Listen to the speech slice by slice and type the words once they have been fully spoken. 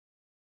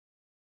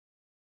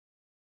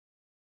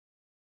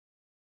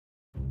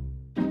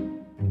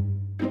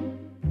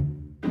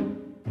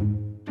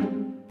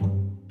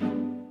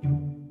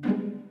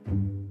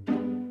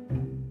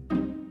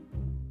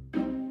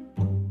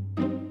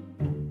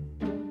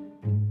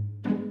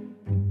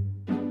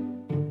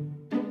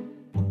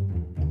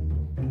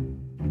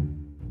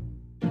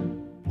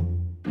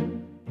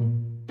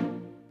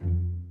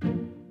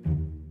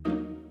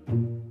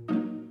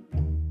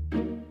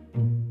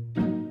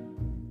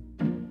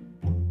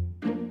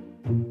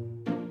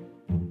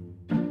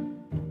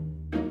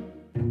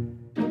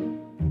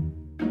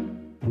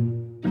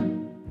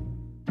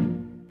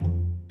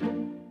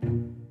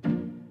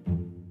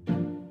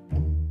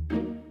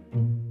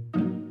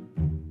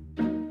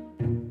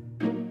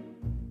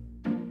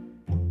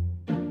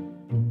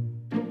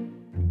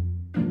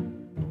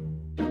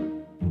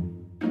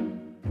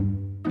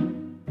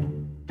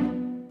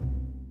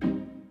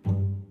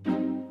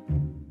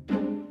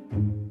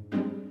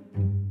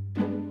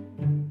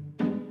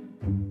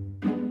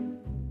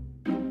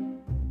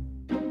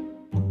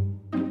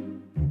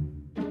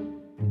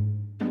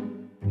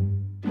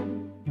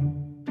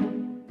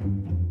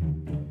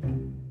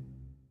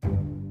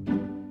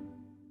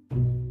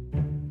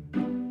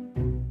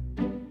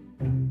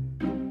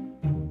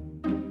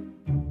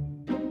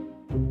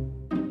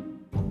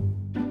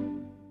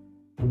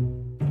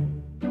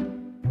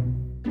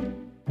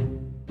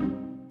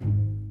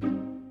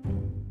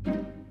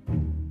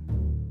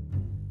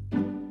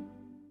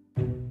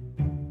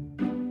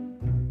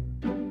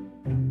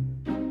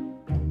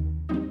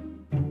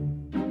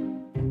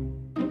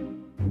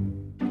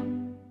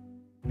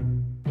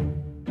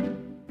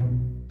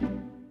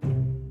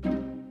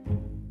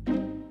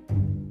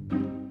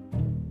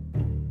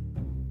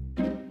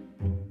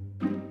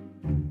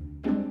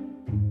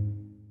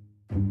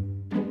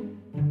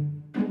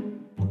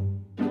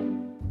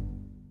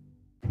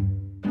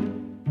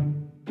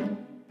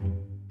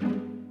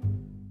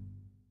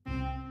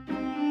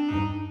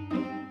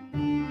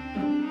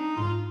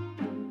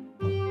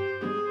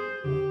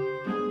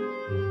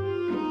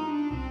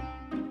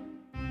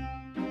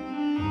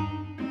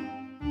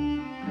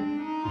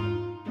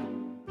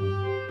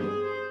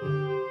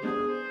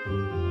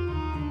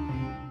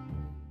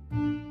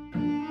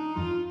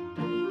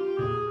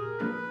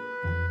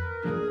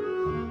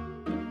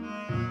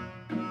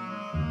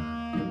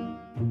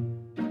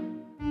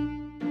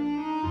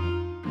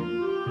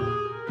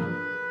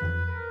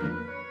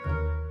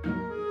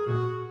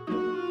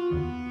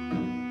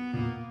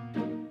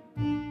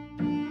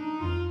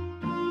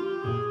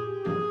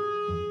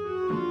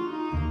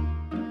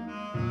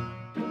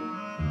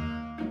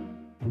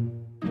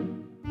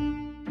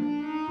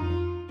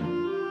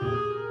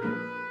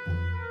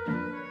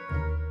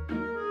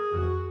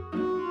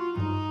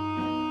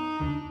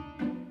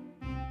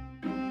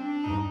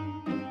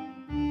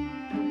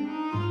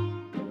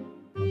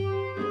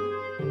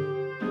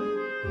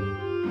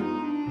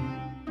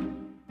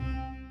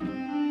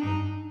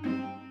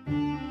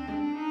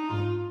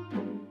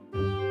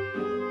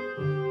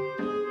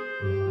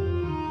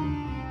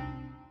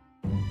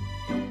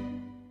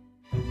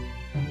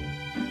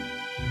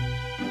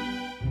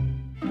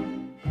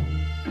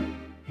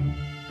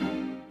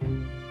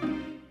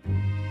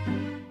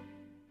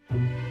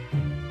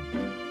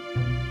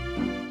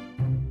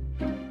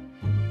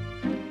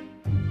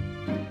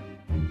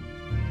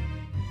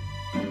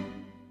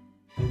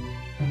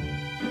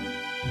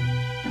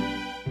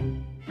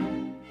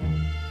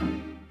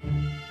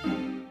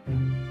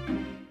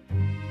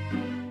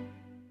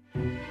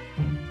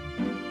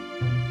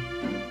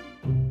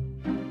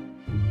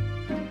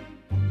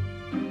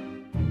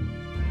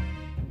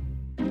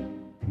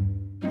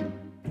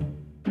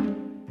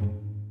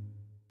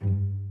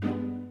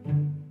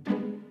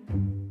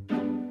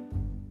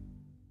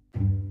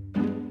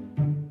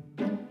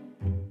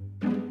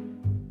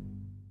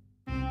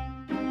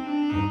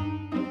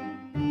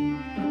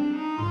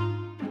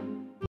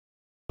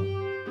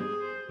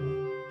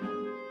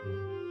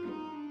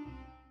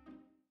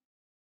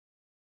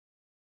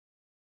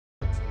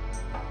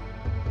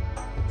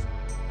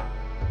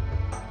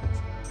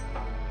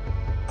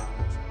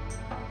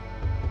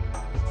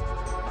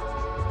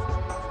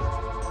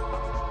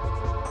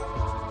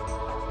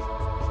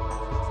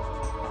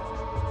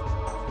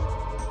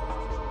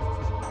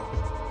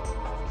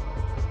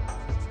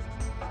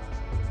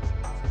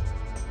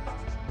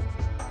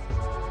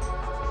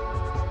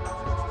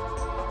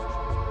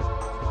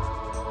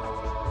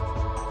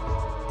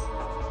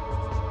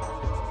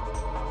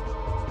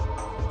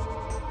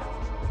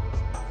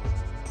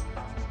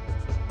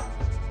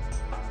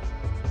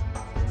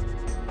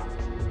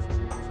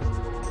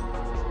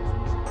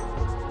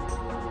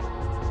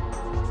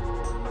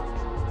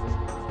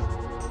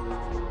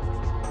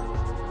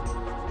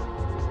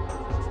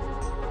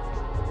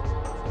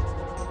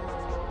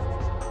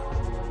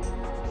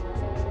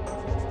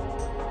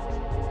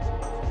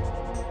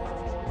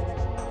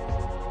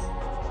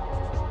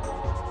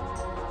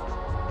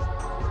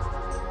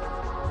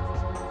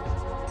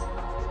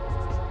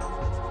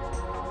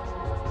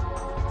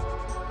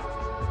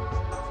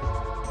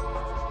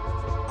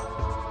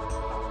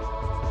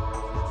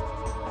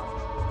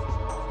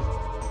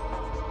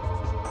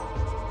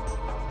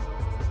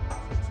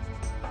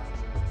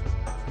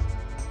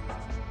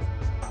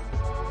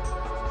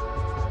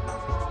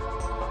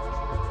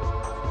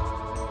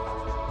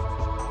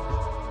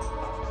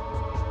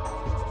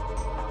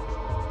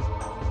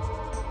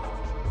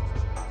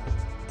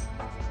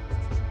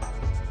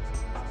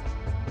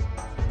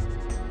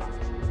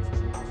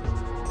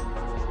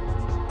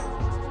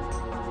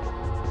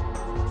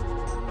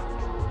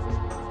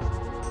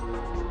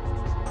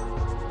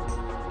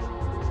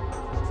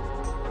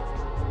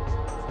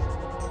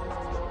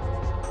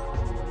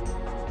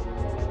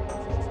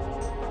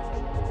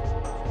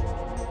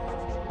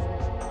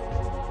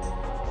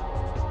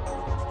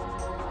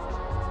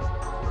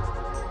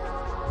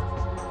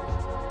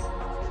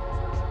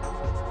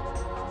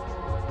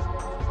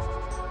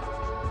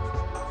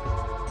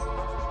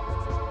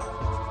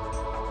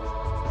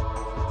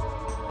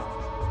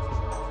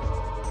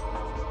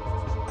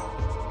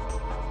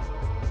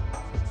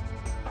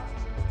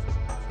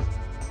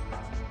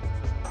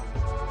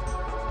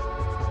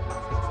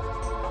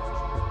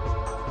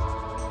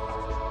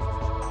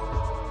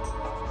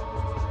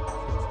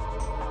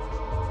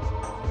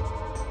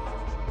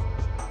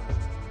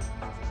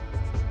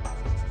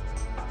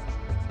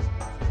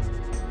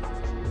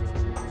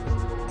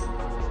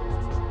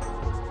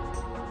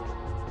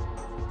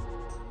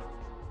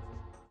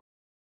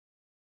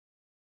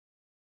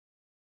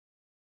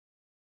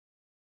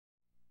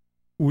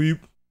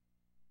Weep.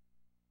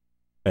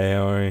 Hey,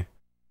 how are you?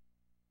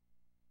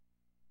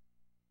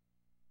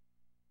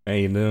 How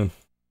you doing?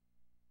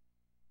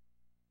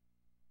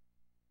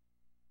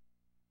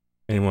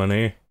 Anyone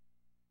here?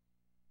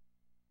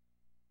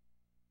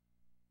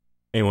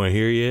 Anyone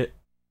here yet?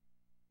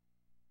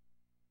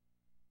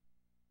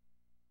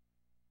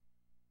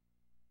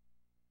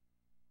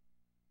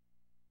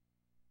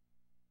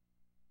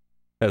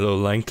 Hello,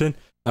 Langton.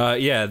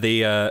 Yeah,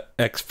 the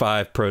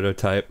X5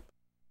 prototype.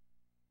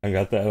 I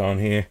got that on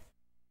here.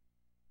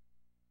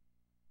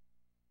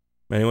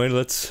 Anyway,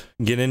 let's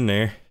get in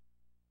there.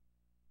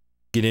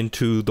 Get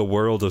into the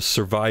world of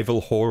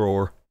survival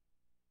horror.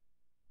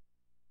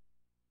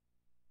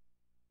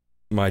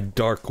 My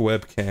dark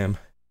webcam.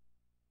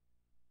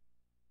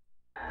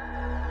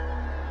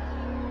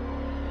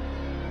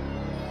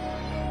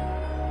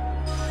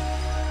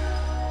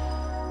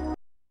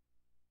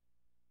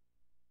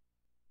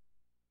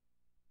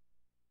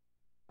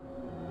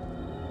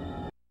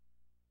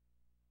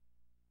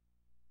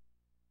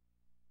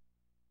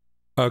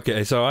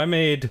 Okay, so I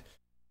made...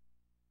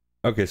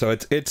 Okay, so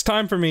it's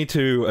time for me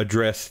to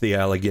address the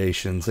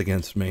allegations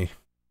against me.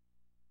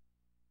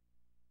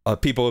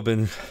 People have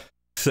been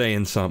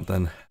saying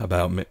something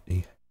about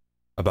me,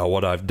 about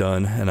what I've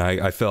done, and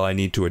I feel I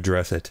need to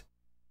address it.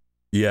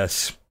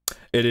 Yes,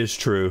 it is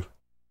true.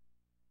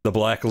 The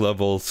black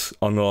levels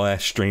on the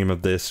last stream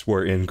of this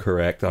were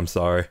incorrect, I'm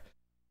sorry.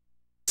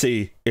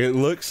 See, it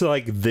looks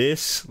like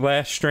this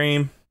last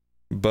stream,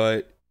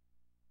 but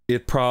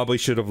it probably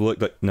should have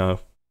looked like... No.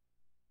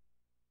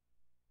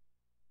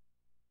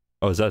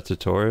 Oh, is that a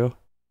tutorial?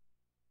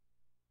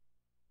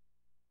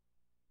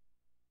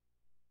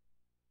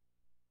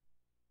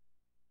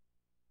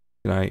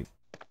 Can I...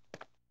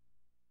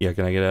 Yeah,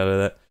 can I get out of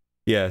that?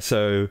 Yeah,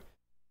 so...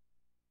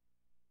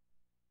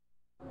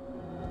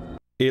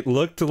 It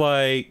looked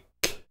like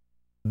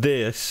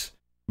this,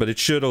 but it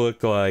should have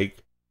looked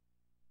like...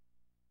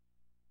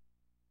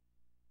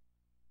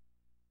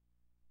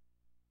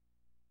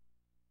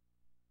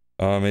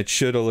 It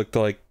should have looked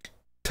like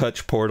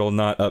touch portal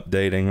not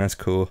updating. That's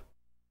cool.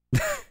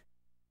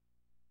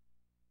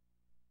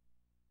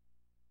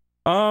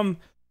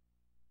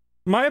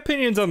 My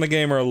opinions on the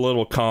game are a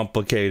little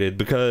complicated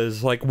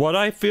because, like, what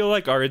I feel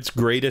like are its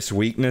greatest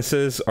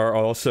weaknesses are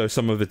also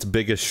some of its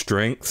biggest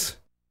strengths.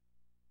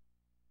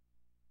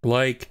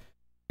 Like,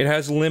 it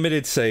has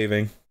limited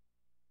saving.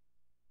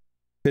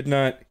 Could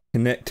not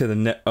connect to the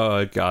net.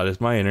 Oh god,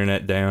 is my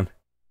internet down?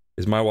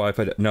 Is my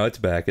Wi-Fi? No, it's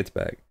back, it's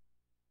back.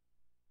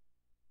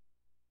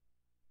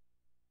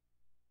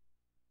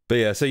 But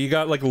yeah, so you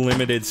got, like,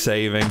 limited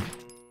saving.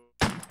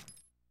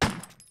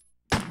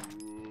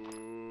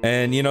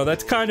 And, you know,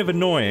 that's kind of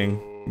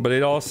annoying, but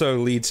it also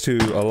leads to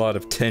a lot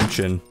of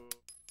tension.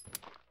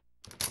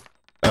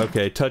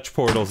 Okay, touch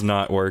portal's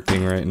not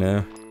working right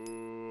now.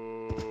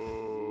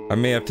 I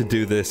may have to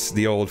do this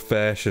the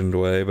old-fashioned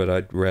way, but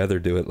I'd rather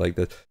do it like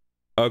this.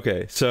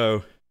 Okay,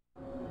 so...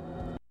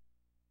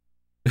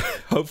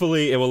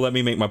 hopefully it will let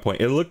me make my point.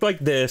 It looked like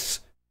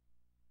this,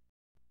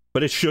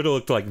 but it should have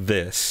looked like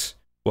this.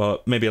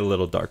 Well, maybe a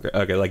little darker.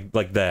 Okay,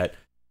 like that.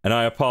 And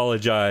I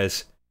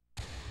apologize.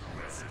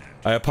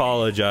 I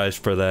apologize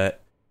for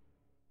that.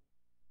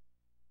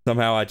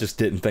 Somehow I just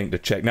didn't think to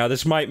check. Now,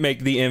 this might make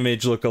the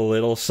image look a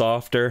little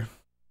softer,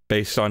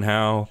 based on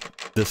how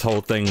this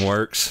whole thing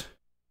works.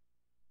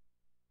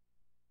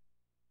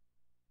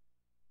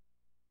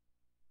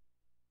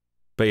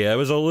 But yeah, it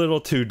was a little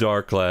too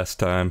dark last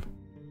time.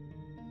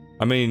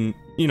 I mean,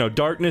 you know,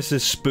 darkness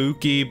is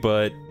spooky,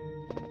 but...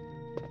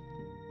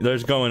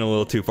 there's going a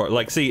little too far.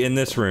 Like, see, in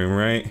this room,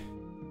 right?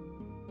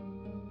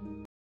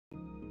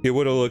 It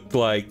would have looked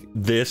like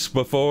this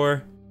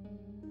before.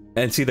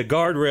 And see, the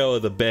guardrail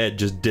of the bed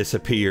just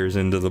disappears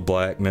into the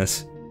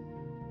blackness.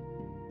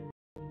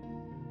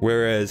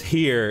 Whereas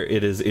here,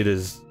 it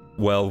is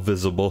well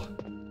visible.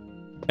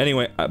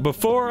 Anyway,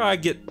 before I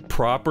get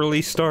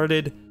properly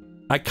started,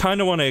 I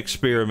kind of want to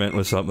experiment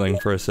with something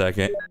for a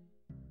second.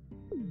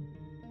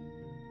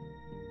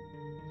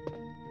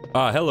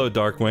 Ah, hello,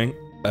 Darkwing.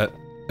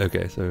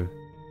 Okay, so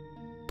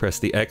press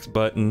the X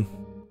button.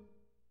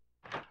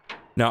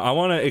 Now, I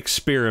want to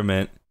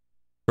experiment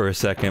for a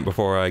second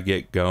before I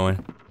get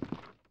going.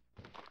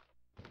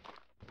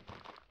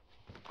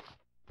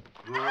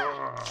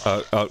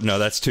 Oh, no,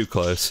 that's too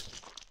close.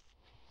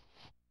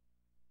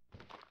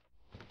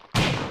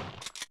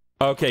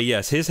 Okay,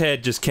 yes, his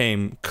head just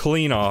came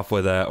clean off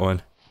with that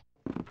one.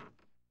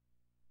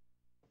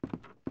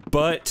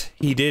 But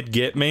he did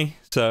get me,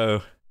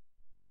 so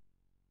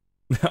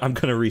I'm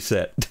gonna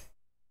reset.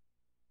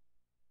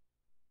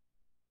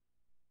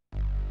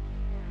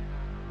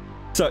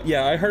 So,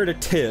 yeah, I heard a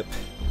tip.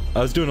 I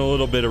was doing a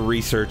little bit of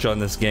research on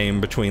this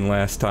game between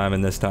last time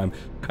and this time.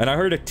 And I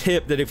heard a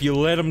tip that if you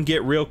let them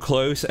get real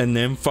close and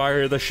then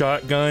fire the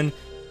shotgun,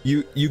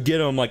 you get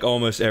them, like,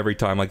 almost every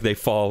time. Like, they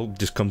fall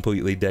just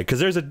completely dead. Because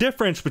there's a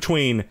difference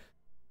between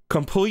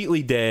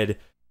completely dead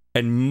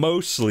and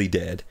mostly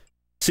dead.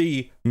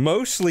 See,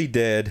 mostly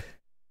dead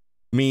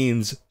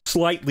means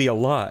slightly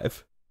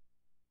alive.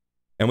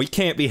 And we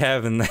can't be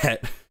having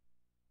that.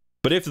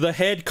 But if the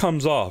head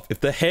comes off, if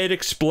the head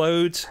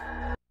explodes,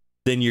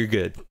 then you're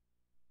good.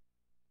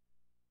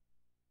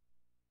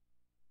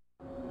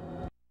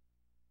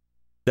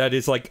 That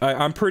is like,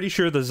 I'm pretty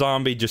sure the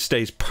zombie just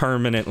stays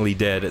permanently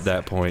dead at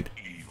that point.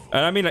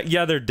 And I mean,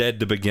 yeah, they're dead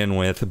to begin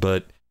with,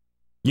 but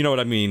you know what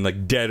I mean,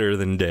 like deader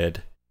than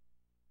dead.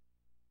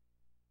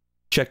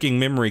 Checking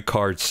memory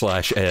card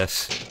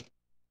 /S.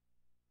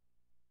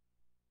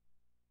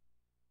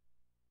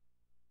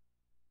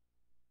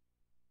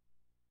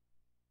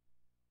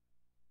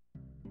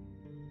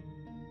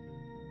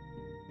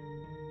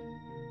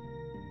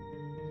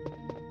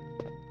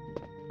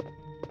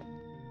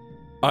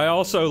 I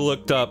also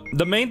looked up,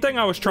 the main thing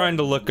I was trying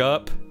to look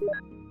up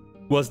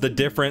was the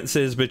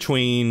differences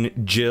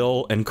between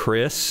Jill and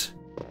Chris.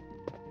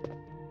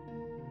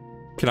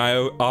 Can I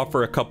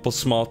offer a couple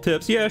small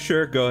tips? Yeah,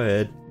 sure, go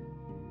ahead.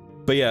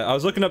 But yeah, I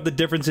was looking up the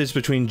differences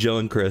between Jill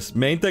and Chris.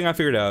 Main thing I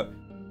figured out,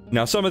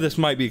 now some of this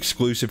might be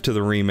exclusive to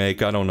the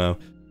remake, I don't know.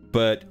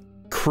 But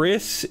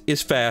Chris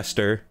is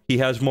faster, he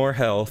has more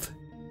health,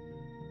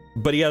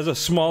 but he has a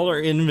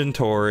smaller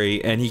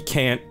inventory and he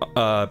can't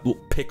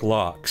pick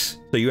locks.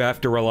 So you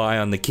have to rely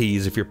on the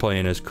keys if you're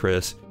playing as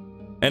Chris.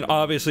 And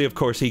obviously, of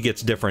course, he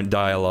gets different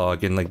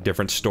dialogue and like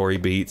different story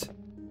beats.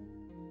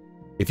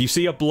 If you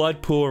see a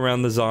blood pool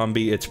around the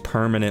zombie, it's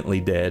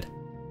permanently dead.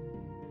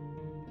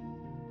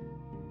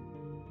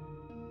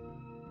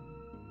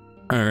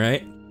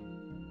 Alright.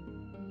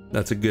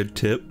 That's a good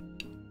tip.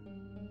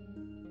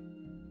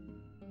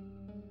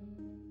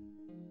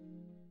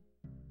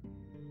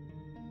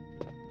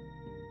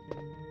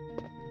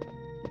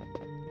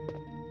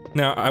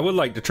 Now, I would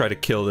like to try to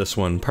kill this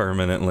one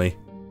permanently.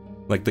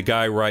 Like the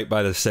guy right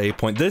by the save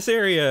point. This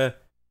area,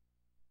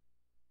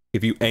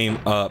 if you aim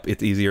up,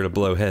 it's easier to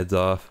blow heads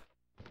off.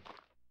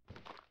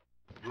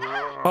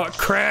 Oh,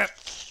 crap!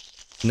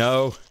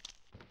 No.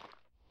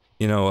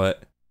 You know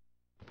what?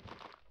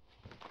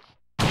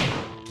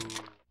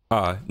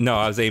 No,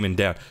 I was aiming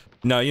down.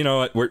 No, you know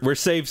what? We're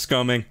save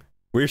scumming.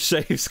 We're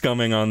save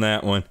scumming on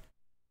that one.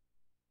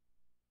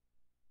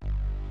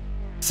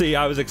 See,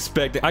 I was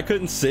expecting... I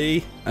couldn't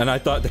see, and I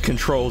thought the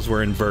controls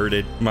were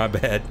inverted. My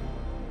bad.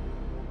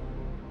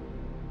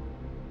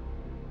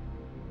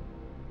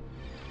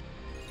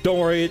 Don't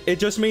worry, it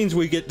just means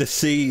we get to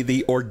see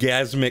the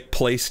orgasmic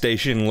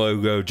PlayStation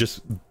logo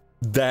just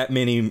that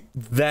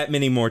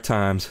many more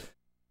times.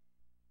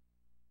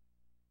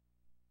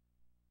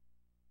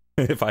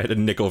 If I had a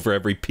nickel for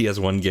every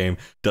PS1 game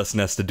Dustin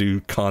has to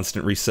do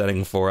constant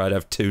resetting for, I'd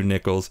have 2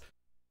 nickels.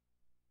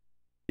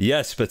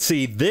 Yes, but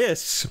see,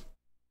 this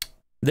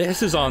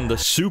is on the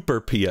Super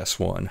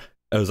PS1,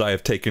 as I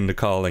have taken to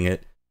calling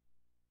it.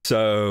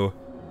 So,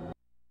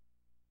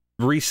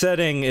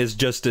 resetting is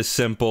just as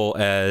simple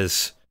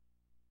as,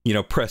 you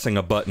know, pressing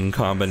a button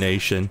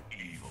combination.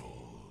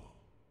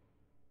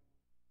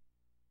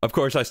 Of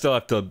course, I still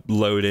have to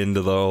load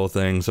into the whole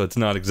thing, so it's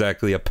not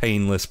exactly a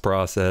painless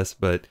process,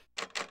 but...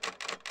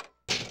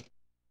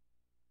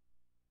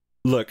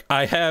 Look,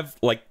 I have,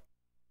 like,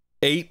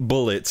 8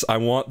 bullets. I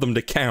want them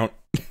to count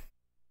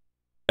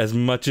as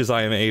much as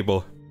I am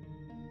able.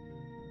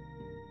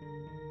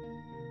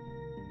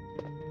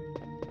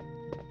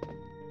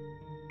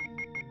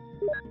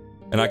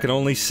 And I can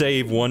only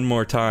save one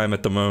more time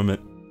at the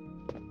moment.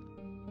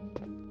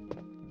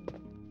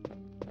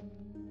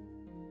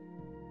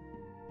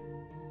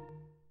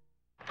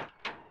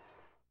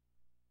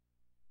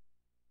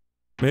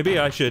 Maybe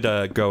I should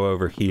go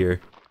over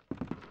here.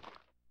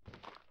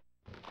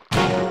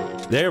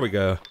 There we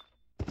go.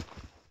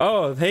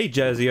 Oh, hey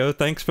Jazzio,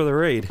 thanks for the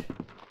raid.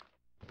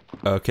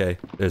 Okay,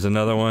 there's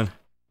another one.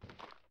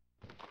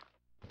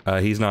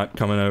 He's not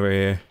coming over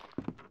here.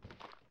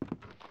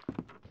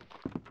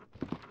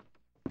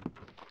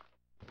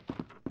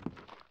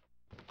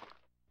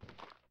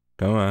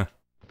 Come on.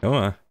 Come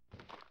on.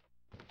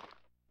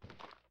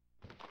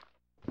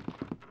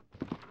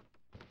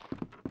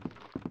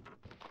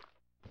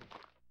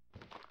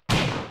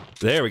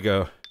 There we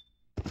go.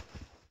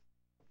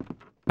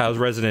 How's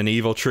Resident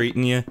Evil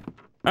treating you?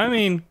 I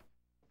mean,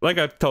 like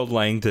I've told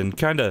Langton,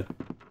 kinda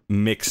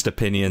mixed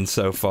opinions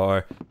so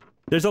far.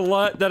 There's a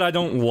lot that I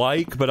don't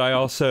like, but I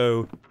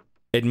also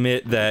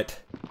admit that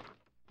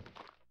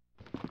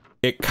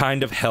it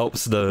kind of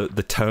helps the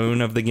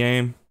tone of the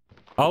game.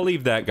 I'll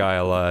leave that guy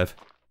alive.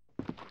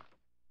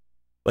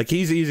 Like,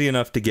 he's easy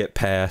enough to get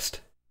past.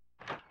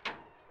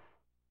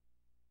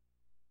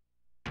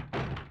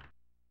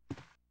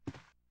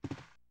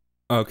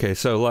 Okay,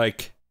 so,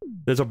 like,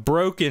 there's a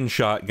broken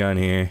shotgun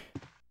here.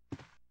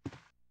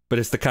 But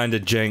it's the kind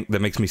of jank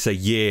that makes me say,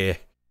 yeah.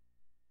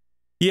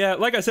 Yeah,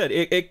 like I said,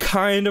 it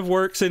kind of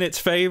works in its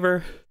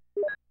favor.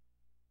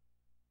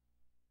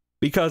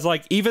 Because,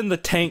 like, even the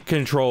tank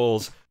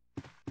controls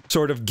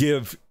sort of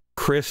give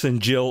Chris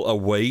and Jill a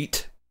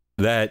weight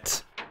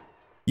that,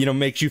 you know,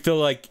 makes you feel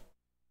like...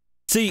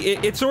 See,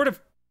 it sort of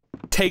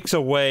takes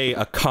away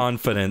a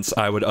confidence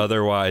I would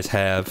otherwise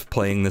have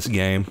playing this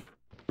game.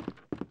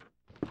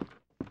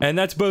 And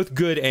that's both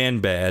good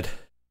and bad.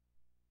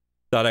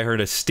 Thought I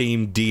heard a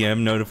Steam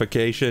DM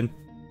notification.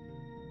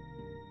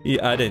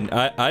 Yeah, I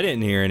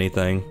didn't hear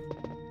anything.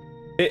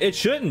 It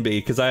shouldn't be,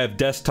 because I have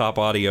desktop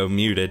audio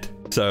muted.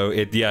 So,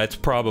 yeah, it's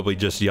probably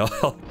just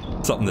y'all.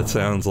 Something that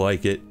sounds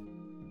like it.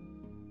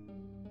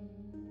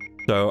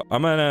 So,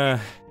 I'm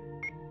gonna...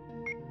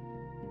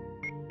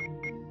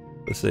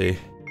 Let's see.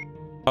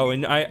 Oh,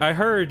 and I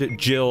heard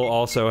Jill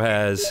also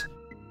has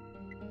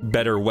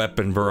better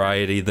weapon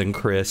variety than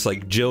Chris.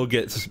 Like, Jill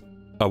gets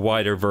a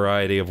wider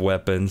variety of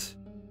weapons.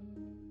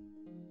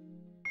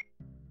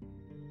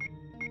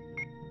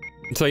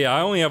 So yeah,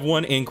 I only have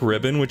one ink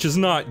ribbon, which is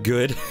not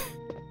good.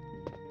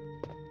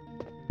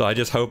 So I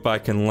just hope I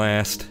can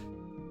last.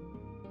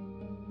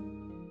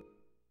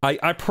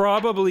 I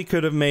probably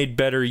could have made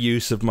better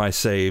use of my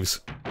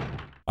saves.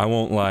 I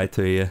won't lie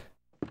to you.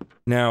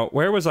 Now,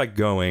 where was I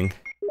going?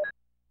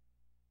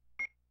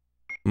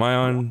 Am I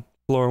on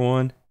floor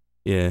 1?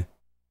 Yeah.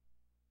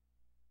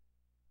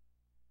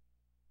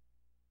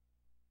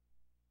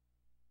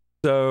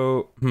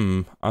 So,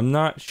 I'm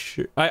not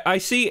sure. I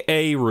see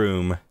a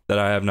room that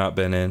I have not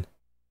been in.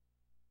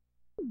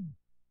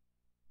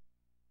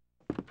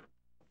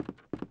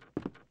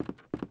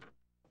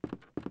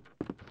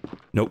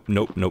 Nope,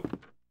 nope, nope.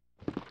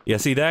 Yeah,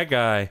 see that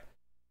guy.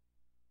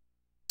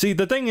 See,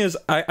 the thing is,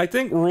 I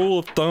think rule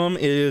of thumb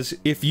is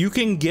if you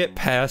can get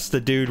past the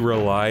dude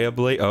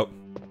reliably. Oh,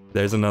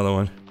 there's another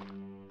one.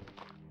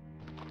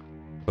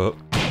 Oh.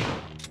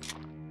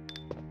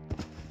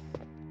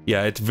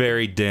 Yeah, it's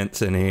very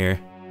dense in here.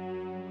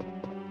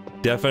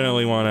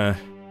 Definitely wanna...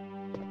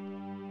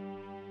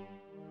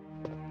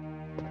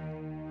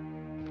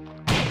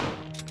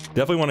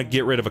 Definitely want to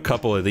get rid of a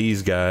couple of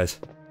these guys.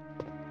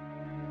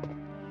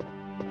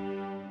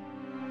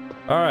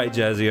 Alright,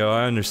 Jazzio,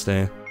 I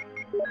understand.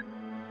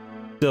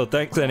 Still,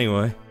 thanks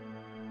anyway.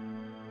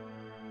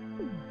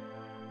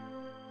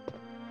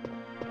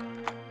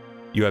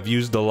 You have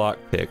used the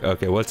lockpick.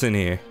 Okay, what's in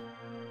here?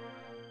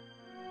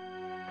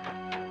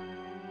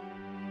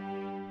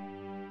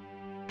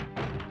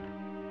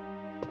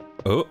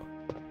 Oh.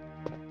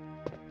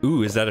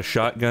 Ooh, is that a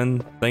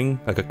shotgun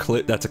thing? Like a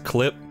clip? That's a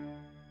clip?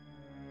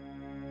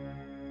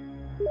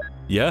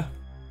 Yeah.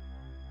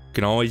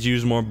 Can always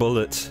use more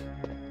bullets.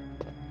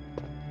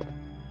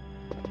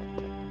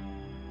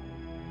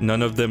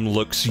 None of them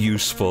looks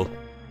useful.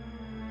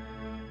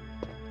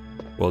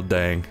 Well,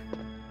 dang.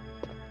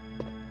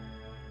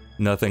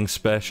 Nothing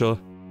special.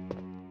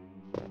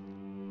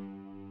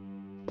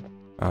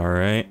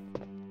 Alright.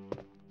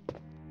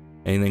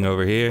 Anything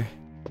over here?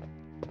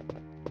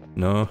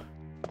 No.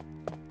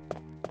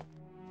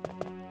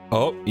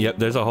 Oh, yep,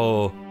 there's a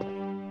whole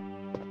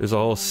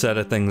set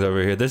of things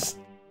over here. This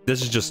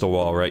is just a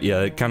wall, right?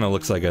 Yeah, it kind of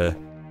looks like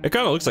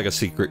a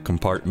secret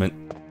compartment.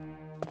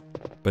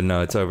 But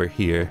no, it's over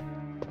here.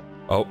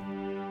 Oh,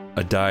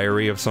 a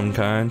diary of some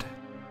kind.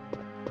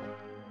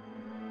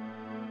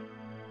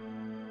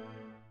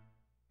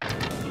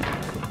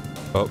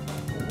 Oh.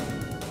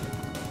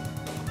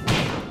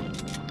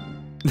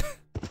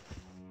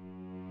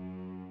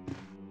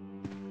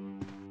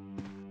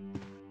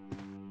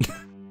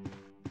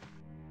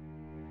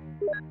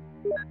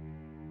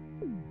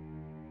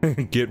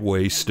 Get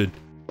wasted.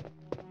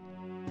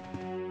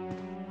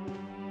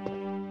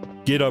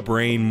 Get up,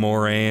 Rain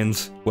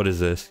Morans. What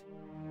is this?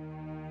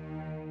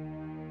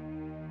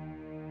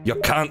 You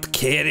can't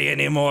carry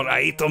any more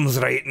items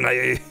right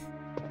now.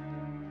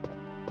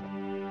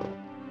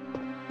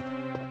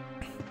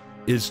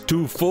 Is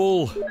too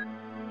full.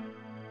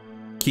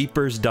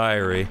 Keeper's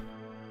Diary.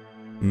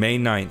 May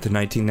 9th,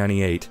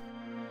 1998.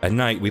 At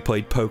night, we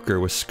played poker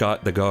with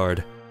Scott the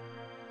guard,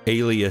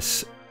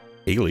 Alias,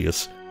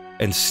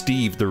 and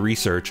Steve the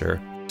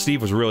researcher.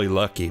 Steve was really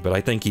lucky, but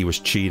I think he was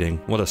cheating.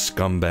 What a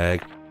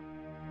scumbag.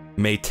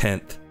 May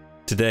 10th.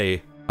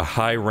 Today, a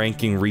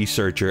high-ranking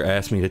researcher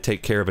asked me to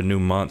take care of a new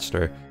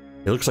monster.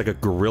 It looks like a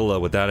gorilla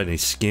without any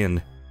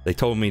skin. They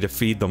told me to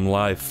feed them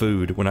live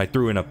food. When I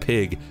threw in a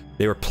pig,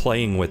 they were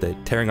playing with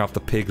it, tearing off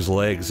the pig's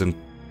legs and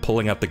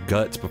pulling out the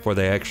guts before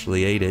they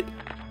actually ate it.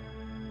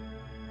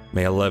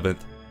 May 11th.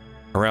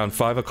 Around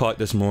 5 o'clock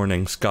this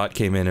morning, Scott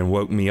came in and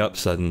woke me up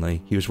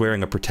suddenly. He was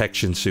wearing a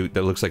protection suit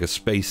that looks like a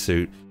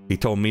spacesuit. He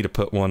told me to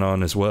put one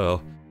on as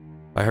well.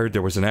 I heard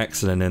there was an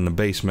accident in the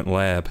basement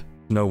lab.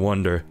 No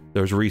wonder.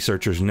 Those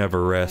researchers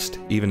never rest,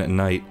 even at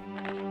night.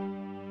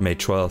 May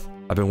 12th.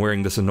 I've been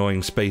wearing this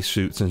annoying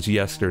spacesuit since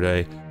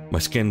yesterday. My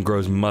skin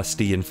grows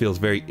musty and feels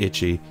very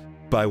itchy.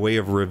 By way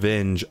of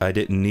revenge, I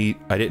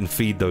didn't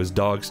feed those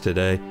dogs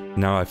today.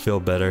 Now I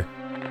feel better.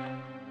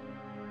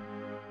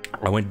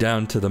 I went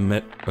down to the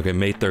May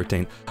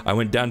 13th. I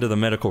went down to the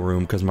medical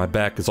room because my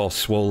back is all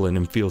swollen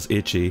and feels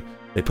itchy.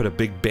 They put a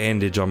big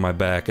bandage on my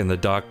back and the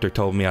doctor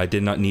told me I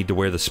did not need to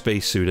wear the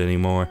spacesuit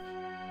anymore.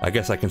 I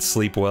guess I can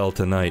sleep well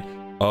tonight.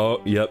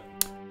 Oh, yep.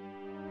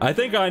 I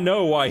think I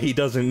know why he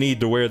doesn't need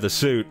to wear the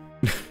suit.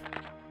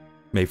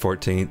 May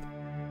 14th.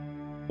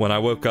 When I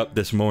woke up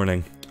this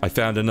morning, I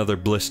found another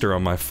blister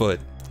on my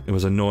foot. It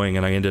was annoying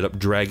and I ended up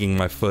dragging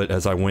my foot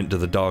as I went to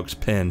the dog's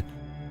pen.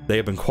 They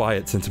have been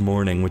quiet since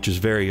morning, which is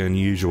very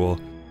unusual.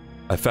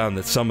 I found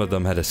that some of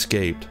them had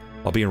escaped.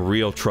 I'll be in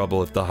real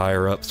trouble if the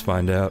higher-ups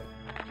find out.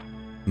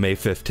 May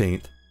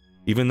 15th.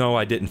 Even though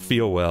I didn't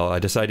feel well, I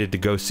decided to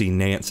go see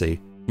Nancy.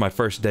 My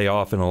first day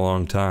off in a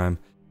long time,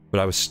 but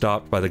I was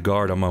stopped by the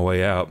guard on my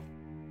way out.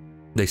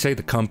 They say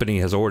the company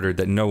has ordered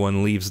that no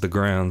one leaves the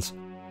grounds.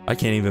 I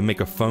can't even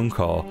make a phone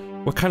call.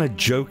 What kind of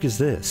joke is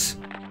this?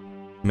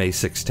 May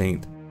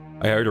 16th.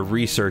 I heard a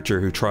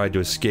researcher who tried to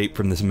escape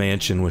from this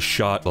mansion was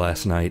shot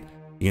last night.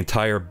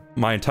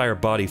 My entire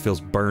body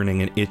feels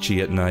burning and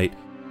itchy at night.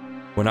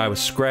 When I was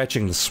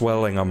scratching the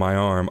swelling on my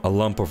arm, a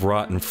lump of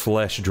rotten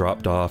flesh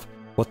dropped off.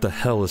 What the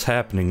hell is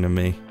happening to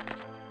me?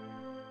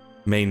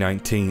 May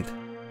 19th.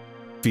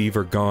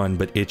 Fever gone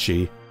but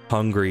itchy.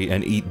 Hungry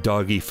and eat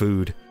doggy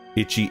food.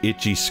 Itchy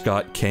itchy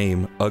Scott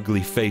came.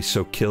 Ugly face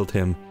so killed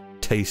him.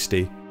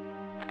 Tasty.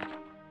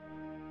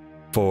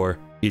 4.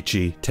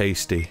 Itchy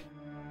tasty.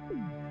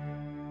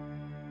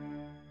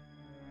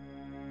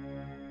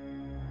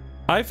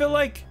 I feel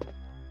like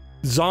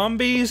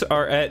zombies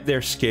are at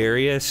their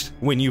scariest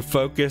when you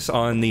focus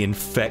on the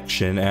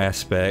infection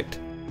aspect.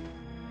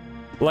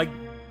 Like,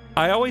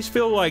 I always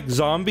feel like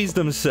zombies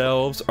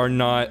themselves are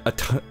not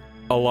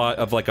a lot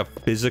of like a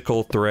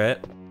physical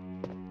threat.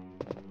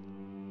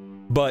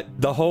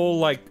 But the whole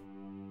like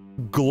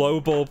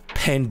global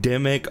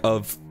pandemic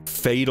of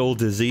fatal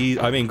disease,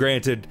 I mean,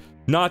 granted,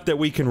 not that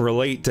we can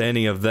relate to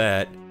any of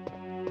that.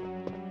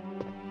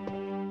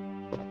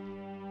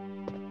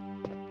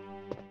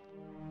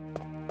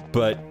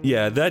 But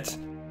yeah, that's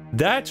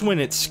when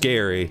it's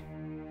scary.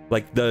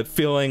 Like the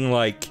feeling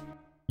like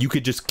you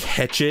could just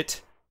catch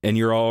it and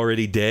you're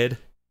already dead.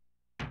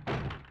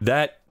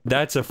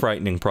 That's a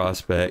frightening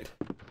prospect.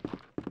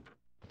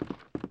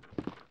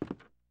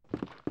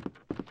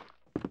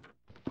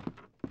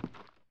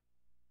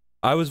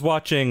 I was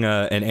watching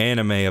an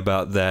anime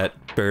about that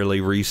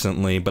fairly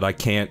recently, but I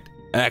can't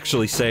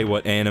actually say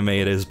what anime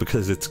it is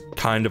because it's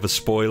kind of a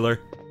spoiler.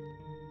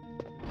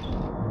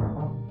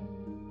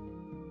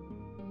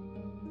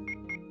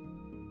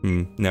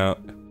 No.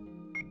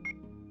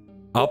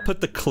 I'll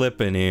put the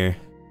clip in here.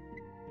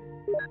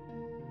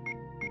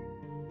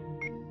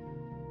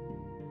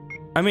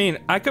 I mean,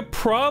 I could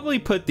probably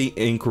put the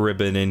ink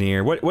ribbon in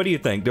here. What do you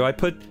think? Do I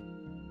put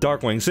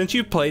Darkwing? Since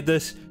you've played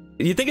this,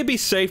 do you think it'd be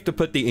safe to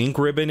put the ink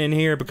ribbon in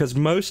here? Because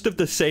most of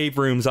the save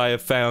rooms I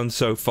have found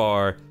so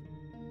far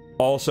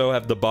also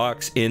have the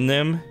box in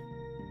them.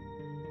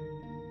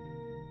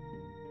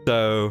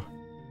 So...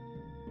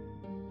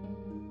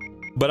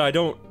 But I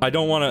don't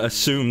want to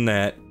assume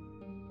that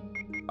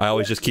I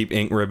always just keep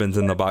ink ribbons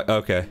in the box.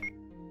 Okay.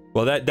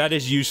 Well, that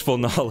is useful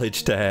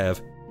knowledge to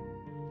have.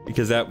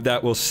 Because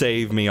that will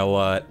save me a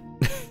lot.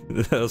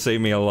 That'll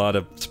save me a lot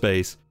of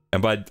space.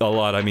 And by a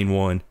lot, I mean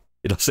one.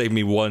 It'll save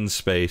me one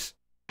space.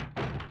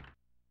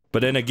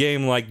 But in a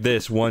game like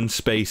this, one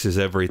space is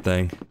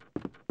everything.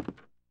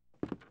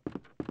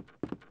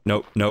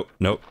 Nope, nope,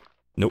 nope.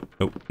 Nope,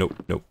 nope, nope,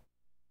 nope.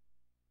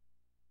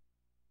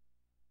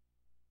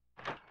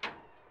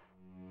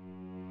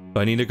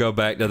 I need to go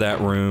back to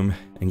that room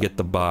and get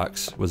the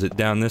box. Was it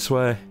down this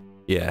way?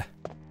 Yeah.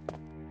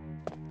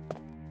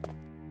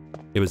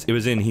 It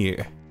was in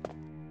here.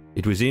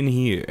 It was in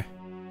here.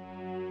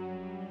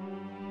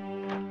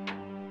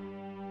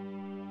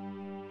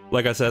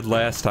 Like I said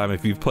last time,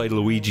 if you've played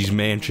Luigi's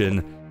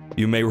Mansion,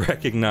 you may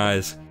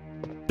recognize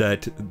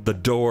that the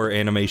door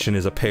animation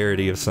is a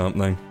parody of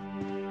something.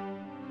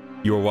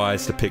 You were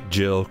wise to pick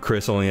Jill.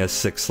 Chris only has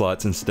 6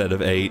 slots instead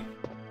of 8.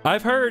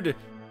 I've heard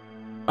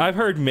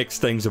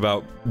mixed things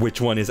about which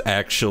one is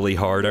actually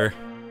harder.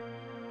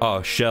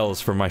 Oh,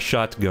 shells for my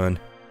shotgun.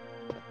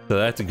 So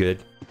that's good.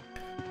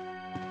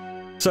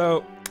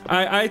 So,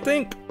 I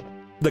think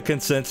the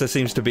consensus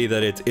seems to be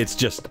that it's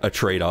just a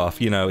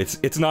trade-off, you know,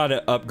 it's not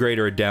an upgrade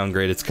or a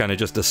downgrade, it's kind of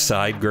just a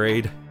side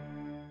grade.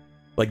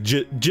 Like,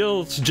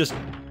 Jill's just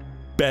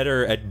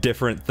better at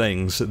different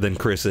things than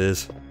Chris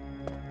is.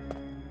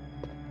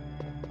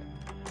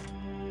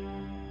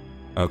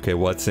 Okay,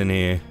 what's in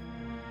here?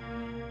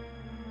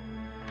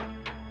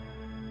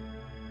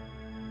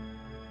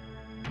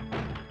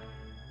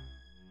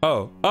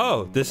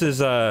 Oh, this is,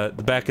 the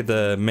back of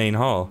the main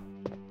hall.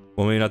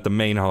 Well, maybe not the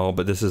main hall,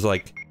 but this is,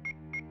 like,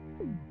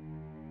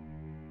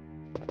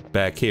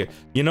 back here.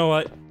 You know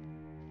what?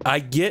 I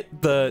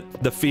get the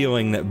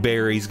feeling that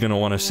Barry's gonna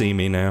want to see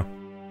me now.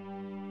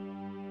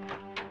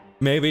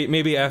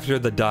 Maybe after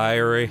the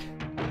diary,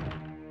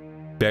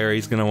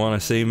 Barry's gonna want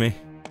to see me.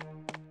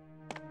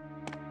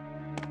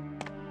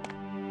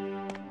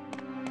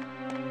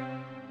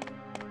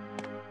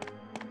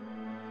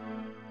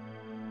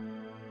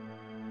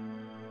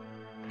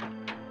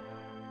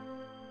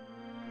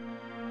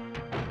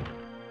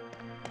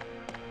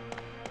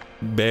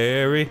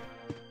 Barry?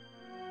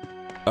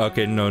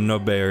 Okay, no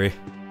Barry.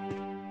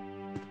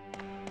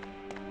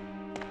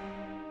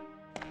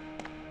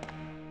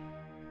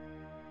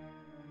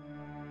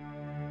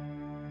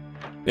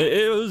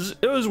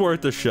 It was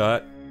worth a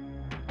shot.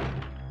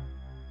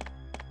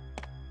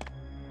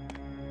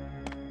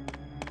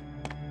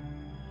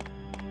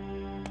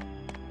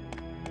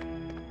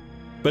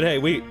 But hey,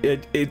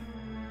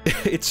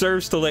 it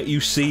serves to let you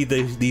see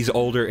these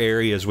older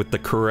areas with the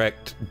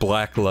correct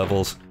black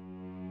levels.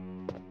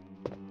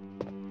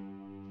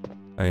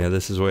 Oh yeah,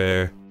 this is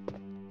where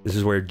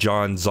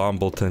John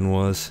Zombleton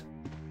was.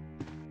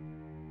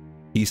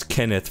 He's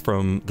Kenneth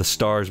from the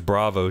Stars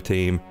Bravo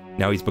team.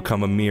 Now he's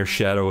become a mere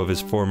shadow of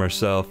his former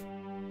self.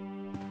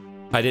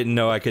 I didn't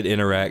know I could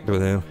interact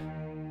with him.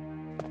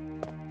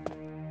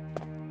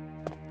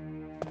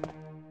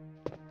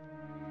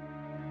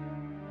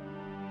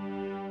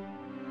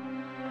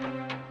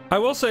 I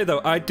will say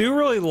though, I do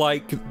really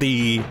like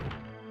the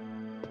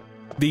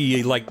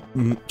like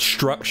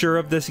structure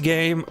of this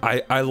game.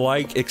 I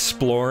like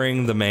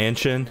exploring the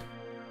mansion.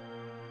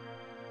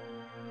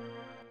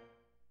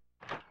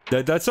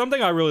 That's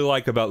something I really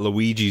like about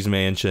Luigi's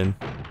Mansion.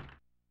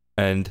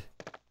 And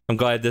I'm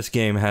glad this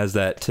game has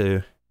that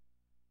too.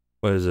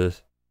 What is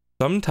this?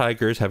 Some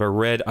tigers have a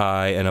red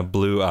eye and a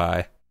blue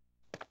eye.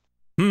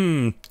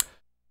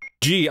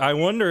 Gee, I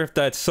wonder if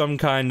that's some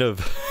kind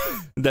of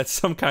that's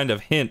some kind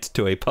of hint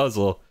to a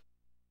puzzle.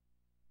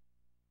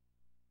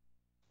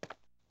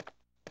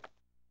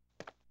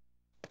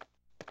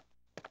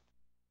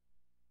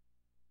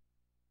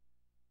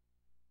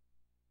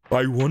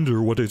 I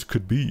wonder what it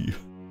could be.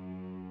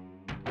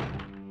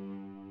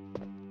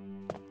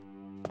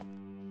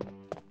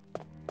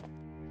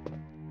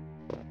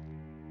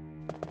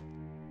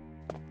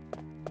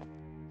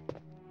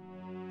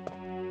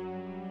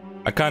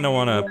 I kind of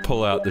want to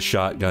pull out the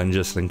shotgun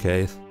just in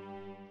case.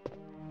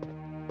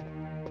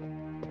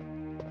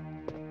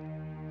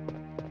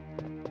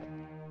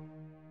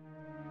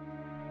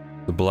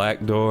 The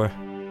black door.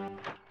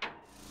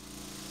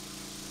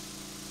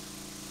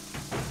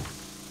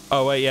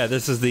 Oh wait, yeah,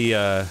 this is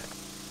the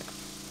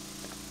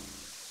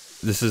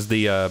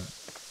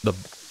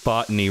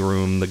botany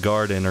room, the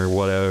garden or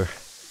whatever.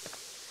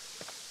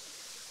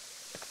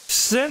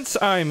 Since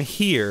I'm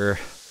here,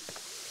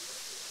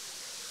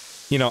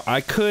 you know,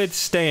 I could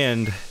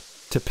stand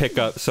to pick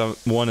up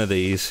one of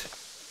these.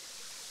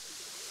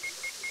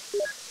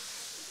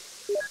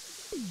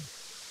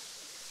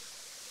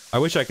 I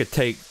wish I could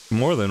take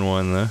more than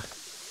one, though.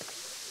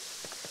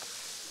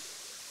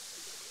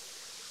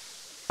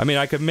 I mean,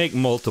 I could make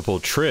multiple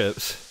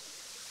trips.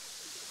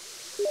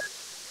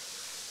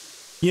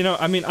 You know,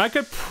 I mean, I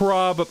could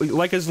probably,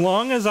 like, as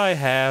long as I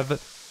have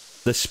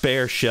the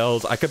spare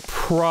shells, I could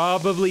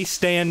probably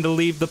stand to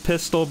leave the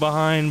pistol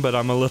behind, but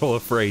I'm a little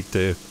afraid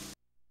to.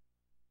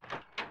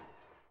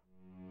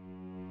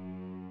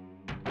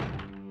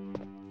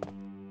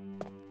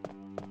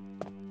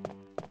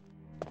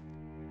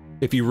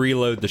 If you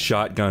reload the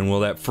shotgun,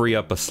 will that free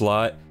up a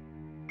slot?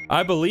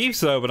 I believe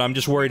so, but I'm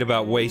just worried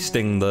about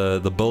wasting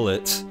the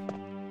bullets.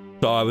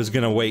 So I was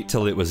gonna wait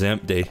till it was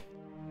empty.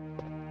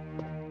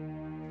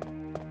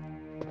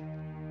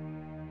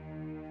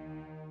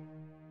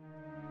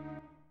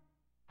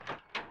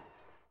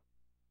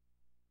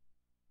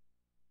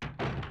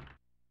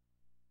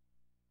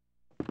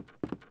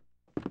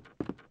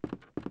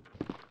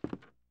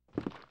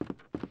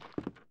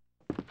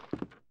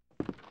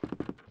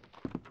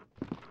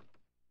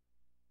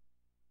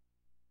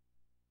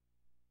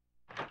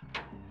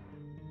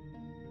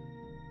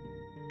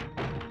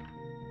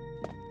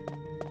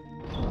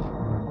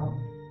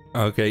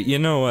 Okay, you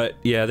know what?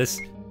 Yeah,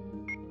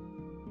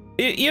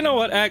 you know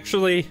what,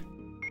 actually?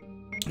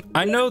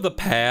 I know the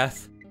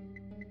path,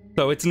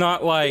 so it's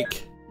not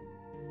like...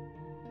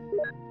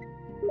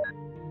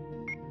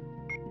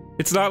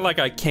 It's not like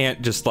I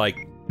can't just, like,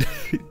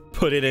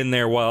 put it in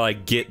there while I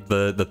get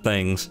the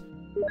things.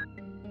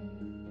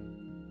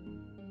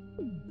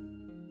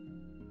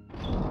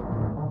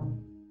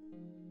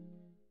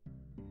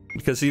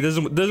 Because, see, this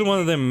is one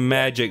of them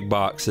magic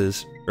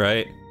boxes,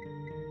 right?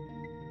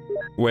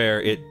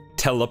 Where it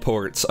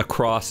teleports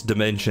across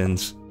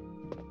dimensions.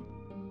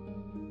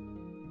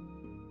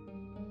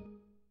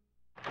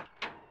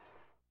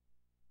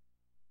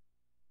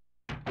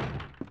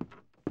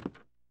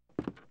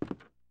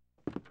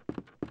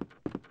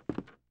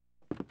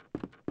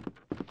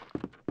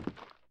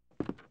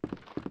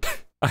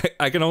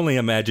 I can only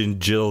imagine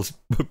Jill's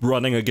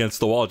running against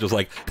the wall, just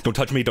like, don't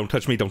touch me, don't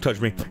touch me, don't touch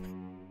me.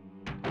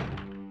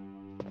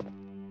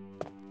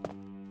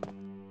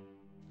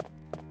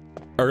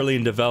 Early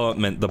in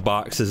development, the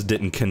boxes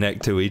didn't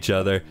connect to each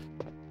other.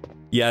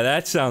 Yeah,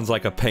 that sounds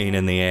like a pain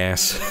in the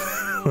ass.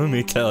 Let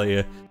me tell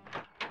you.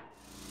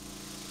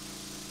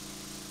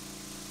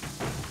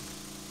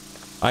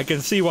 I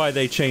can see why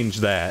they changed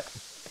that.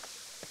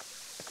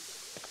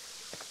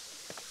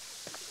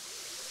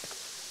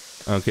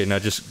 Okay, now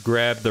just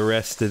grab the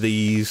rest of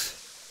these.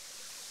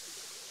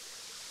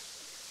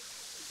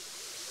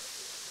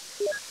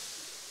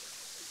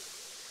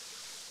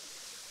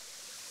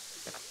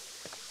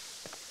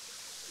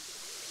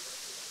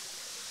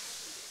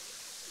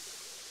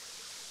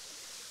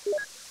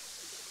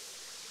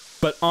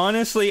 But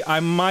honestly, I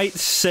might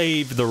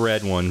save the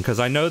red one, because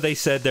I know they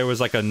said there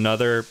was like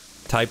another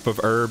type of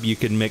herb you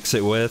could mix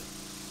it with.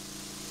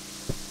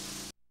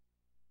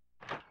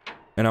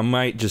 And I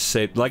might just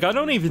save... Like, I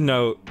don't even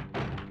know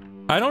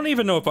I don't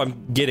even know if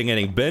I'm getting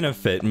any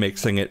benefit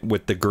mixing it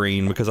with the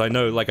green, because I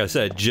know, like I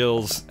said,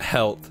 Jill's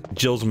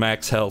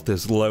max health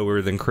is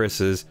lower than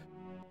Chris's.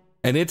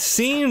 And it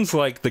seems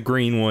like the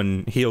green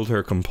one healed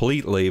her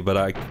completely, but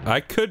I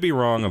could be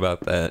wrong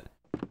about that.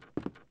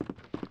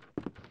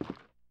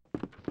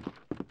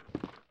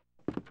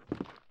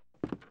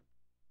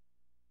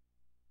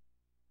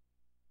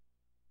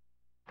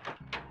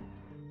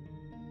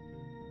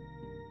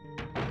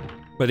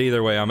 But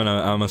either way, I'm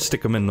gonna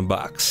stick them in the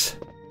box.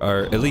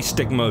 Or at least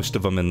stick most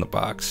of them in the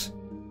box.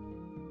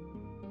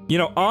 You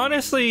know,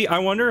 honestly, I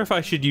wonder if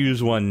I should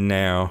use one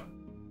now.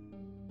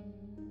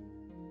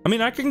 I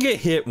mean, I can get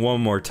hit one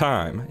more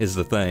time, is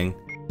the thing.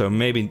 So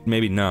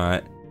maybe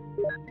not.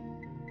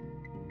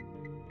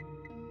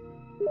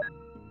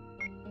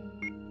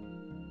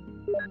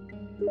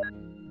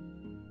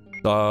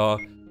 I'll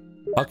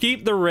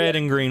keep the red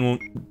and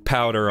green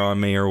powder on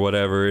me, or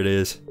whatever it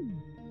is.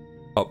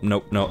 Oh,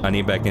 nope, I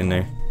need back in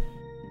there.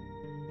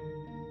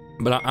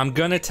 But I'm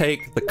gonna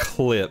take the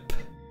clip.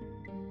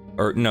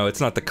 Or, no,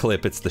 it's not the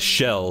clip, it's the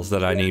shells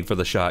that I need for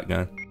the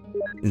shotgun.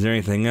 Is there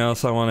anything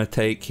else I want to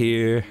take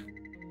here?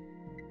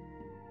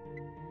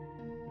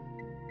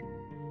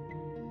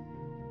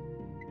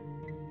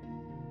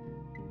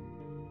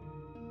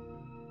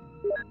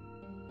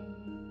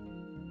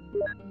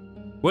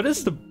 What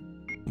is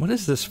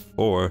this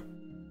for?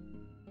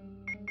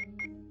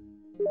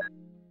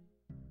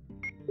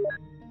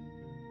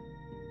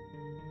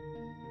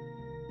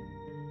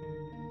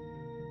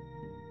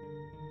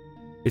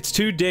 It's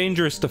too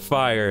dangerous to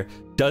fire.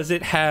 Does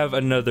it have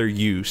another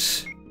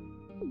use?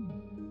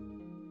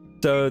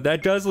 So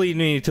that does lead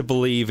me to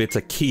believe it's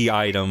a key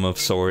item of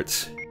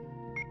sorts.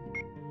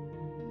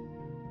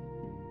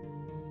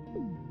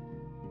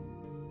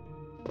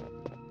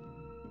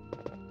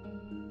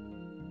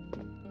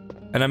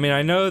 And I mean,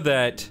 I know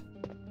that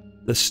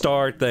the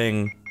star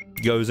thing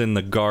goes in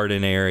the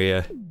garden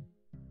area.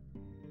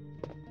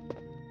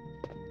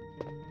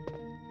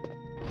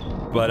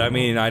 But I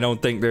mean, I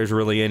don't think there's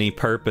really any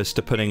purpose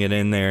to putting it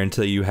in there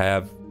until you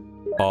have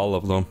all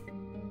of them.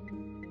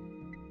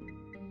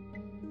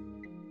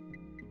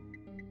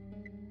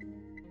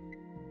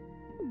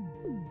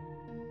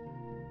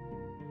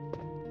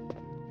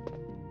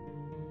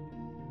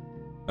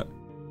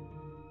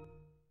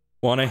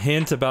 Want a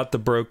hint about the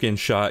broken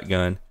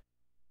shotgun?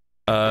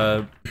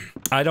 I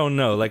don't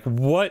know, like,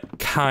 what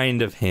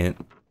kind of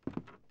hint?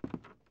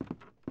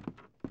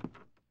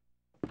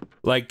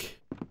 Like,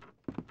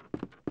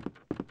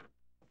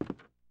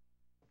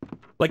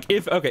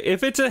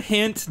 if it's a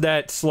hint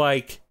that's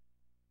like,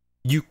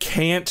 you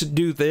can't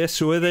do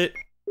this with it,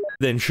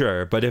 then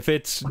sure. But if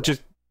it's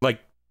just, like,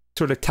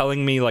 sort of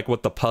telling me, like,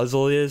 what the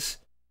puzzle is,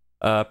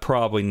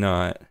 probably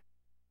not.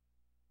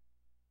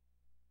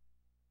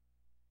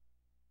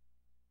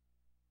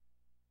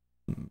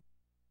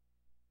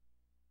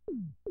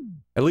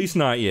 At least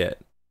not yet.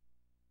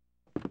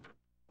 I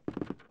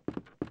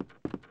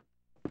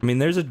mean,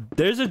 there's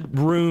a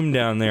room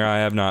down there I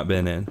have not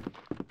been in.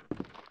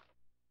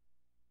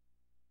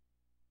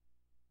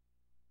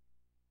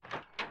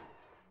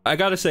 I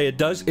gotta say, it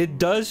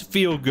does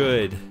feel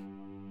good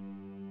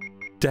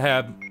to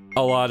have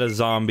a lot of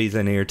zombies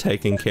in here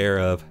taken care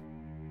of.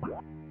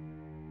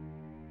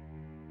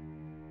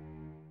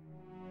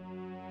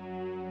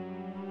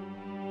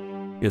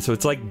 Yeah, so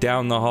it's like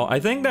down the hall. I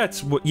think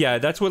that's what, yeah,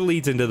 that's what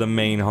leads into the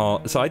main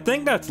hall. So I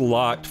think that's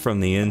locked from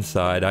the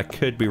inside. I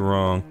could be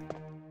wrong.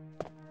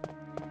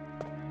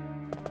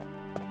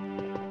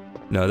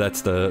 No,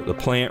 that's the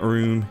plant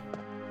room.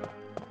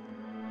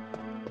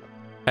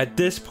 At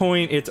this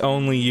point, it's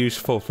only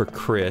useful for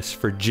Chris.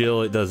 For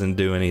Jill, it doesn't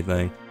do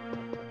anything.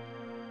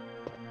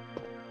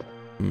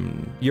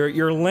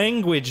 Your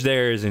language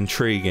there is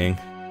intriguing.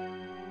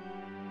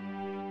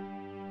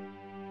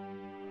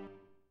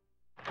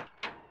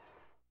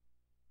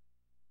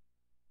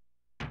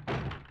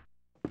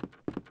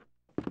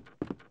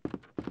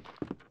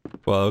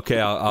 Well, okay,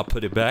 I'll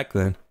put it back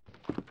then.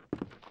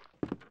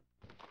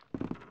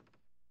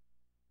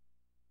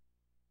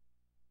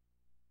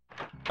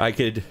 I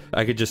could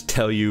just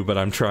tell you, but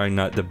I'm trying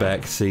not to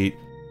backseat.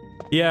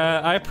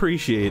 Yeah, I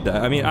appreciate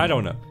that. I mean, I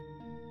don't know.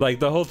 Like,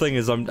 the whole thing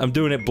is I'm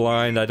doing it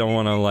blind. I don't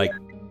want to, like,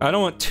 I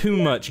don't want too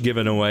much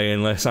given away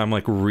unless I'm,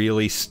 like,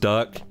 really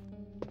stuck.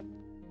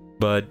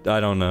 But I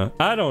don't know.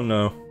 I don't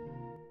know.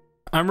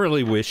 I'm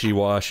really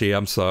wishy-washy.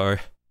 I'm sorry.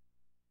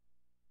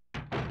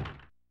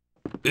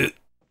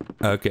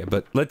 Okay,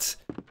 but let's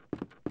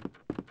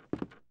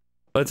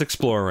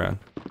explore around.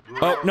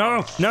 Oh,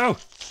 no! No!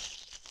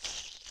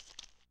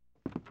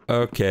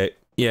 Okay.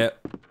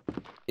 Yep.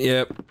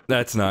 Yep.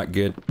 That's not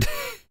good.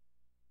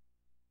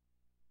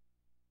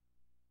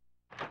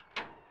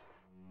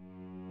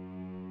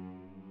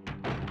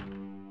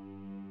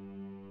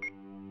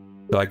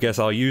 So I guess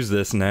I'll use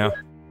this now.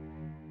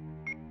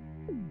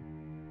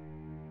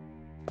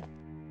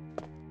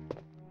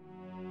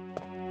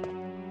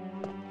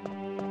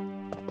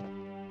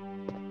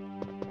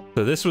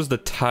 So this was the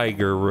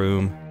tiger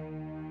room.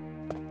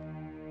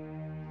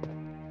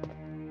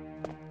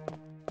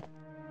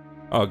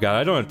 Oh god,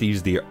 I don't have to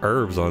use the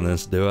herbs on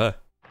this, do I?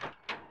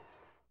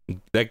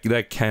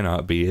 That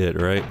cannot be it,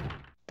 right?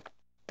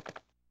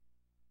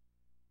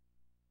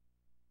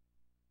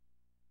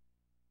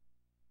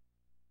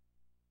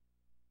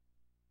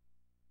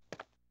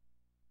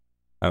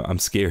 I'm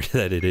scared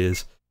that it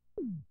is.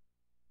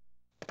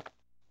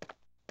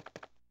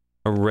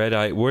 A red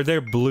eye. Were there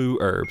blue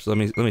herbs? Let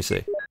me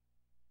see.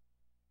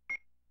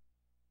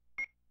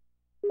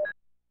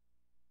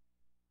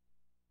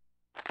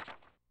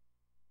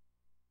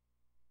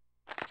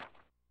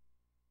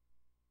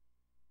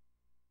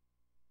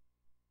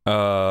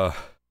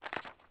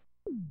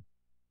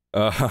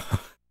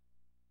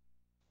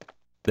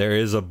 There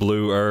is a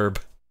blue herb.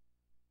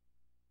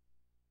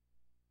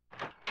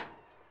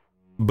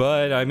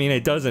 But, I mean,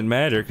 it doesn't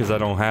matter because I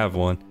don't have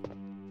one.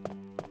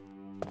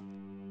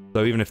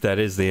 So even if that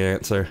is the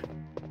answer.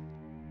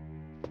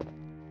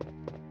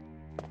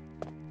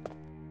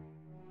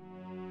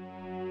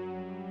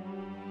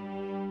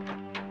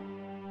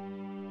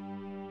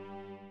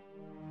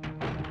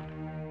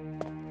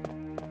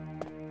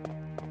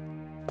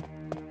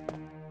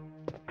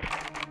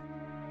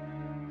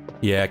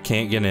 Yeah,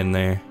 can't get in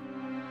there.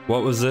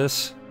 What was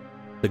this?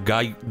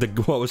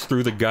 What was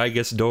through the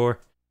Gygus door?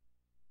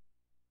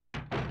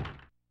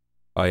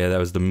 Oh yeah, that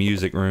was the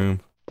music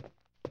room.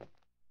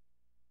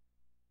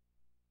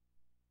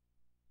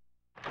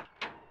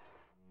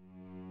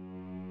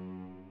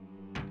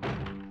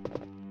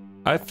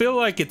 I feel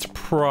like it's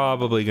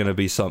probably gonna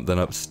be something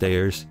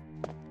upstairs.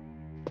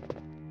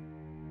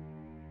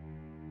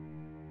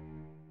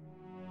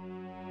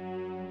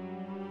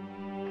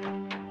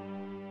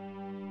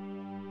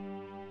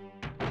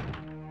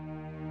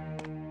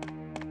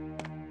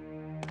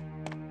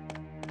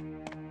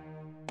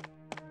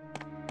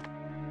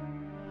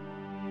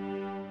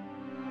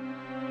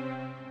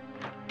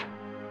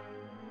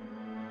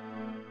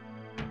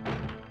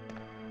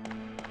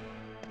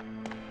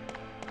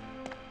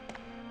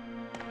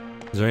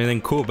 Is there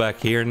anything cool back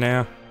here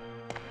now?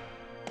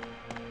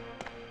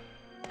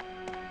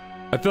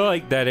 I feel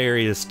like that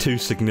area is too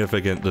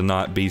significant to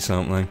not be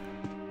something.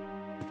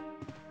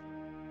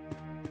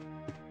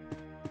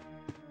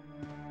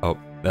 Oh,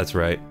 that's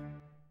right.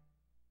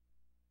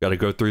 Gotta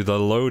go through the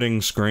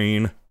loading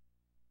screen.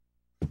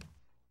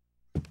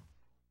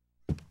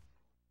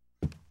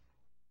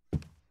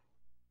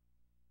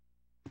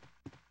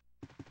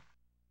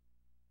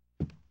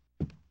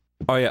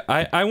 Oh yeah,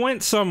 I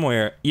went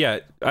somewhere. Yeah,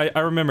 I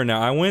remember now.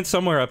 I went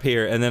somewhere up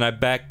here and then I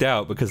backed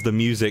out because the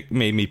music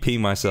made me pee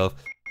myself.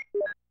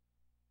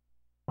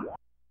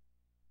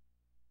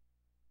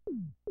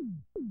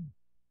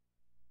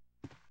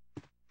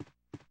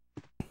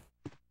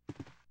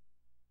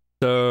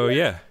 So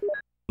yeah,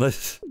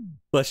 let's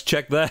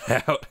check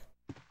that out.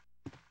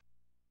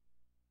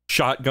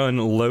 Shotgun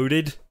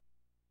loaded.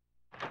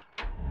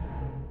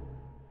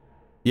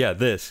 Yeah,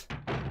 this.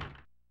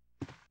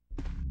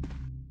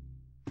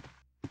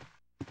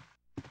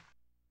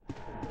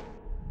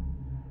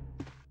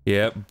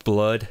 Yep,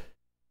 blood.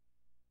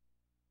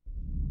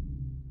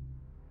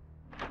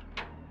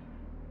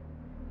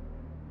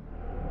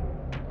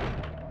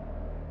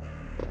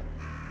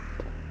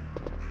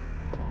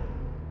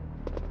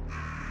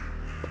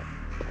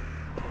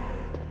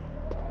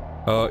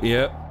 Oh,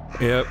 yep,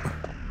 yep.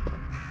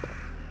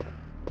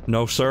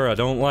 No, sir, I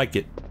don't like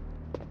it.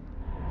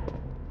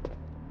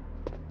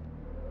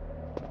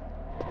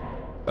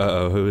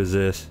 Uh-oh, who is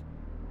this?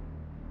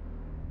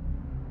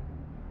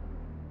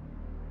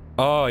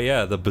 Oh,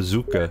 yeah, the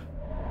bazooka.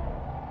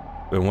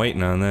 Been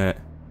waiting on that.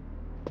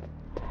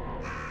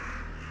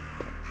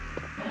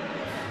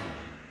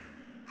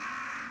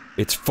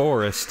 It's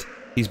Forrest.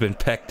 He's been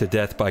pecked to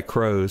death by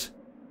crows.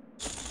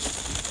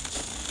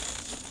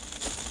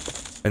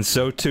 And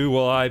so too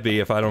will I be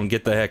if I don't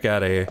get the heck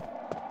out of here.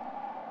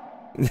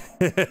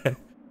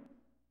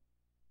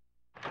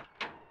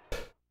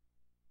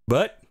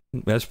 But,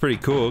 that's pretty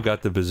cool.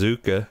 Got the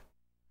bazooka.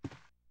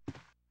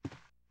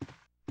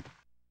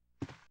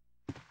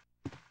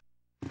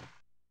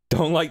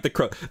 Don't like the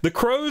crow. The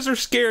crows are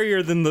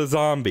scarier than the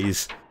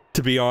zombies,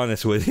 to be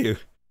honest with you.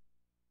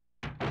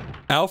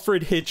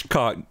 Alfred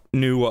Hitchcock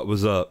knew what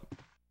was up.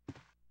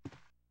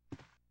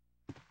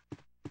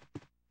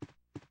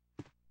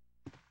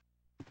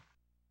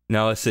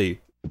 Now let's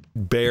see.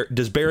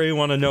 Does Barry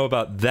want to know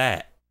about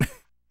that?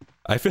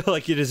 I feel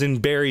like it is in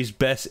Barry's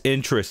best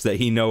interest that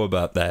he know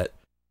about that.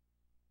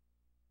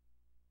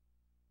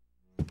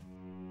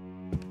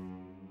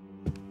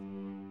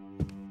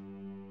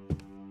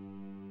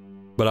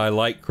 But I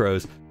like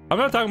crows. I'm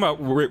not talking about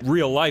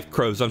real life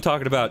crows. I'm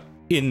talking about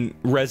in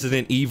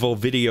Resident Evil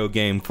video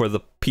game for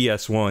the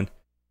PS1.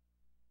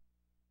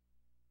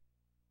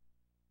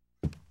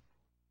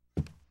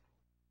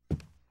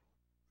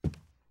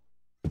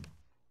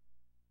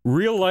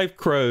 Real life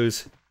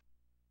crows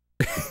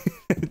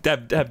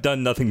have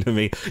done nothing to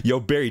me. Yo,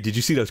 Barry, did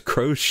you see those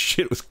crows?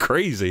 Shit was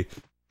crazy.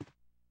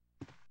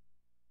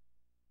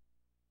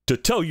 To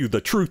tell you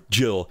the truth,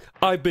 Jill,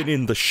 I've been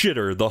in the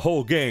shitter the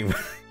whole game.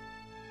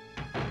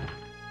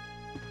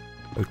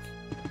 Okay.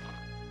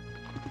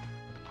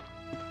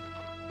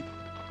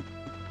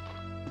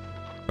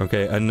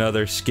 Okay,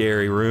 another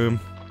scary room.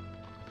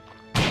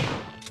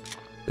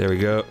 There we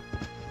go.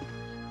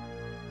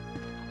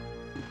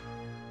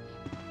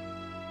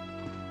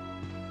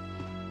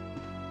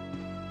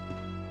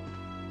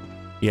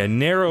 Yeah,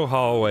 narrow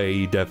hallway,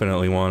 you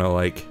definitely want to,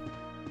 like...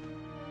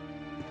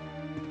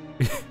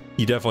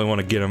 you definitely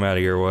want to get them out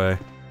of your way.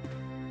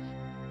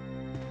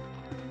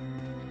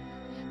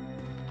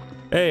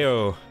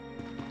 Heyo!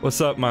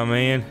 What's up, my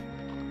man?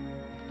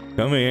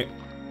 Come here.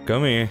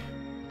 Come here.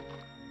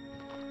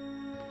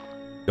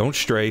 Don't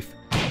strafe.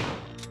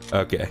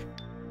 Okay.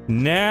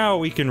 Now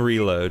we can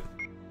reload.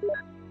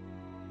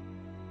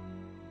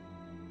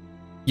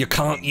 You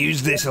can't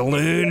use this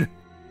alone.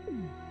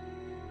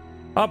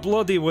 I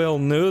bloody well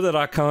know that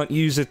I can't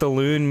use it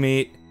alone,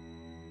 mate.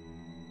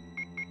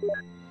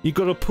 You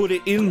gotta put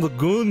it in the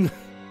gun.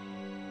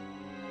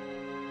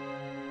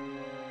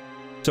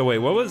 So wait,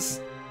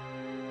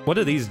 what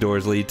do these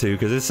doors lead to?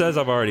 Because it says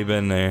I've already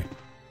been there.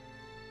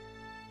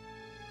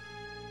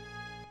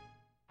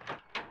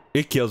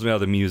 It kills me how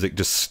the music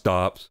just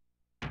stops.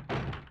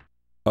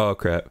 Oh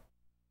crap.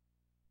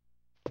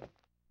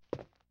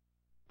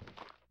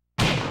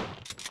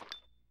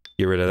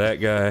 Get rid of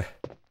that guy.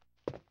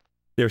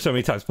 There were so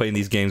many times playing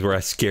these games where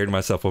I scared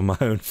myself with my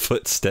own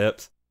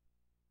footsteps.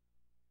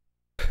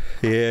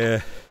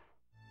 Yeah.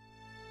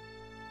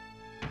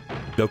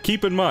 Though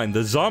keep in mind,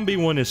 the zombie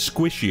one is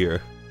squishier.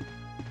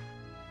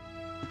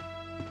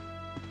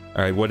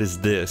 Alright, what is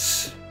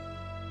this?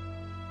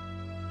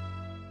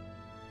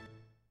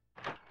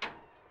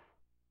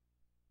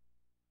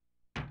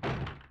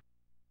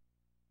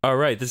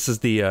 Alright, this is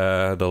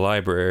the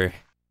library.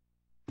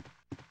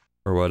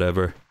 Or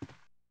whatever.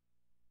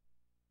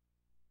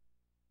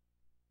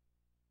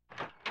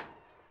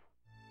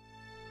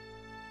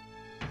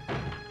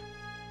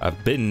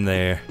 I've been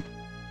there.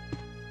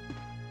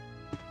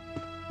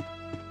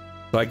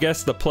 So I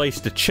guess the place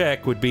to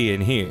check would be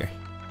in here.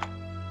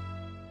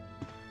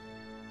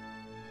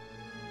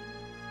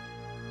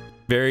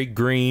 Very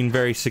green,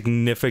 very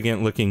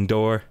significant looking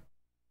door.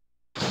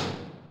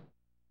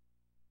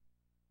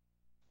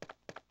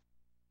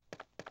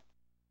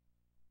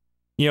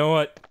 You know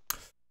what?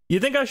 You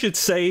think I should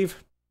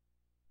save?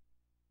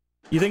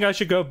 You think I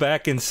should go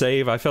back and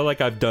save? I feel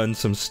like I've done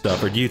some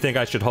stuff. Or do you think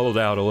I should hold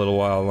out a little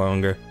while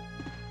longer?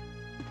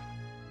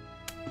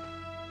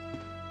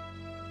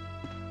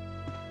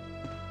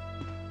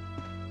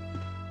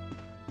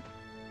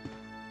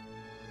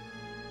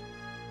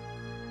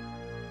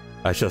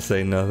 I shall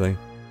say nothing.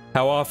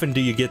 How often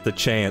do you get the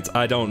chance?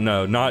 I don't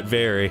know. Not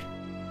very.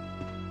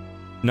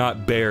 Not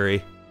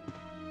very.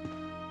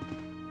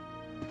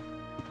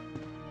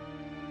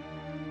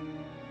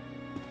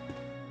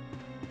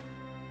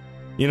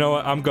 You know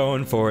what? I'm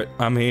going for it.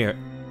 I'm here.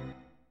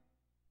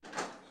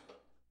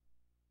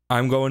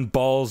 I'm going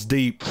balls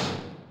deep.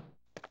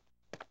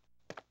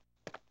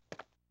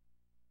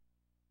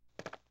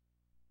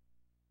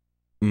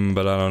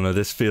 But I don't know.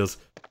 This feels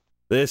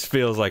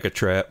like a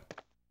trap.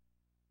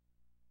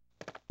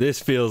 This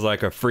feels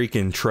like a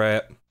freaking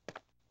trap.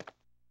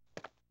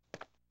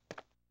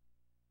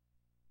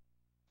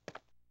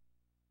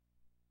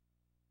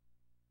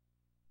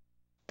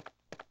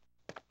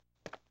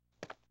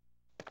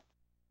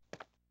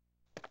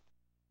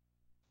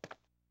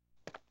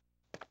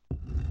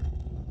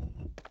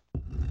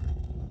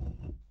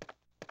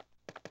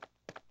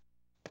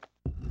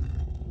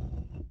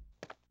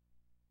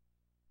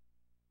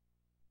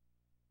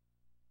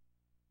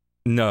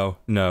 No,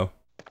 no.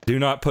 Do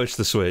not push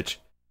the switch.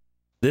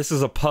 This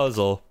is a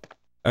puzzle,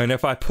 and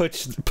if I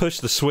push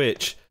the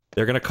switch,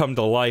 they're gonna come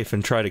to life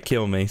and try to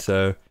kill me,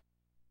 so...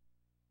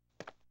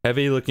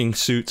 Heavy-looking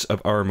suits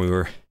of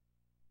armor.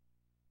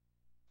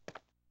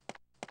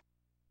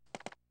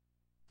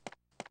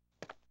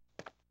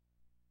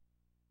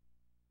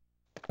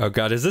 Oh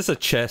god, is this a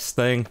chess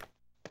thing?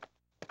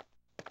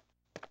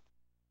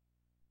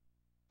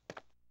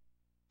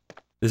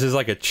 This is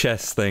like a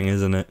chess thing,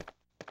 isn't it?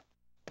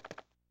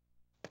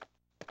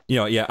 You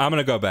know, yeah, I'm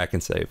gonna go back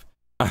and save.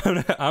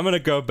 I'm gonna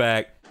go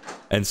back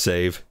and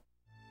save.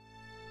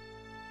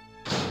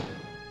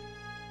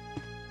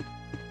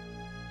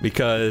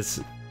 Because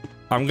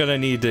I'm gonna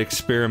need to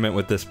experiment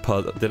with this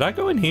puzzle. Did I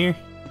go in here?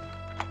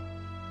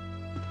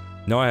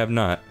 No, I have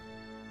not.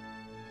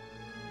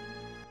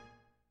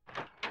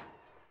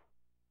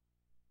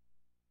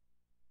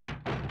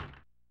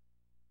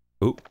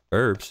 Ooh,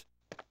 herbs.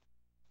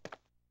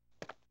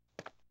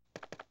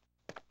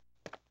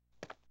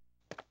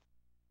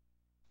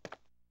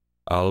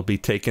 I'll be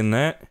taking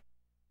that.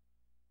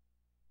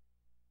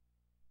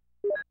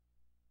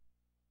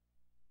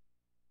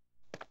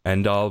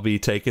 And I'll be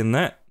taking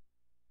that.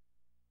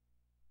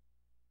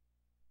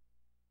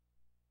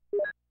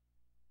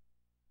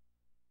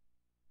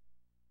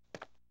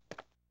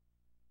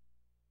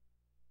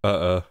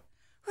 Uh-oh.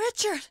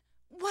 Richard,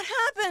 what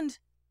happened?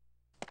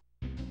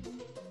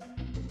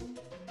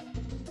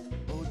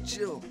 Oh,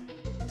 Jill,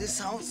 this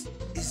house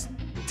is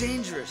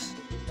dangerous.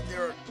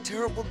 There are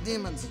terrible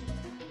demons.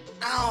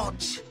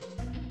 Ouch!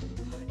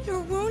 You're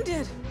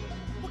wounded.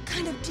 What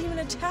kind of demon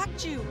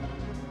attacked you?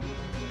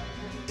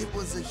 It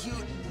was a huge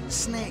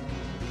snake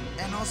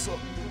and also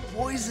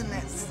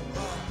poisonous.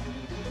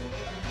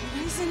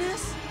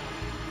 Poisonous?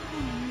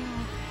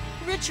 Oh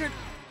no. Richard,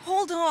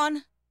 hold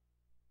on.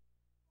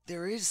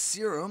 There is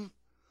serum.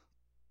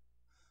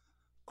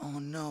 Oh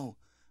no,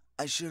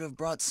 I should have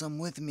brought some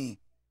with me.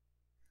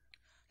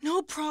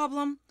 No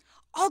problem.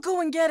 I'll go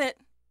and get it.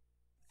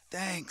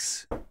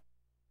 Thanks.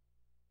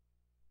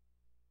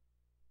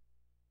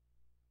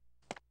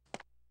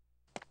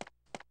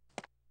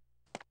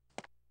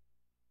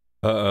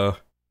 Uh-oh.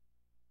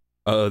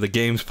 Uh-oh, the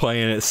game's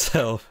playing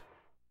itself.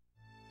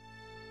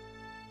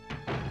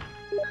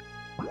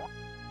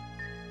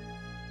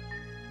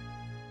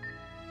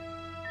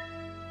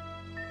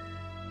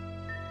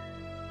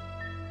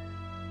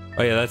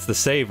 Oh yeah, that's the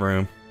save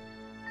room.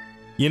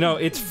 You know,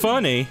 it's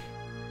funny,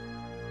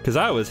 because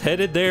I was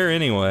headed there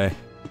anyway.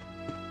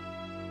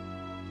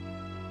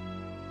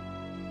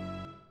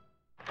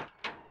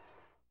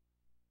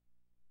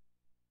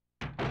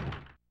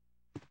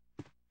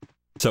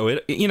 So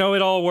it, you know,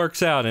 it all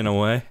works out in a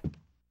way.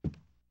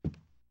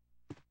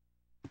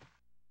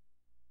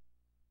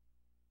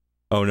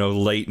 Oh no,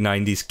 late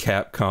 90s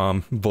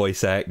Capcom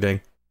voice acting.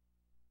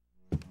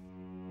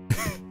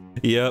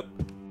 Yep.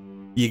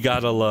 You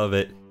gotta love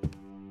it.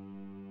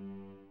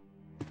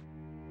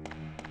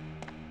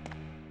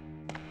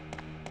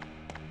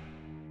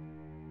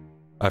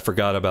 I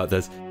forgot about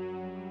this.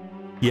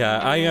 Yeah,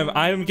 I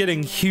am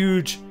getting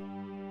huge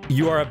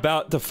 "you are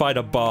about to fight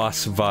a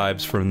boss"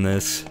 vibes from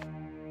this.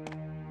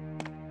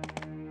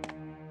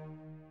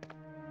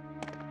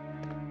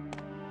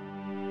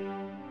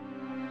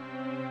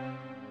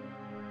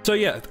 So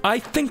yeah, I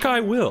think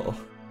I will.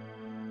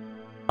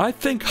 I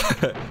think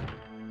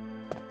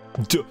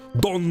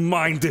don't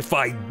mind if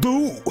I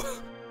do.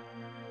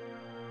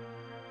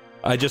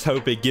 I just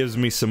hope it gives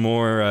me some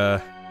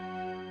more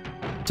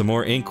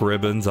ink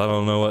ribbons. I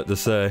don't know what to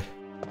say.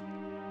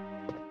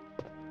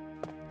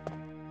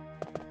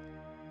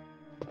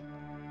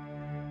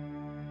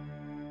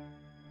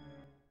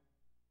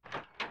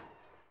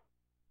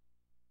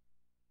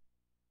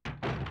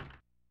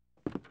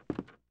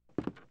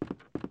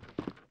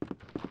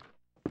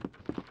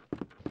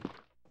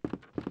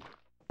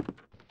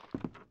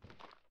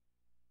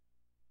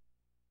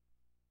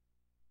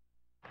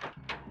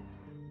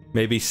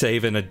 Maybe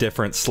save in a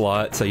different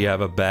slot so you have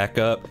a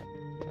backup.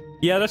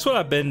 Yeah, that's what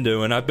I've been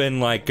doing. I've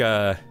been, like,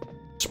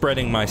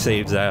 spreading my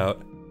saves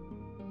out.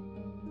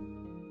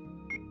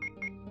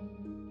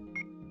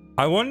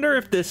 I wonder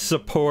if this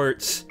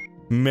supports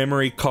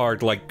memory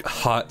card, like,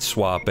 hot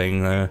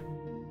swapping,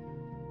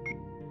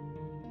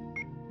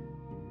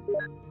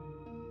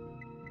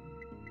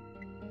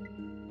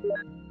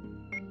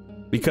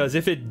 because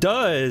if it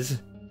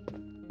does,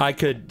 I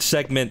could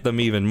segment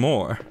them even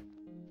more.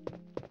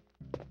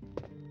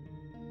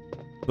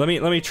 Let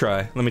me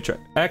try.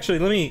 Actually,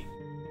 let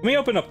me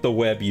open up the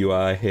web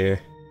UI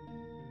here.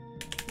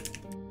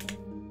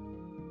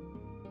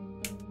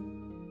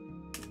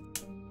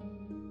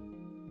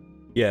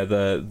 Yeah,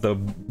 the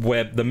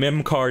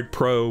MemCard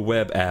Pro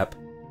web app.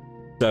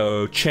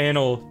 So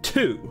channel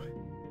 2,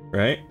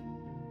 right?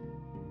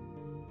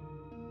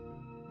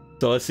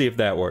 So let's see if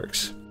that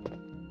works.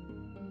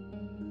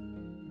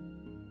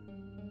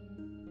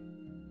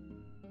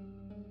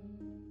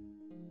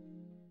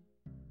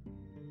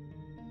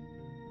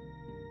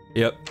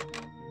 Yep.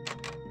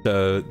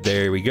 So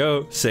there we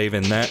go,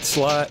 saving that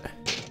slot.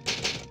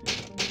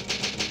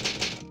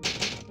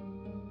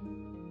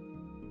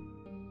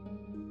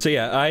 So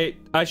yeah,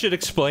 I should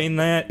explain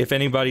that if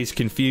anybody's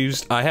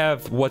confused. I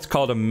have what's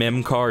called a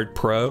MemCard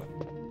Pro.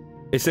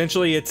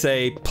 Essentially, it's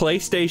a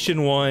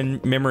PlayStation 1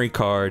 memory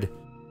card,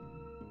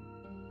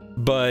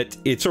 but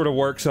it sort of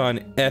works on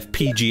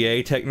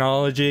FPGA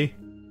technology.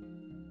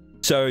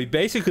 So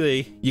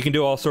basically, you can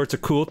do all sorts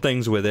of cool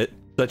things with it.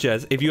 Such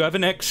as, if you have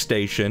an X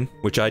station,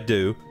 which I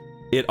do,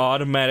 it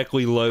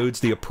automatically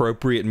loads the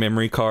appropriate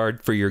memory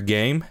card for your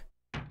game.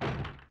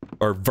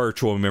 Or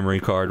virtual memory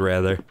card,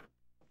 rather.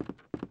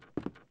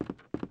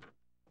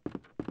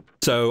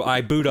 So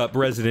I boot up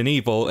Resident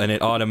Evil, and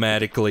it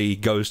automatically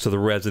goes to the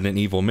Resident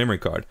Evil memory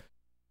card.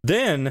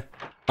 Then,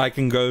 I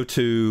can go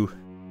to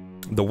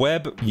the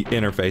web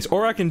interface,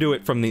 or I can do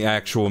it from the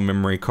actual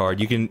memory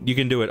card. You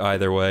can do it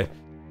either way.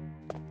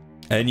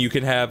 And you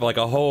can have, like,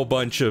 a whole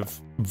bunch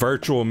of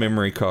virtual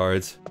memory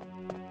cards.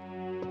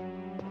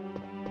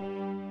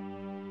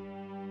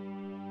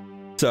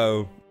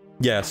 So,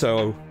 yeah,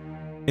 so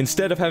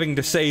instead of having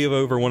to save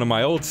over one of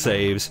my old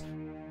saves,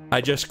 I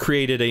just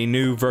created a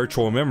new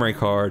virtual memory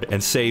card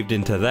and saved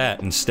into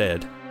that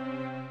instead.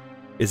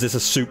 Is this a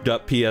souped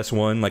up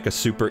PS1, like a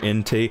Super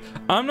NT?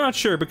 I'm not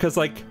sure, because,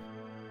 like,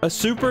 a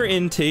Super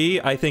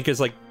NT, I think, is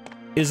like,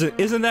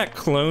 isn't that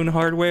clone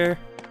hardware?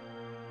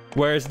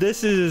 Whereas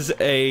this is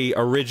a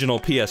original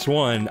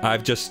PS1,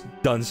 I've just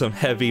done some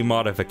heavy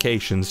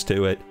modifications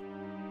to it.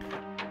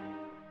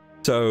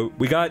 So,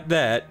 we got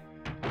that,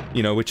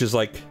 you know, which is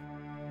like,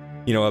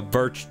 you know,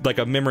 like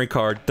a memory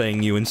card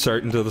thing you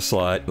insert into the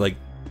slot, like,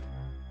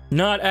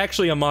 not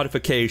actually a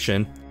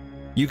modification.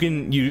 You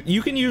can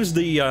use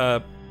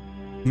the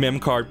mem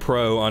card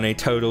Pro on a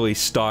totally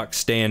stock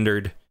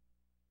standard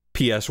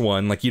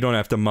PS1. Like, you don't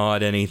have to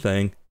mod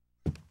anything.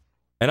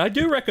 And I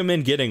do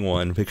recommend getting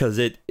one because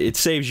it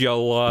saves you a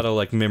lot of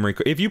like memory.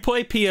 If you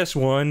play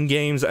PS1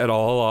 games at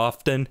all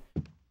often,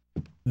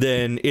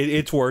 then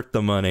it's worth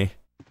the money.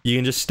 You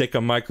can just stick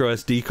a micro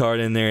SD card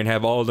in there and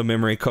have all the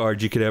memory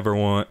cards you could ever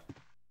want.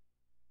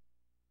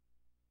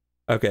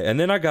 Okay, and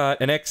then I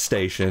got an X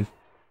Station,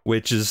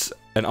 which is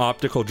an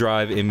optical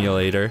drive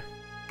emulator.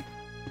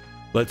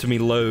 Lets me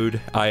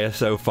load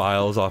ISO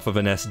files off of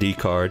an SD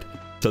card.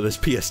 So this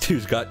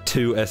PS2's got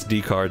 2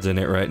 SD cards in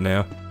it right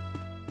now.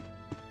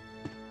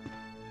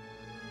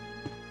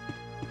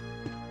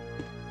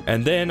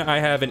 And then I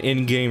have an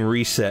in-game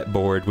reset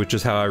board, which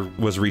is how I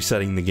was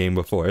resetting the game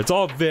before. It's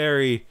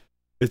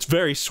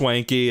very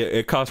swanky.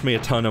 It cost me a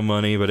ton of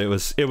money, but it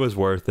was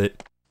worth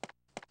it.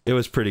 It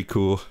was pretty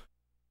cool.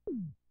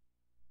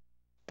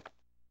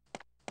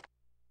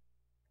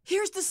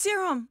 Here's the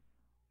serum.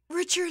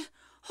 Richard,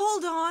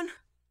 hold on.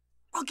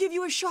 I'll give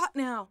you a shot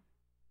now.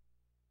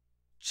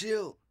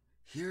 Jill,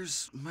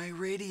 here's my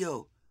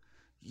radio.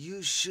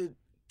 You should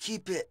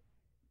keep it.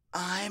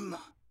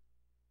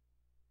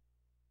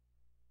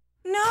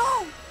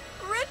 No!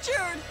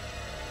 Richard!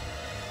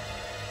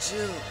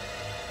 Jill,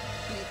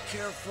 be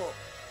careful.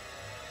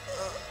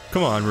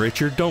 Come on,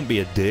 Richard, don't be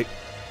a dick.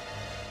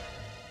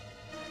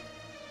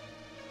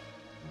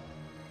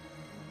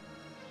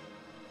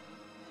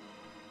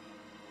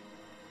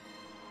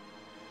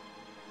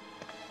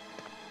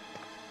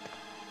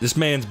 This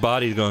man's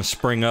body's gonna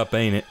spring up,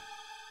 ain't it?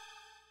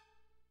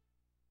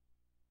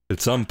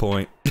 At some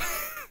point.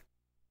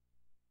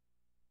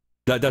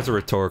 That's a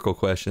rhetorical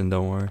question,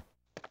 don't worry.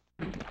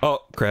 Oh,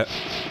 crap.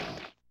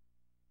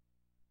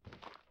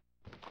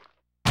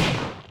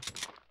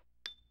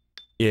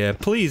 Yeah,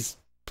 please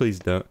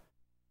don't.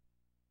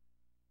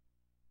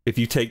 If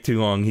you take too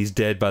long, he's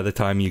dead by the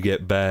time you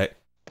get back.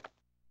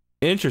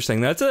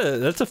 Interesting, that's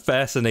a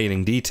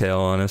fascinating detail,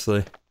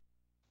 honestly.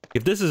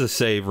 If this is a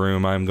save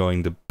room, I'm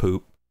going to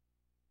poop.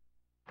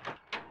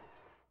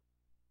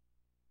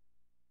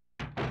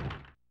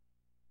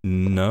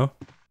 No?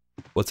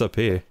 What's up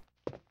here?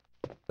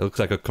 It looks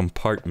like a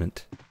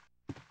compartment.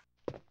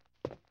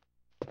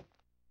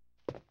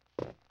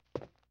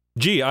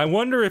 Gee, I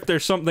wonder if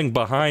there's something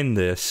behind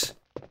this.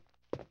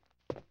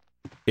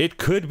 It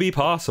could be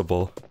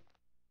possible.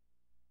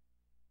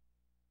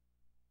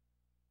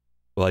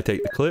 Will I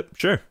take the clip?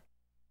 Sure.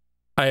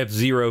 I have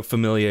zero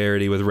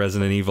familiarity with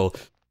Resident Evil.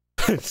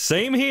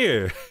 Same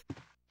here!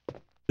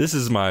 This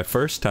is my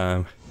first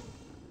time.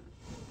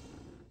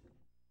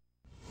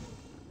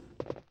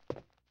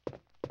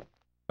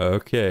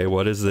 Okay,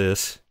 what is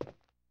this?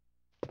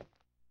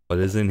 What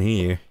is in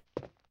here?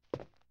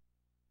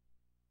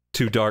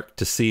 Too dark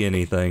to see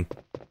anything.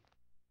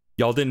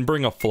 Y'all didn't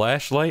bring a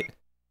flashlight?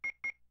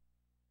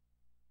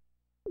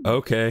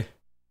 Okay.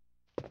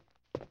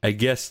 I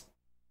guess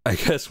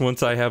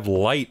once I have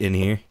light in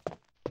here,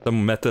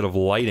 some method of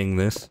lighting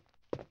this.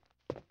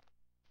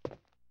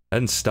 I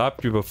hadn't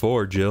stopped you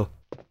before, Jill.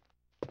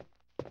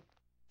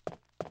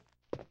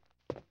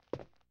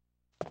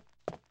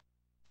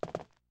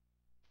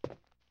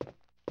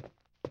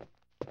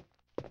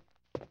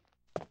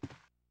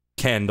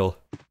 Candle.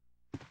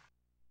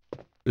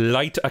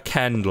 Light a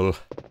candle.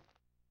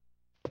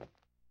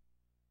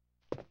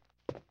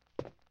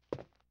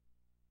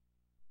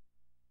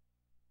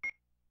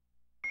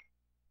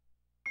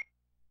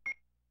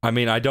 I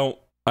mean, I don't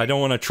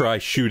want to try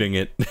shooting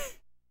it.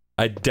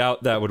 I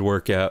doubt that would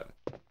work out.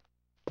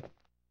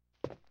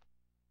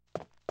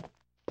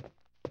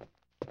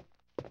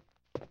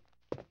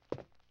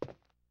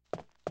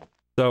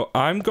 So,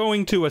 I'm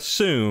going to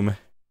assume...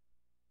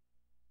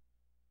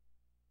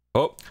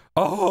 Oh!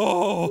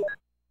 Oh!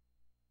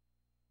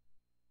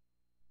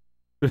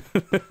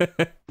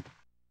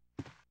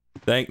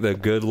 Thank the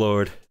good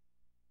Lord.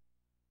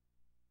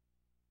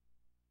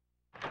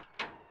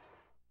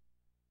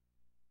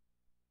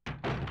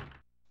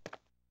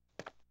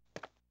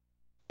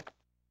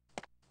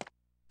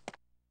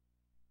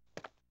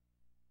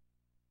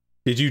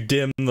 Did you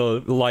dim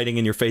the lighting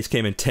in your face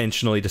cam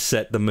intentionally to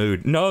set the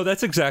mood? No,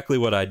 that's exactly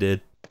what I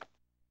did.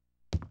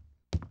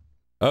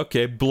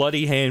 Okay,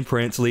 bloody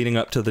handprints leading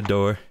up to the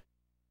door.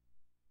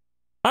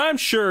 I'm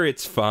sure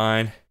it's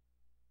fine.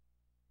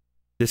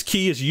 This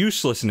key is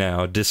useless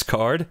now.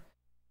 Discard.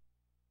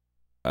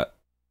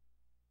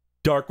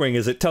 Darkwing,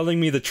 is it telling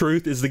me the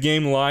truth? Is the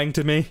game lying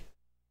to me?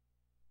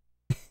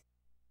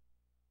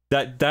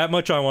 That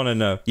much I want to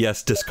know.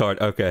 Yes, discard.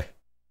 Okay.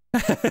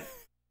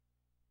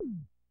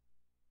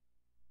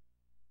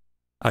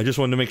 I just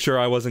wanted to make sure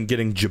I wasn't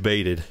getting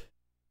jebaited.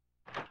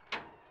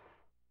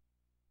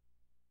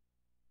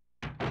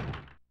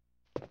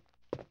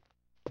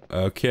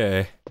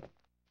 Okay.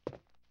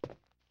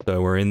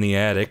 So we're in the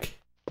attic.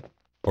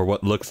 Or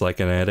what looks like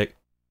an attic.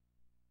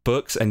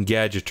 Books and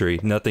gadgetry.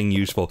 Nothing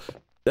useful.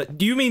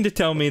 Do you mean to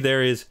tell me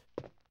there is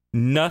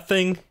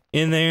nothing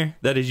in there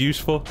that is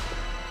useful?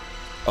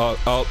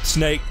 Oh,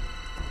 snake.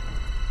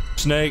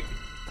 Snake.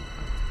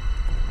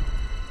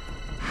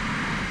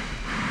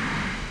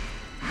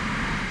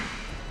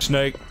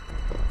 Snake.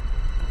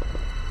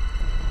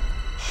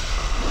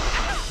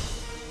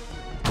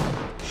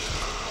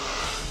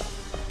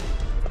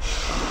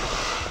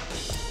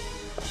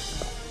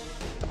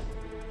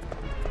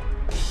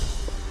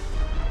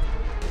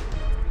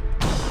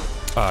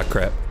 Ah,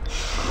 crap.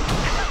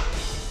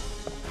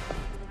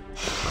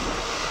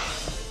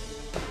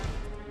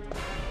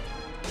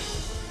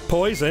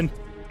 Poison?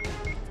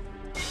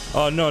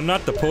 Oh no,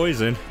 not the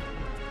poison.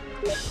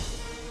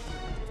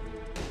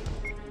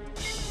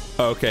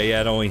 Okay, yeah,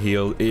 it only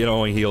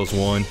heals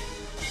one.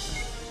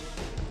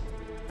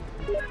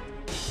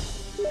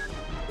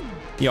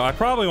 Yo, I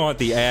probably want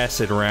the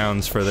acid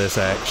rounds for this,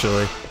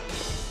 actually.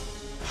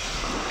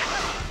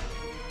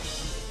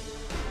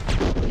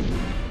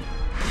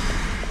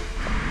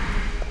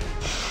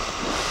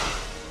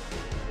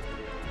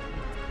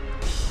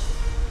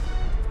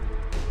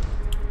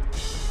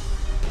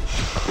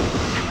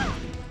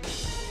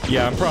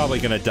 Yeah, I'm probably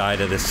gonna die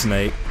to this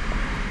snake.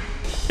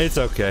 It's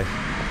okay.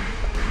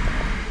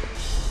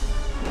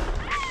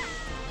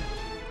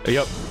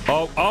 Yep.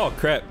 Oh,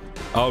 crap.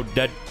 Oh,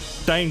 that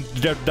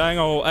dang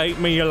old ate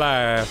me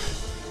alive.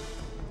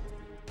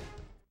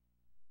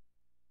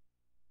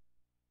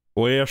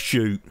 Well,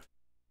 shoot.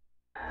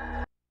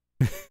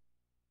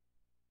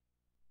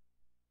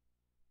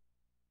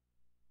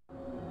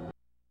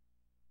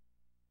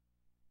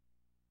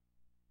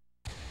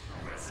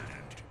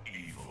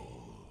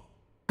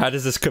 How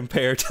does this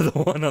compare to the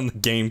one on the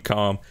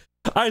Gamecom?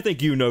 I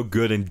think you know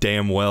good and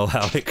damn well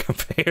how it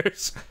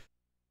compares.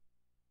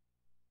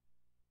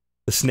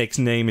 The snake's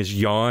name is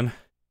Yawn.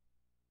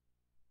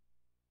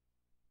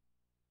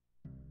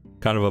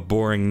 Kind of a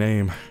boring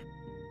name.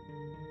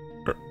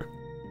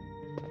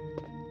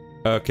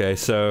 Okay,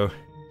 so...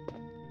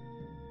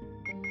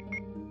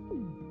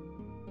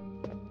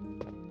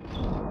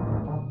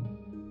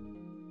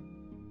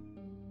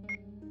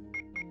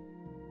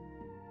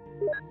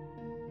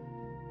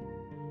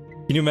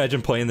 Can you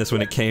imagine playing this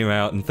when it came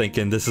out and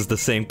thinking this is the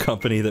same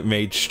company that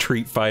made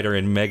Street Fighter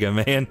and Mega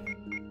Man?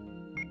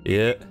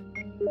 Yeah.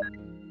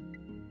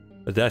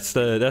 But that's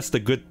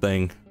the good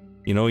thing.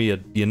 You know,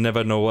 you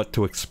never know what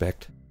to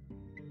expect.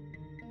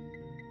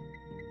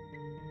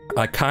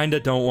 I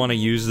kinda don't want to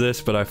use this,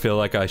 but I feel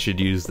like I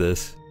should use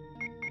this.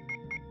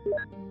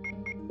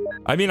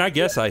 I mean, I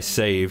guess I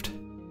saved.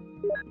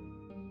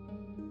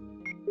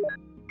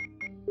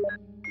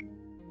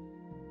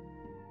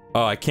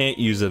 Oh, I can't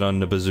use it on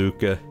the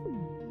bazooka.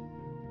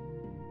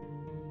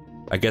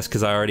 I guess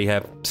because I already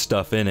have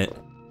stuff in it.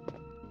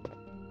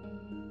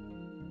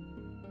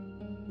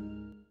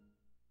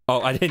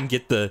 Oh, I didn't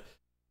get the...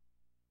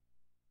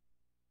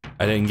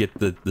 I didn't get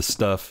the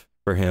stuff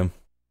for him.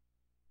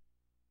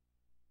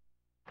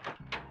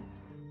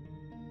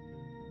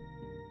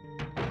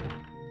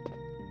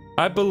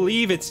 I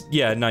believe it's...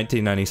 yeah,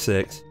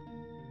 1996.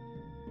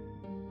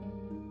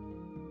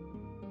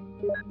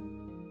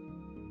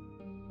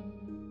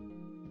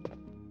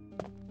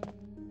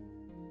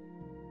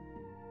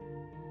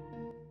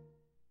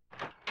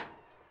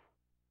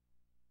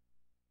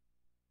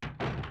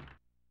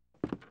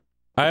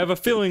 I have a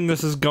feeling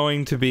this is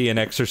going to be an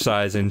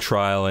exercise in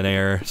trial and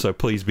error, so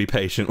please be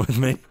patient with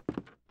me.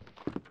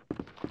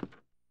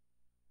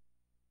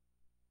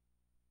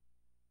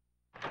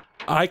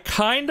 I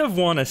kind of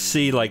want to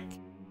see, like...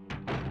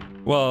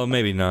 well,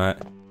 maybe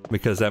not.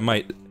 Because that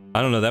might...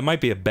 I don't know, that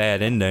might be a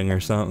bad ending or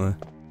something.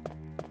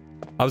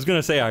 I was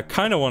gonna say, I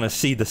kind of want to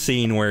see the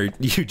scene where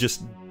you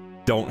just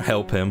don't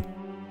help him.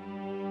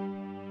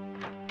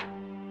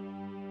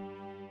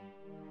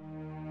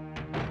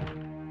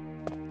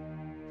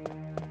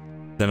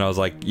 Then I was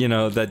like, you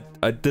know,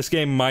 that this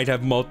game might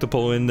have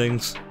multiple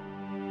endings.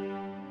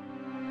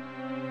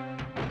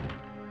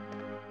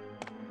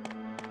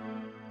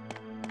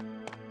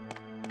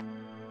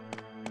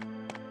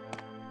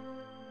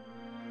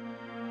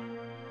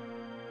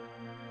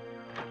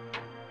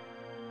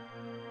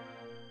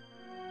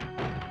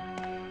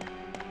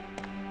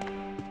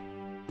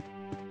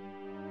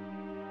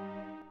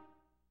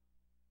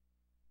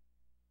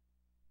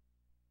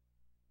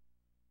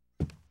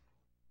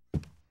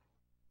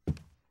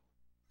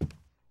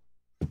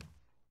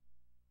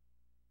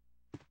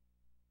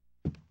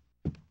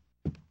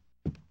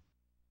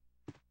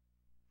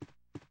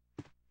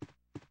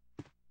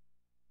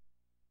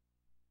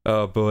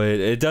 Oh boy,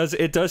 it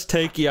does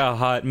take you a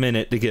hot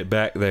minute to get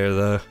back there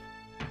though.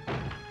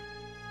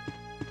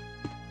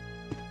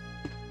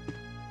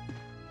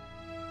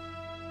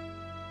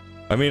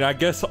 I mean, I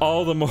guess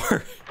all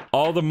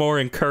the more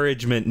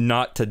encouragement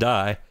not to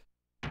die.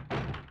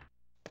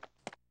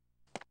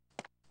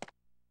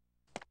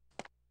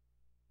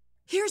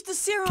 Here's the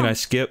serum. Can I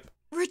skip?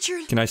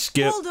 Richard, can I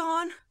skip? Hold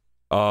on.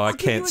 Oh, I I'll can't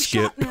give you a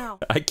skip. shot now.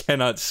 I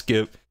cannot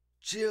skip.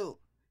 Jill,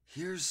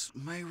 here's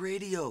my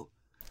radio.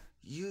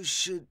 You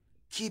should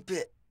keep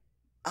it.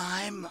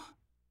 I'm...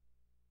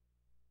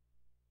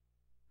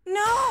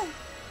 No!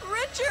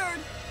 Richard!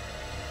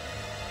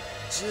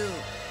 Jill,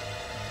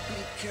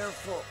 be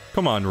careful.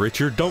 Come on,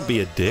 Richard, don't be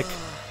a dick.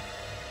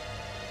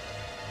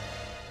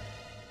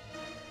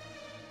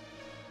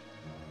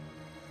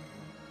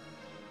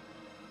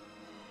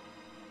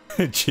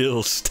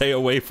 Jill, stay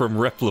away from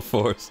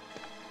Replifors.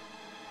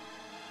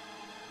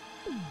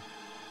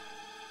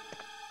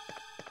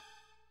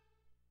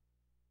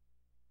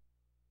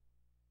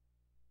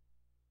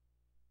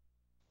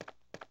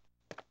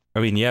 I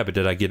mean, yeah, but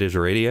did I get his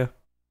radio?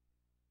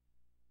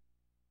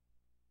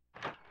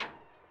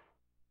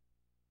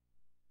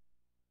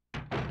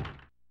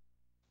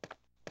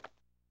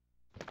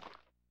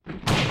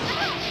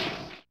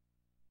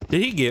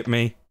 Did he get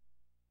me?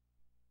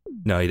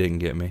 No, he didn't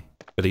get me.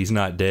 But he's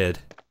not dead.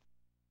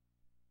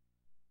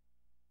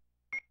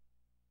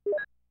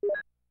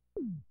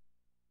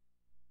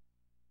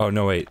 Oh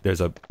no, wait,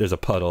 there's a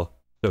puddle.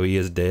 So he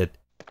is dead.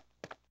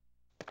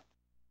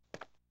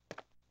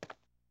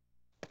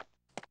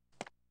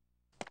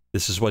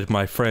 This is what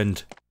my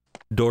friend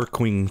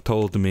Dorkwing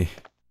told me.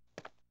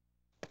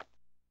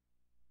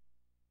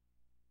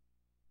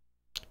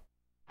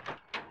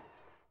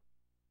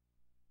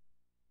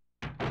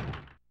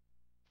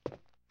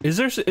 Is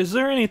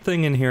there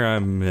anything in here I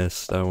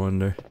missed, I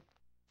wonder?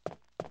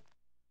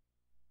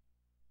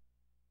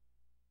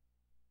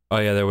 Oh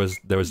yeah, there was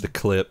the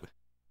clip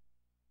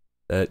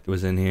that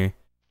was in here.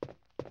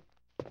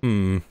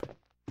 Hmm.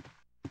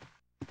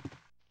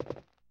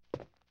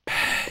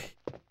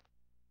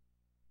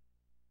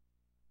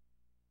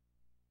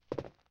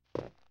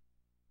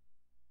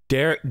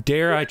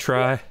 Dare I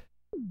try?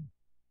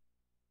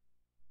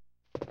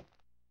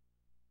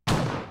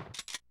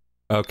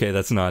 Okay,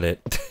 that's not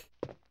it.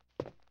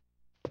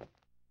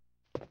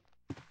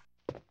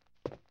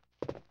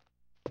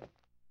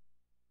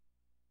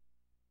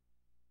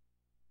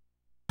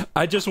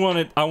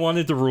 I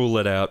wanted to rule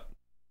it out.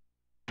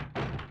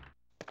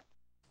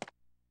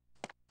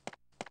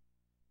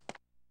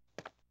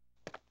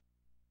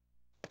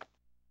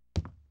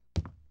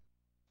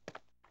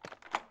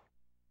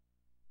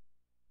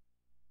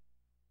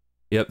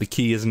 Yep, the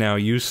key is now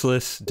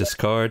useless.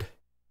 Discard.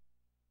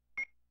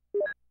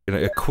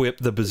 Gonna equip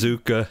the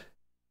bazooka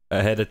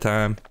ahead of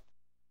time.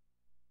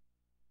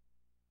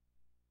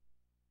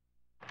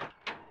 If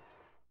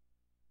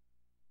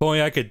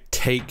only I could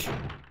take...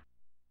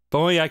 If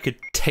only I could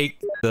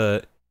take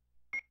the...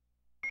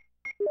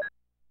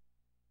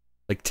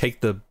 Like,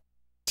 take the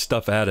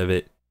stuff out of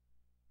it.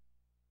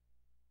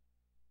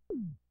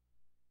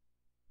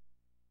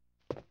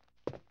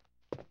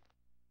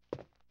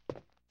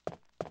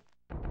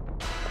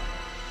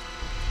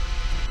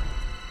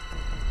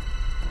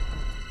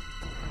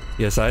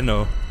 Yes, I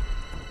know.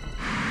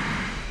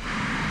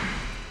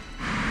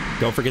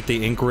 Don't forget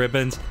the ink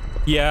ribbons.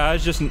 Yeah, I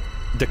was just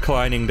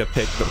declining to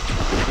pick them.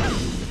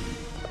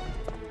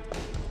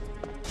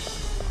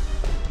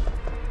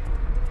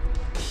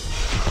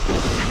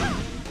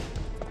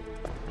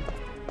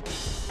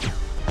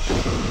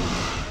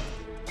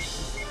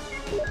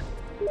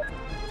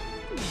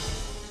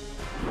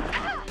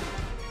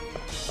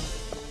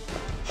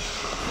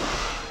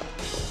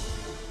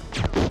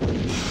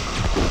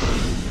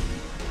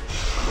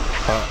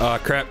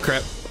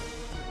 Crap.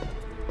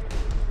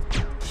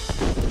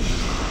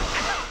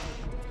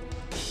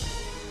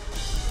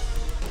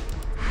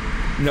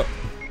 No.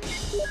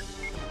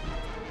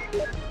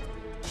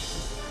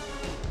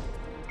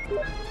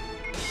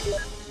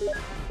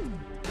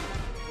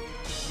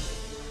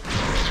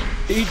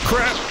 Eat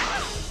crap!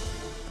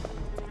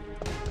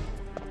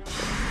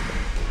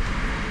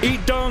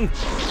 Eat dung!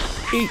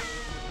 Eat...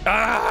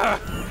 Ah!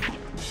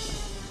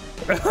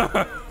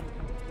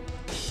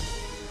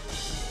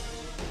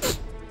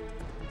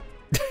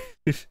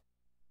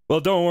 Well,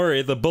 don't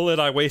worry, the bullet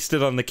I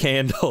wasted on the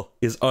candle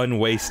is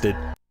unwasted.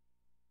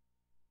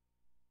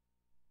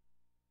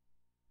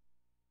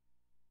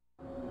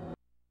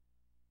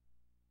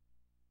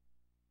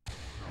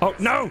 Oh,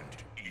 no!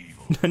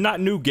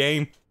 Not new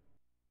game.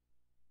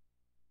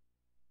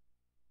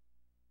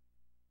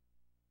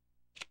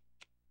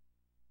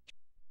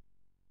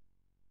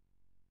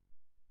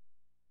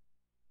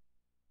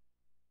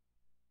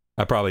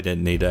 I probably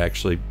didn't need to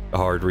actually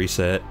hard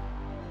reset.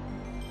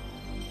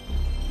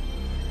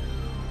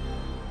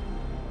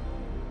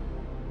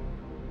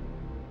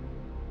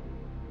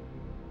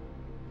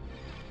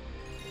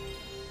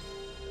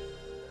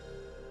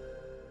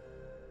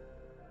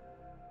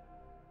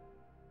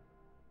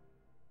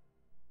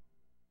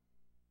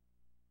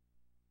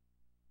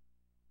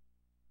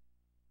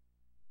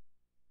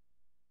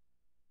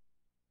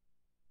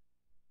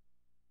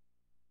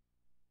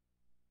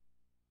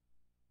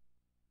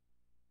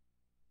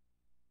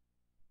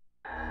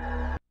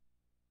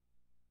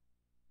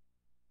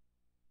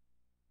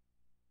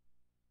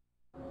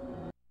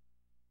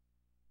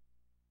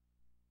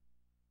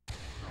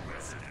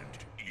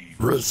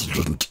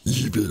 Resident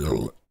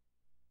Evil.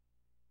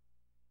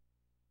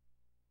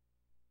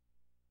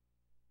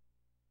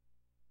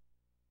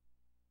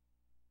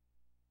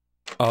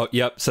 Oh,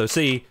 yep, so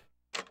see,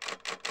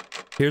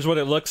 here's what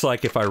it looks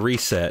like if I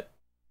reset,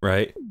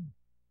 right?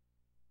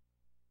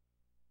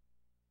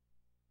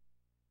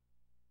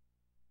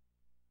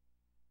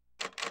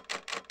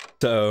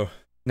 So,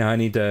 now I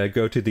need to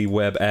go to the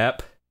web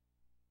app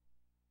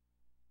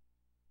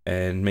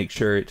and make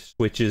sure it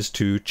switches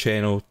to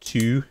channel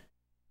 2.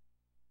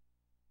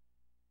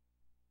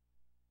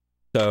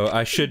 So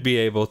I should be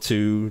able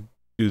to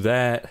do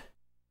that.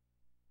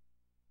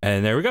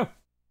 And there we go.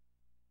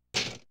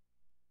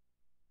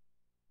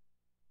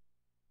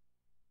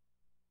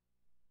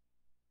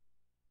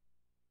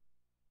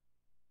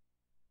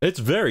 It's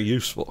very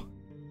useful.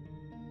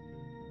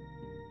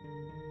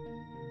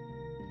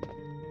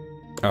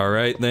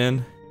 Alright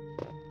then.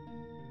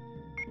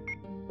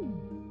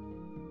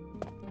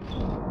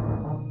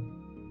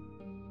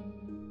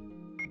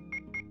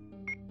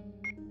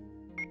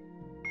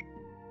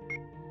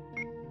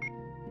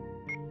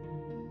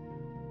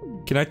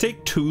 Can I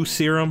take 2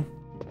 serum?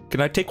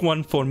 Can I take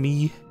 1 for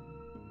me?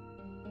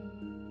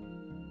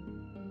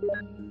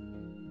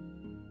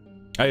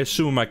 I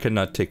assume I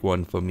cannot take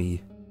 1 for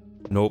me.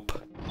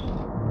 Nope.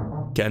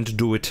 Can't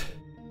do it.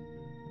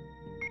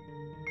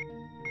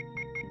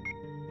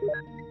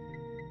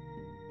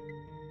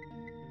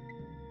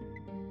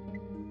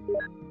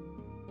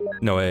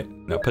 No, wait.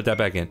 No, put that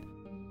back in.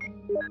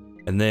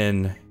 And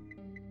then...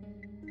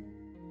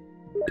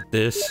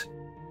 this.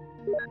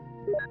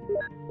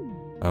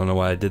 I don't know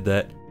why I did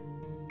that.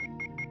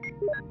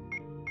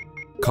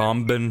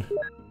 Combin.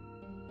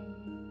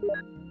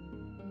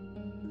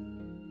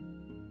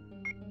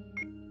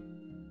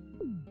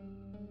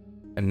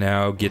 And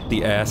now get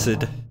the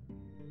acid.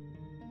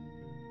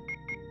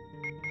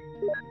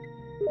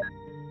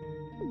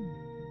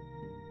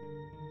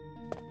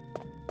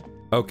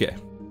 Okay.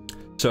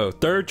 So,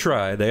 third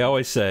try, they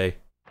always say,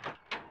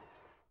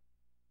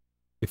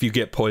 if you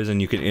get poison,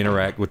 you can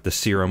interact with the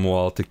serum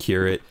wall to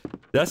cure it.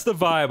 That's the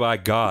vibe I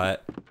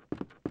got.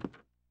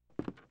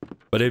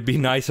 But it'd be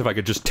nice if I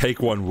could just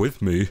take 1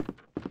 with me.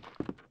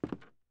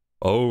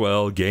 Oh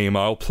well, game,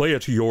 I'll play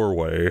it your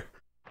way.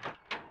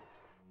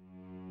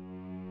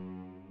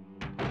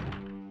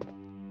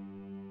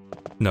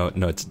 No,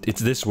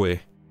 it's this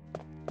way.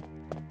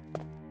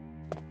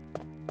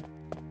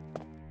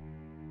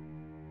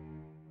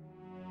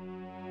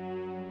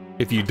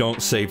 If you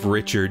don't save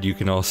Richard, you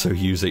can also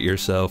use it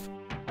yourself.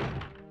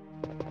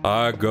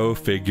 Ah, go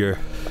figure.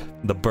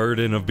 The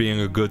burden of being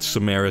a good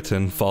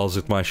Samaritan falls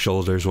at my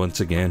shoulders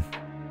once again.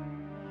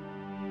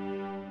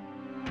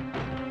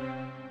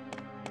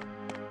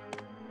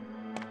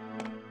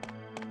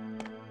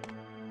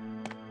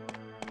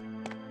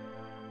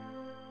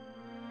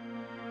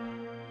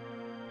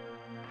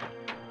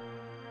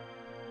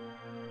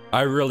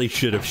 I really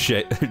should have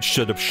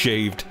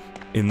shaved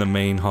in the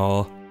main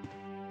hall.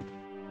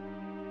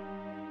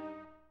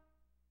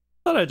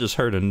 Thought I just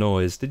heard a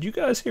noise. Did you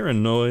guys hear a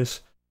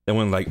noise? That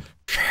went like...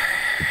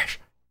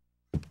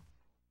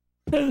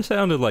 It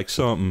sounded like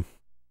something.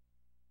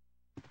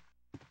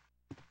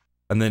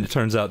 And then it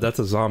turns out that's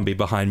a zombie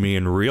behind me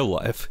in real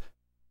life.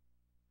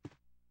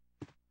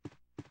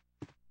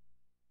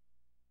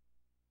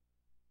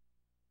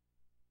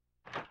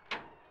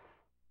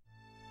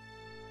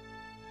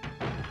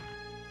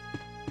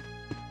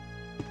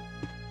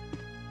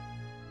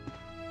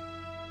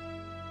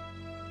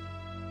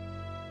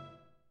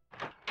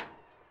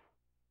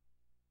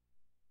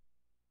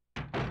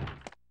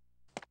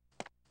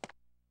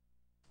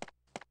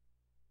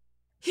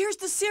 Here's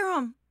the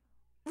serum.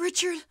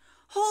 Richard,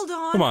 hold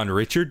on. Come on,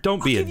 Richard,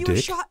 don't be a dick. I'll give you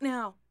a shot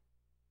now.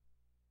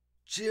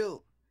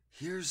 Jill,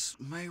 here's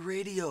my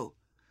radio.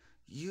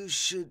 You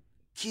should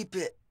keep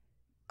it.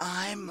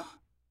 I'm...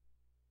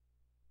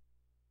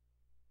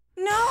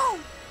 No!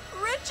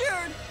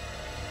 Richard!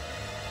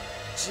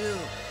 Jill,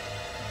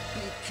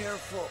 be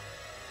careful.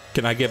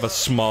 Can I give a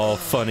small,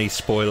 funny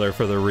spoiler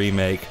for the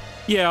remake?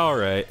 Yeah,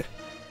 alright.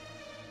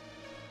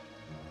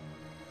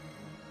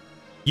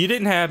 You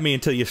didn't have me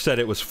until you said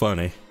it was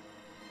funny.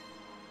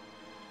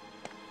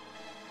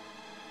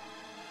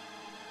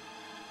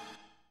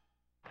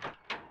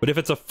 But if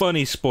it's a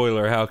funny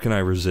spoiler, how can I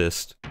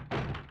resist?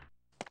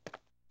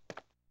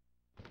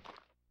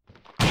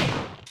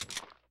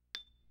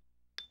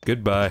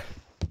 Goodbye.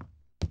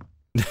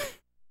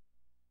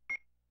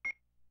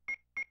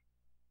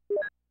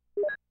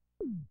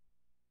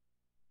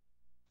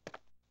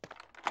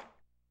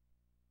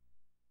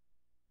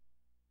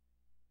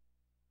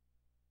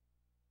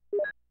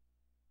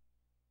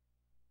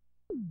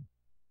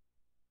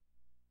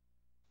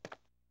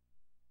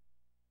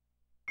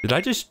 Did I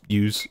just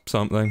use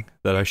something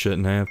that I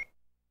shouldn't have?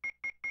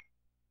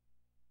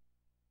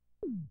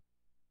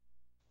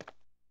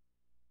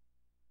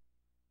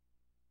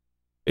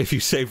 If you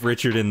save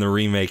Richard in the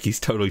remake, he's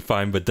totally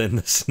fine, but then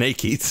the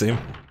snake eats him.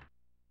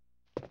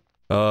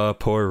 Oh,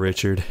 poor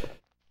Richard.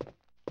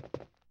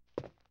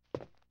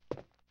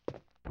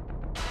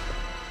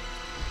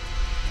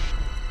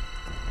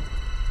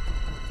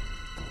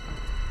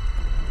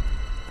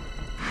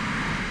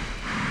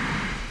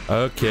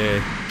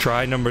 Okay,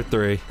 try number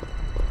 3.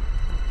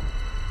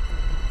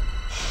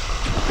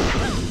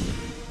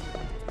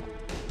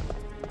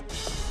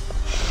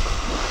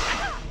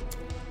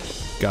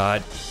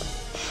 God.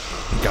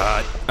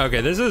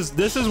 Okay, this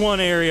is one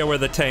area where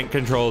the tank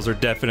controls are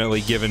definitely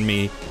giving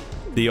me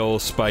the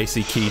old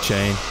spicy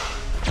keychain.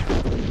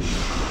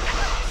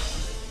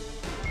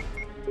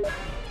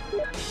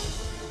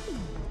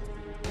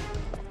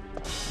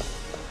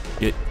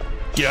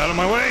 Get out of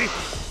my way!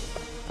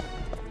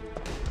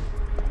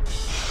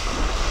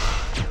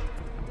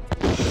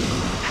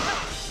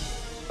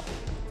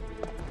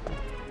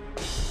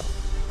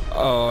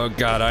 Oh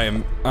god, I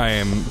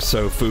am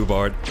so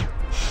foobarred.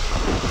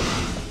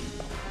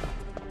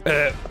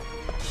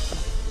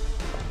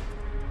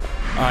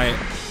 I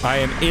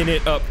am in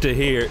it up to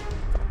here.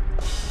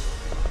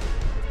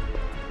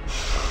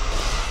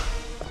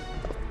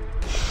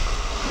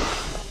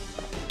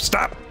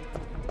 Stop!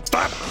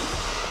 Stop!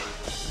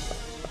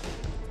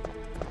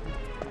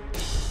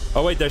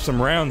 Oh wait, there's some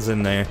rounds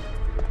in there.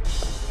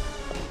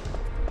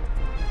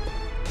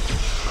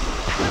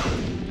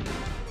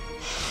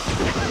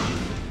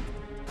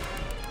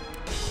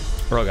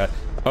 Oh god.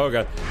 Oh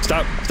god.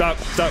 Stop! Stop!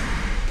 Stop!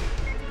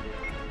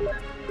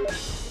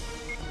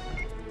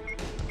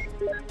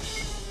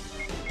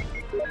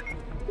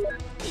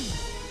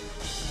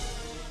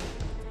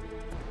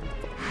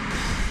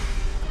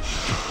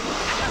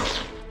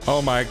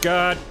 Oh my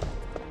god.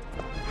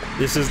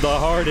 This is the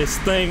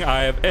hardest thing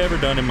I have ever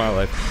done in my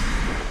life.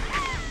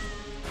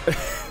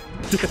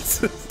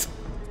 This is...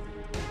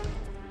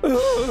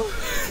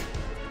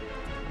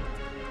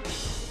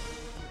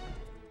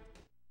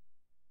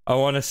 I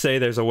want to say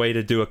there's a way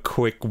to do a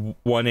quick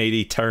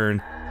 180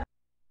 turn.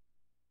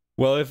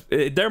 Well,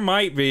 if there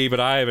might be, but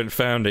I haven't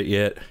found it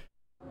yet.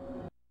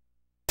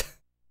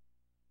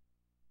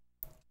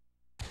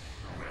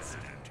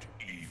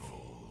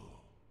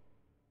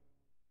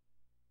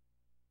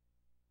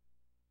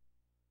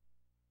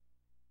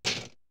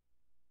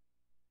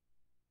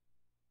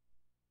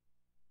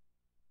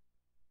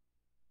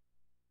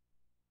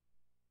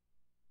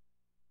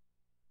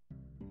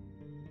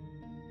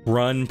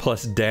 Run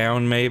plus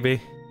down,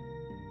 maybe?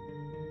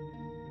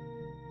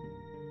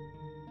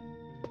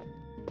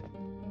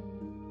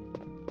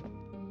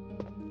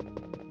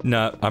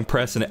 No, I'm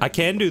pressing it. I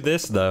can do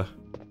this, though.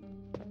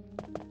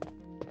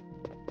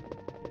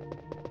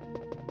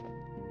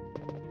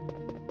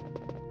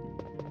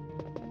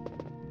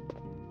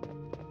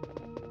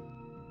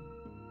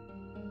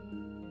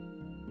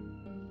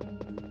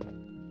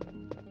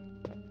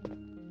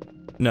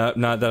 No,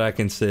 not that I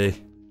can see.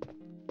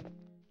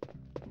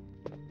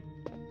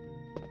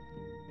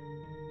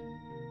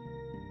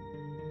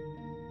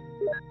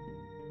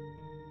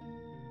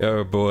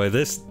 Oh boy,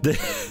 this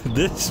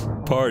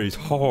part is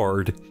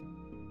hard.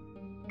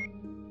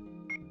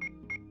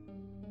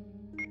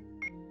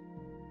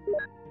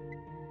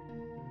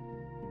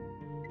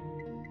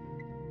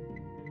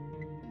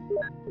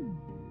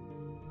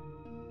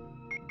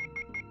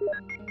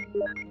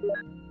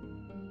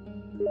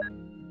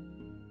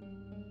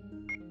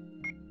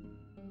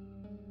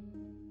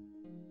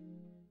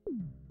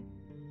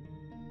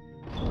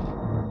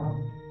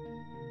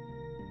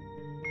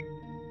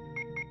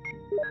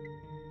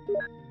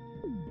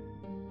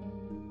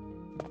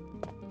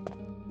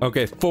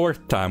 Okay,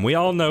 fourth time. We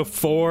all know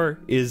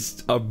 4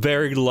 is a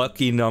very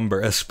lucky number,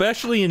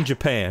 especially in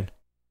Japan.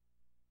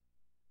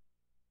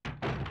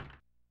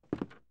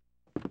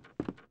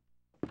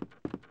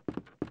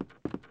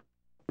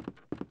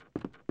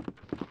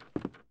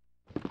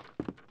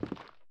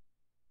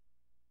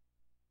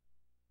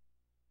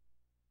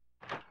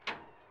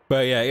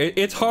 But yeah,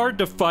 it's hard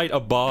to fight a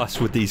boss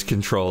with these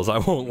controls, I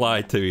won't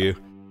lie to you.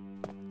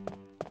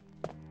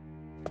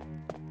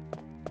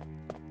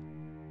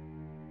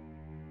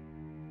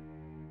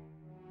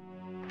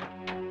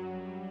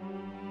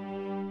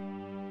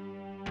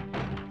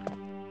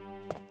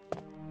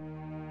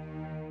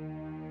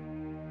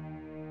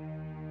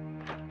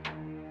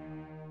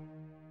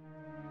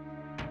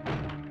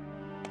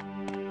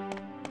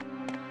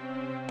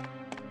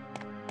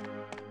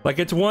 Like,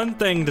 it's one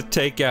thing to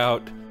take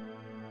out,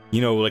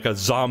 you know, like a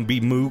zombie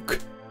mook,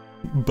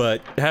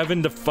 but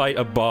having to fight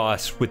a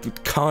boss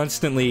with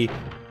constantly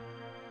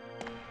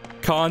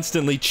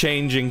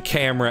changing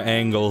camera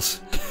angles,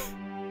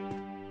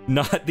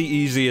 not the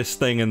easiest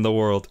thing in the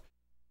world.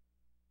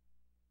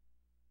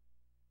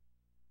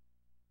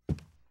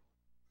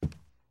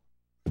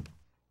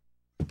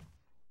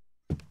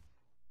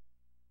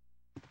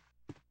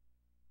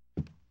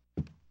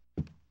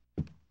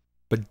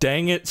 But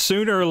dang it,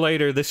 sooner or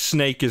later this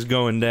snake is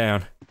going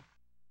down.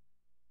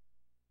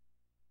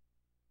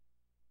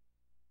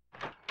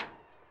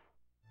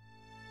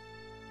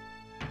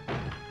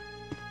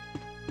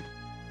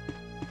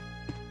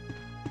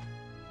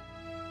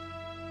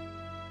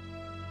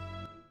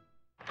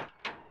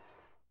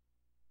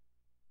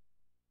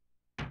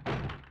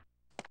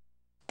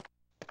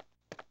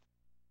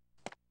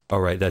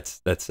 Alright,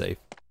 that's safe.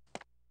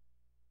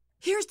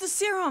 Here's the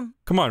serum.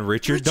 Come on,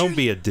 Richard, don't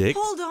be a dick.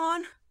 Hold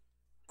on.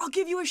 I'll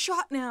give you a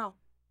shot now.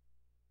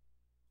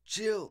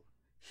 Jill,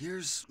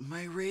 here's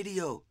my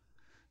radio.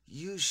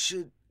 You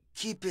should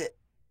keep it.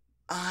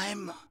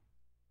 I'm...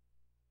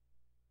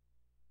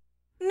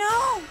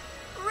 No!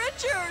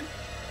 Richard!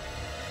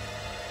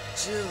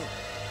 Jill,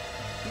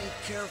 be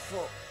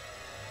careful.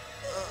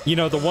 You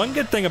know, the one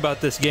good thing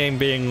about this game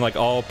being, like,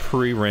 all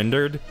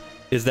pre-rendered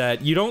is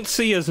that you don't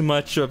see as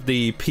much of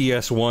the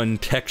PS1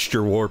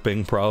 texture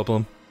warping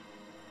problem.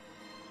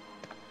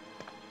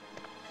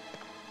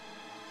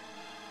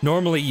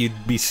 Normally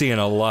you'd be seeing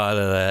a lot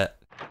of that.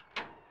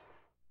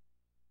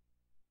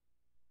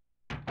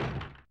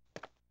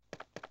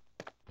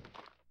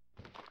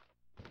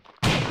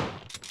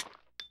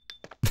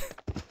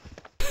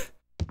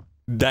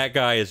 That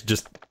guy is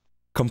just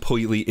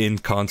completely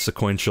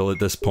inconsequential at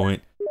this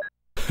point.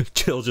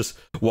 Jill just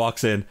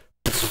walks in.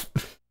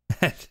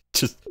 And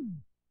just,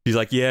 he's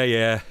like, yeah,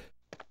 yeah.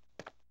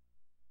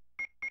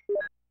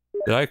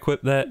 Did I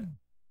equip that?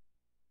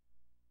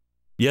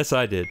 Yes,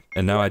 I did.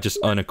 And now I just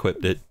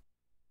unequipped it.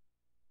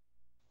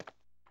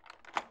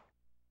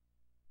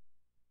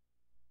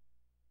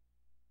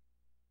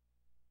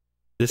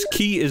 This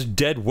key is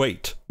dead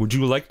weight. Would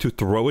you like to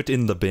throw it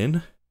in the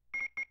bin?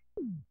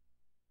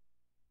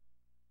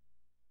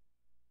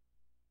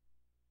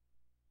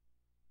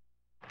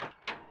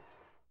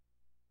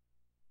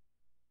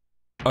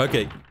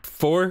 Okay,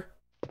 4.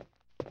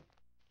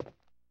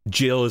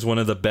 Jill is one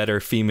of the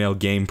better female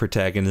game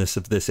protagonists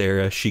of this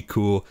era. She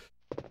cool.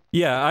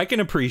 Yeah, I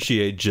can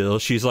appreciate Jill.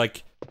 She's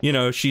like, you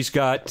know, she's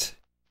got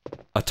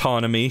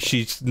autonomy.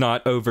 She's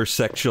not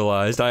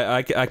over-sexualized.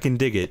 I can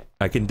dig it.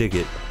 I can dig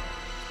it.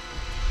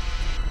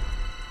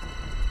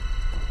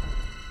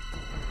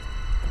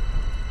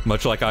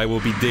 Much like I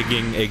will be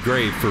digging a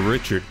grave for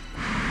Richard.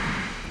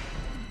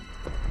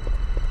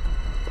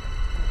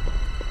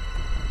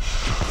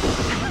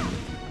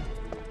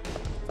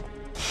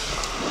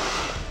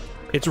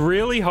 It's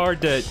really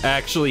hard to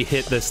actually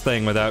hit this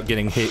thing without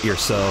getting hit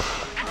yourself.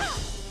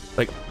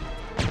 Like...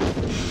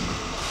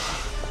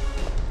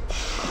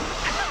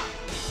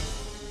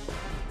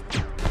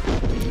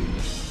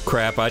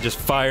 Crap, I just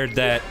fired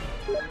that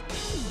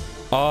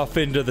off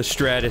into the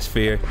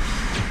stratosphere.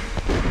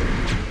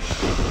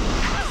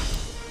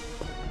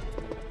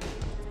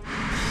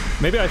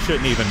 Maybe I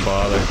shouldn't even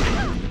bother.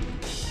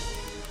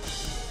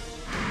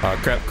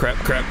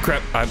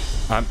 Crap.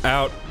 I'm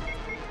out.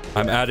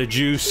 I'm out of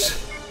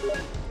juice.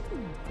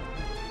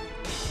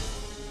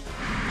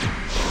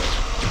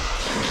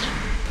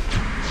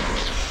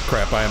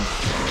 Crap, I am...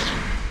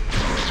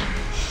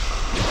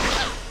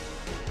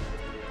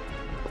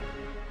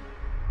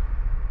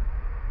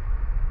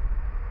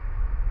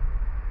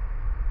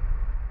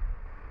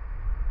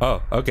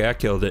 Oh, okay, I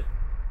killed it.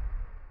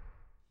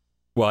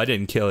 Well, I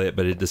didn't kill it,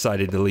 but it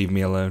decided to leave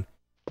me alone.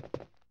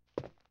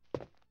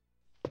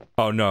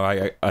 Oh no,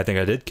 I think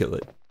I did kill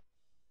it.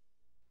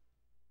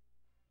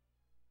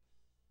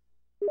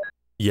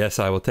 Yes,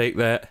 I will take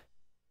that.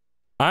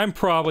 I'm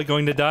probably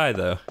going to die,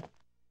 though.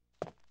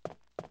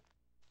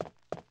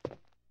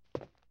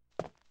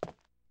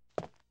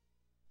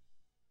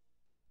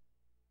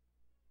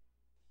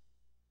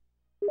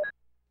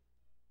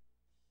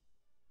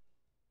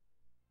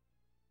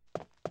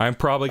 I'm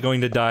probably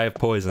going to die of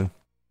poison.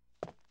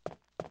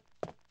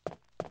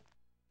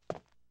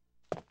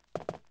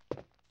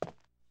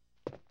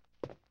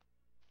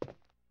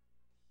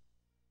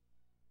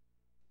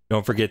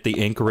 Don't forget the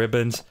ink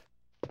ribbons.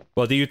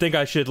 Well, do you think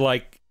I should,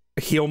 like,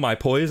 heal my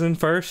poison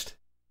first?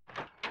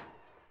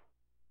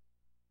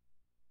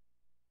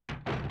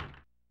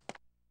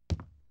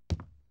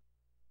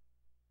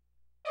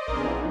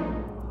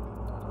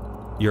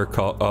 Your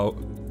call. Oh.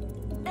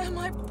 Am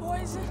I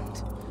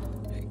poisoned?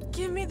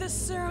 Give me the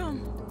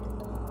serum.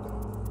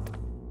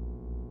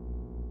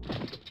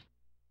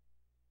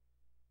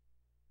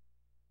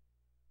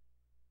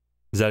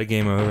 Is that a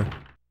game over?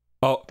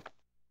 Oh.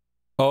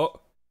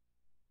 Oh.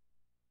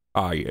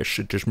 Ah, yes,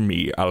 it is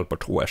me,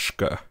 Albert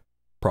Wesker.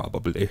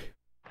 Probably.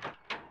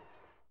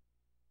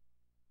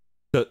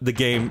 The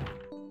game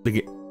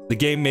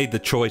made the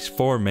choice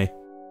for me.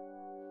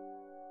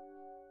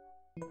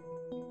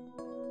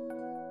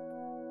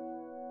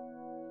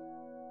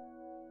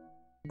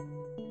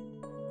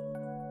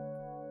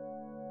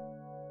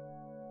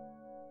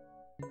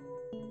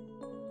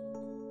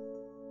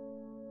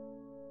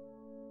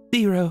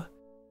 Zero.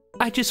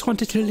 I just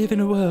wanted to live in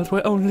a world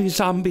where only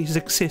zombies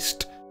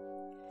exist.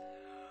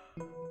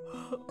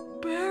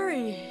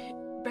 Barry?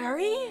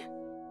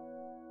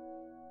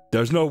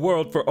 There's no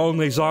world for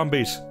only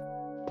zombies.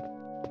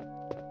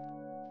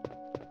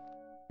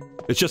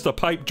 It's just a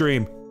pipe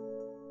dream.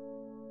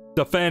 It's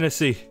a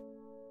fantasy.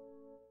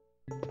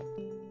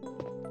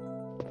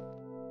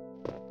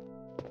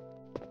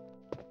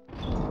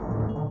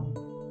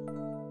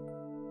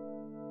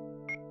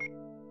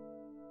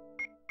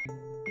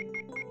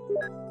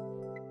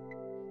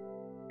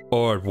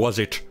 Or was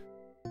it?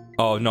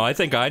 Oh no, I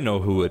think I know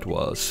who it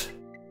was.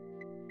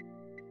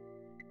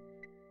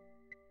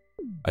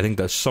 I think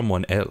there's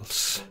someone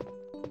else.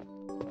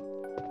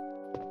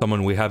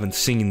 Someone we haven't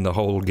seen the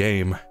whole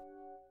game.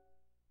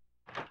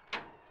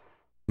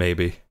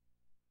 Maybe.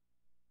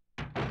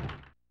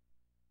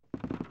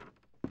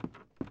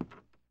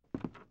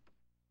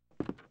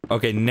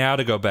 Okay, now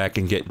to go back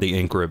and get the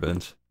ink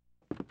ribbons.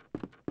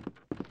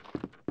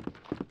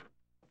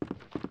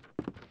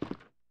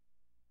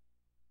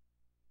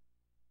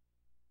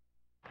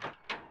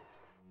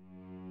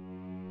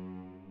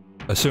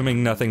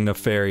 Assuming nothing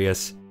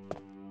nefarious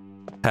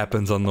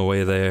happens on the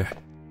way there.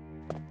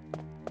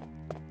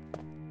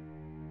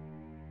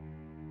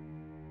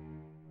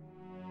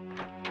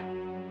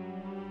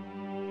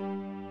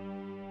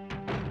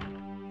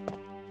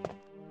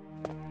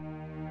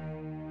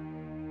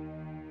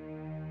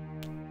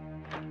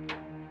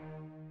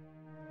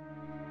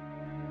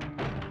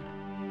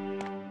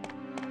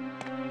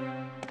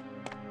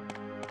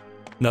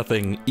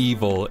 Nothing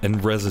evil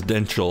and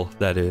residential,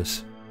 that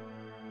is.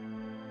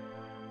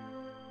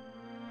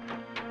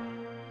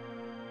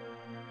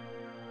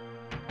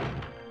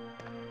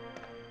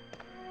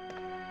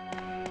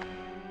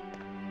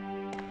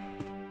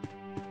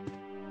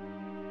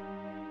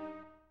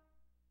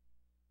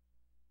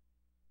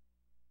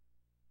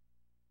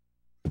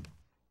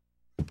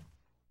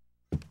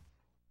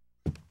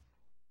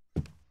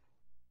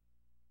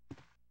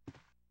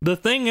 The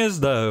thing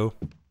is, though,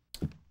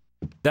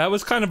 that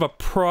was kind of a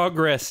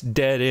progress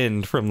dead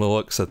end from the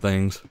looks of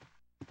things.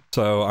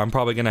 So I'm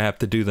probably gonna have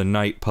to do the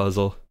night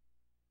puzzle.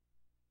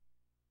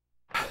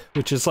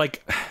 Which is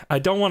like, I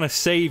don't want to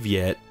save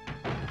yet,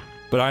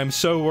 but I'm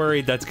so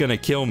worried that's gonna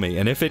kill me.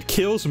 And if it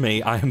kills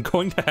me, I am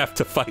going to have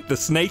to fight the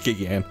snake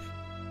again.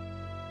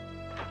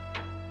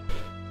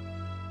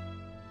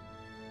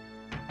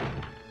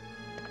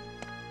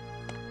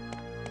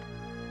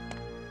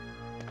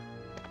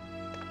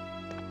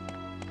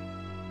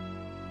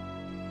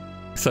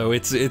 So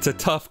it's a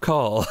tough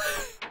call.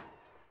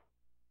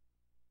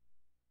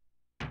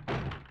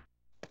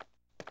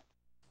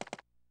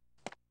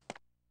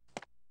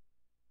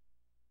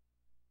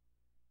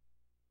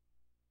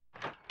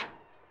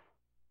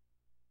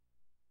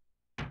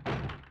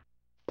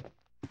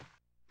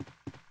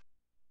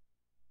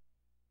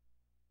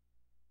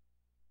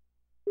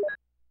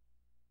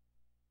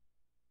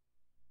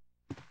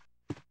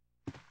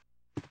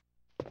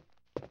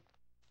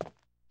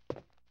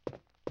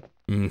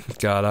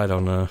 God, I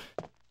don't know.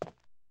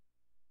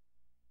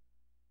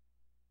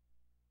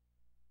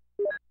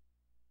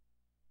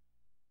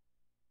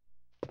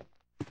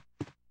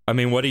 I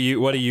mean, what do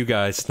you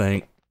guys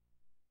think?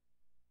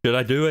 Should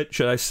I do it?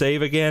 Should I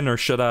save again, or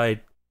should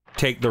I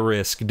take the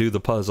risk, do the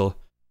puzzle?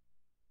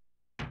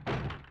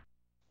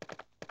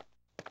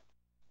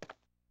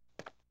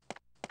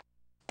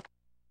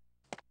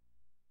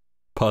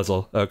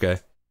 Puzzle, okay.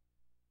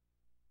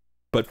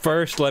 But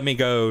first, let me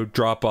go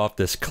drop off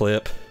this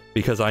clip,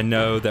 because I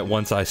know that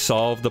once I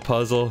solve the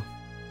puzzle,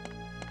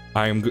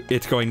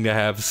 it's going to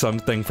have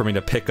something for me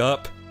to pick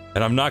up.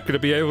 And I'm not going to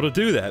be able to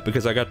do that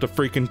because I got the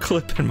freaking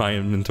clip in my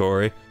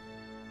inventory.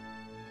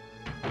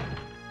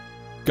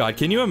 God,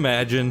 can you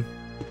imagine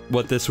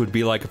what this would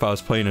be like if I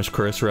was playing as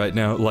Chris right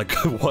now? Like,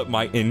 what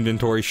my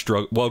inventory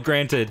struggle... Well,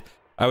 granted,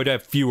 I would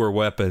have fewer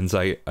weapons,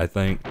 I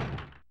think.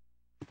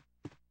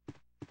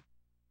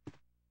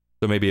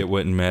 So maybe it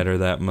wouldn't matter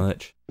that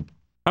much.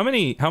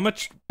 How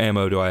much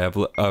ammo do I have?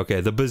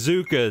 Okay, the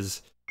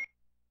bazookas...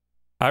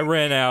 I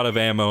ran out of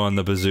ammo on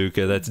the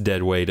bazooka. That's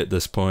dead weight at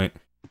this point.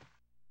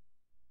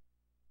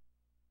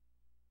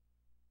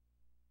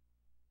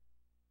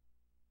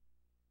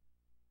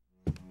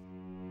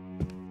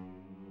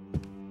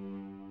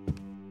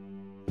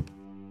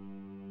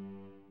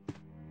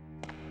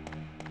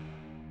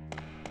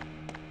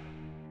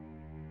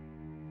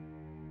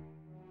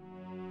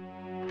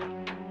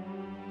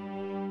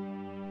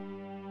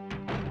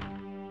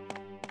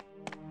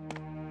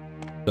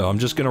 So I'm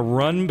just gonna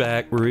run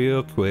back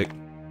real quick.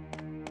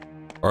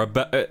 Or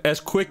about, as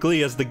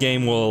quickly as the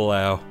game will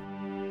allow.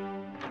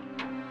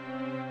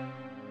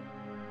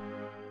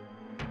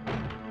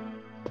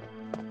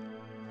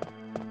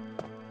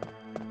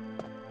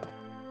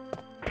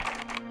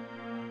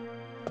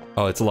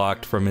 Oh, it's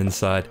locked from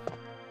inside.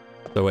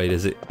 So wait,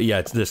 is it? Yeah,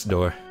 it's this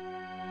door.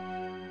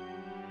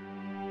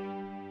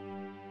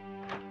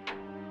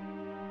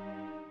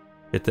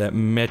 Get that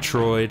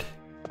Metroid.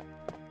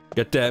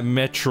 Get that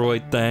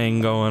Metroid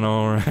thing going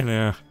on right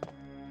now.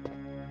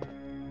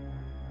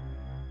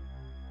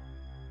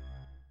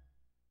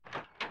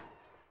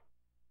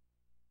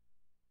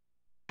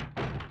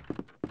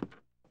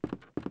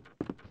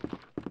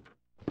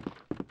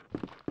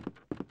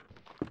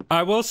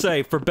 I will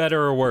say, for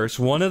better or worse,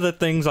 one of the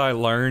things I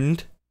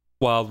learned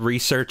while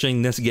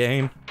researching this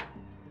game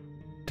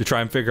to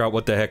try and figure out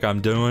what the heck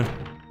I'm doing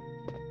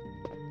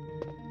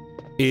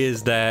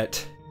is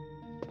that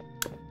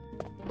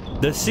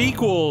the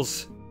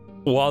sequels,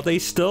 while they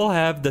still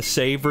have the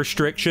save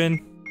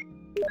restriction,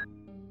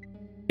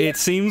 it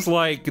seems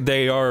like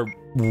they are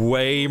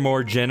way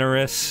more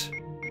generous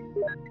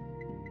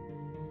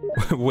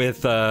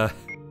with the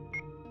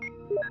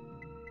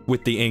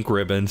ink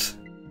ribbons.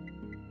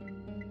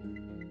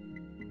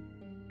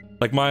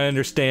 Like, my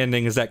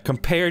understanding is that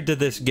compared to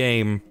this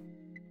game,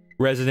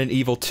 Resident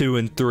Evil 2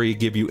 and 3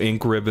 give you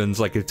ink ribbons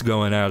like it's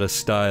going out of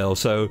style,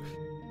 so...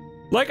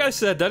 Like I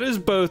said, that is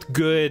both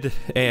good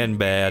and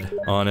bad,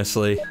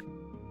 honestly.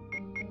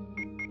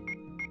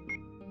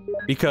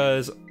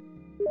 Because...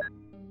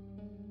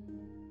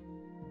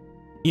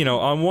 You know,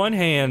 on one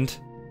hand,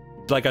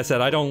 like I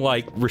said, I don't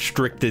like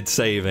restricted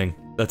saving.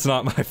 That's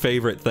not my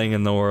favorite thing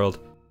in the world.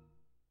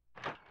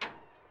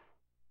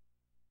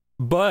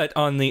 But,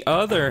 on the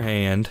other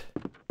hand...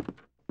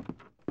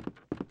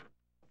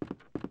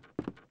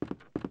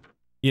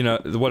 You know,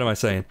 what am I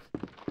saying?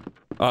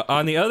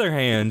 On the other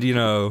hand, you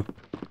know...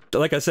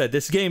 Like I said,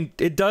 this game,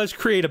 it does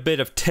create a bit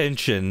of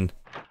tension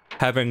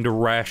having to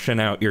ration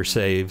out your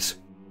saves.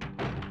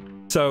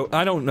 So,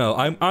 I don't know.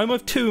 I'm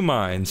of two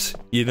minds,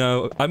 you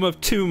know? I'm of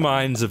two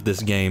minds of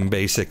this game,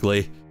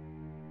 basically.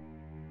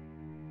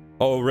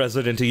 Oh,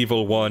 Resident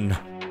Evil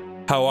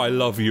 1, how I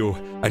love you,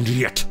 and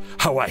yet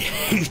how I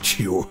hate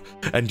you,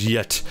 and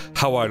yet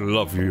how I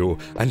love you,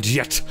 and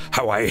yet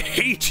how I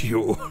hate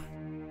you.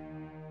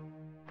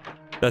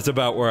 That's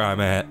about where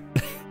I'm at.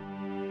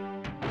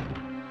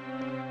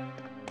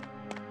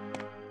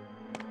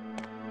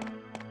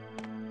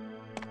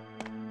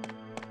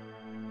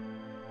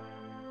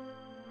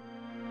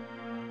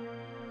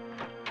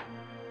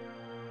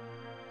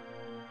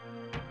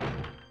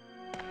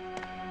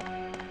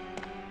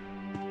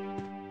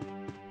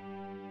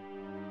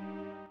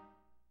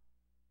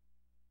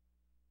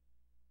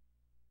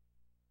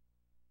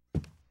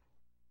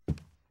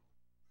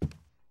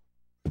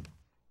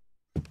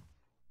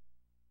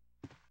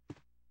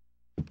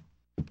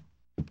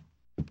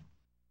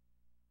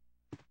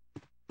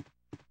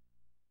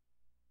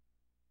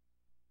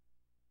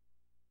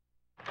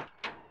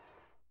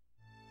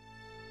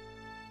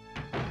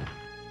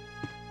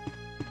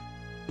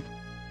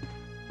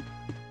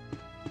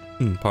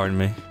 Pardon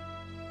me.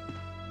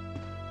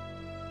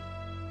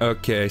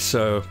 Okay,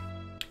 so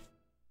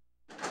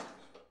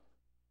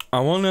I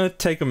want to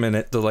take a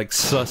minute to like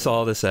suss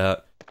all this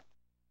out.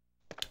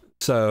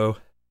 So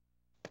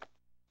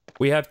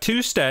we have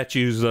two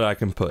statues that I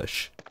can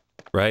push,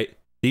 right?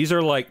 These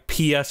are like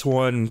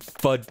PS1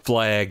 FUD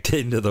flagged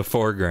into the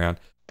foreground.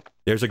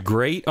 There's a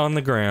grate on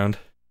the ground.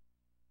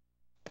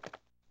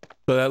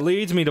 So that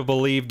leads me to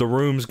believe the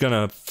room's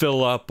gonna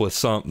fill up with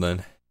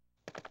something.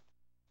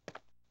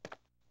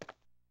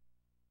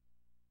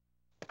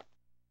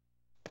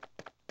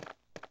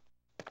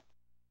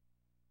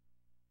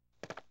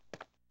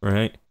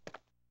 Right?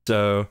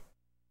 So,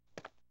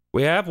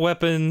 we have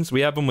weapons, we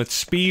have them with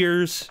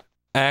spears,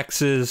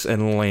 axes,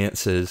 and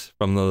lances,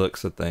 from the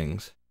looks of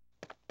things.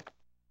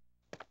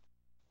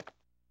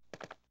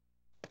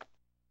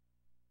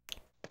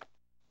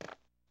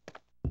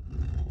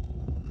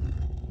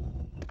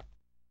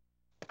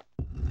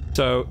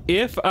 So,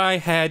 if I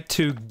had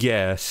to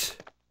guess,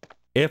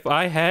 if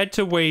I had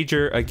to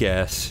wager a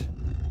guess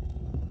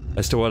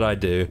as to what I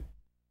do,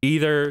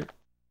 either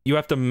you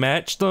have to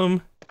match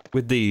them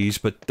with these,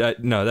 but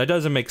no, that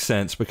doesn't make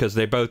sense because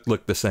they both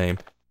look the same.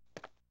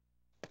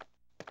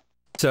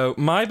 So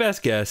my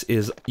best guess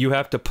is you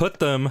have to put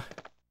them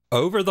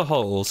over the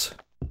holes,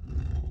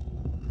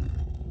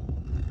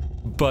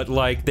 but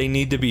like they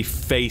need to be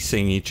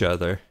facing each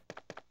other.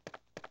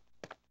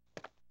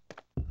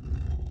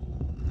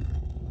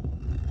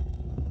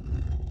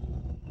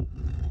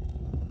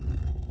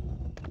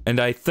 And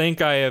I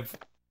think I have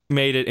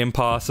made it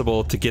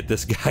impossible to get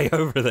this guy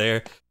over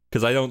there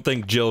because I don't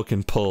think Jill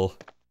can pull.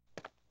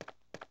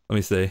 Let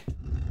me see.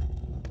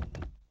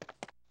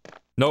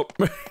 Nope.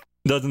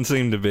 Doesn't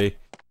seem to be.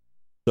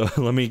 So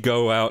let me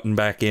go out and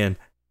back in.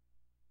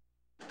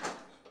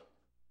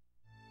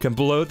 Can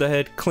blow the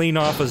head, clean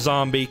off a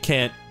zombie,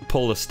 can't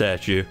pull a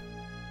statue.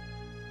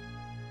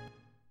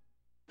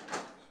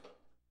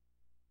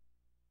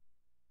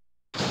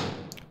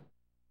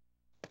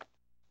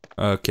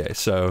 Okay,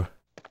 so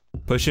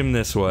push him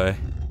this way.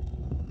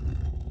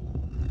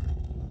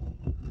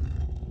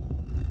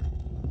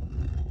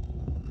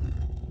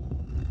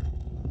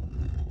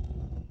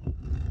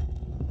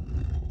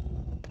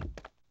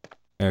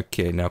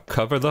 Okay, now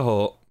cover the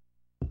hole.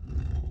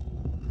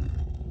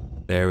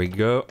 There we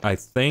go, I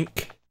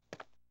think.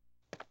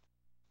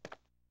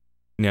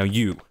 Now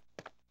you.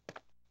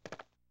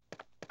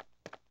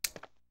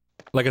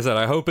 Like I said,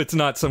 I hope it's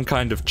not some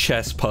kind of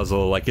chess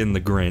puzzle like in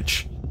The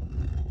Grinch.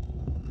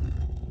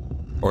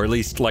 Or at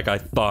least like I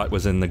thought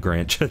was in The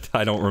Grinch.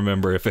 I don't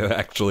remember if it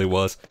actually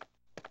was.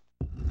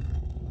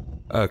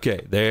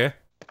 Okay, there.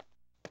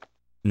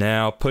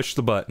 Now push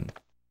the button.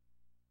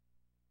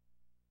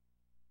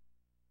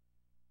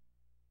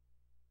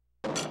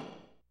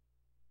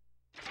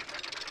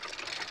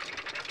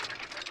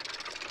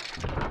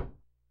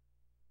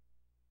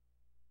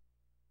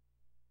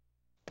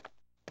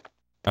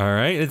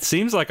 Alright, it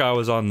seems like I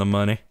was on the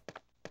money.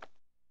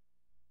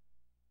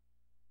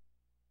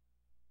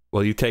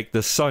 Will you take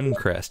the sun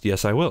crest?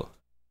 Yes, I will.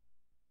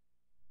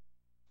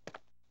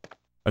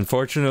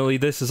 Unfortunately,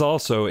 this is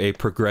also a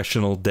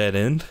progressional dead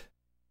end.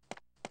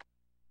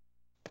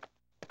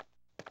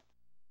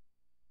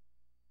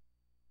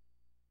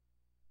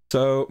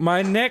 So,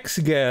 my next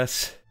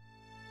guess...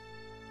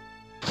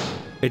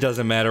 It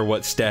doesn't matter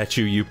what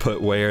statue you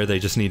put where, they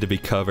just need to be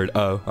covered.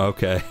 Oh,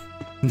 okay.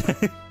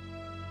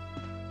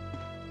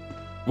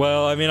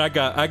 Well, I mean, I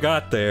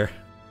got there.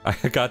 I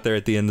got there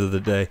at the end of the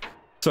day.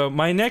 So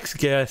my next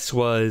guess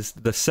was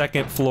the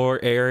second floor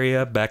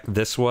area back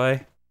this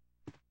way.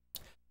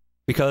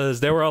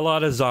 Because there were a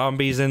lot of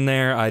zombies in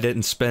there, I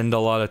didn't spend a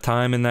lot of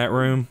time in that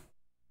room.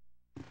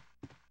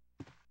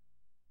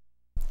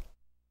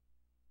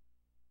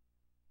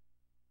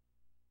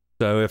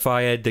 So if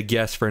I had to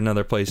guess for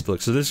another place to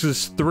look. So this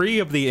is 3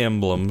 of the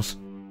emblems.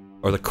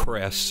 Or the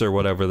crests, or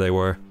whatever they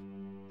were.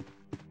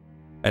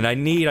 And I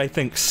need, I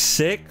think,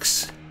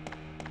 6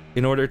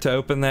 in order to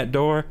open that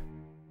door.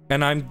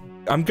 and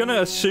I'm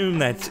gonna assume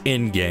that's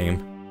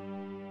in-game.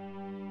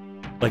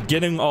 Like,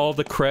 getting all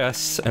the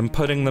crests and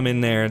putting them in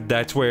there,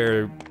 that's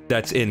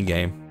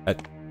in-game.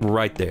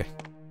 Right there.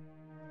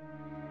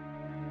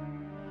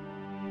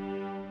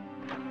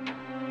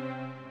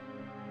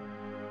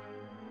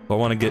 I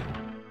want to get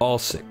all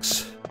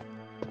 6.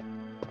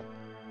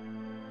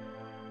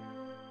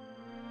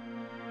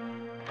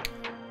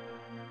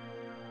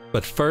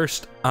 But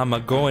first, I'm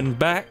going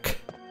back.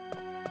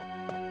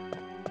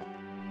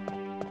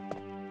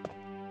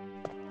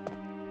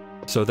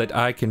 So that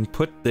I can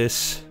put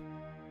this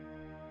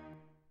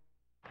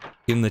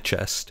in the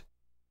chest.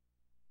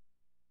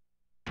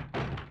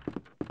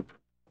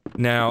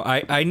 Now,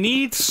 I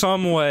need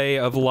some way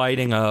of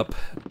lighting up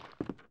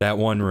that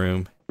one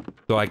room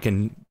so I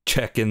can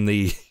check in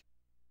the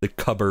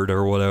cupboard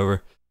or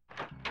whatever.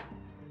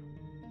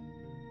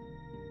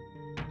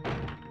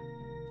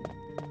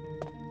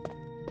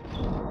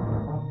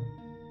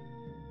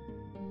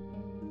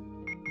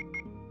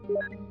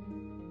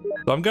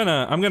 So I'm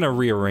gonna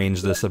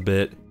rearrange this a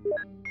bit.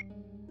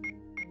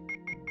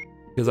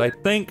 Because I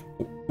think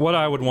what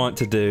I would want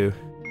to do,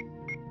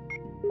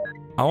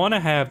 I want to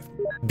have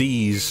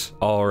these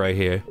all right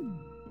here,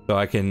 so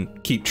I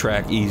can keep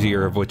track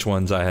easier of which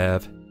ones I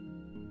have.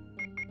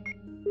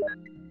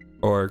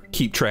 Or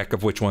keep track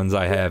of which ones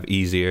I have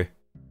easier.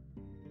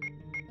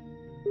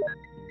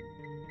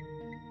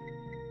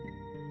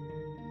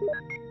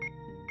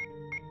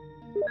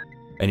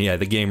 And yeah,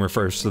 the game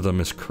refers to them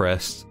as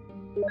crests.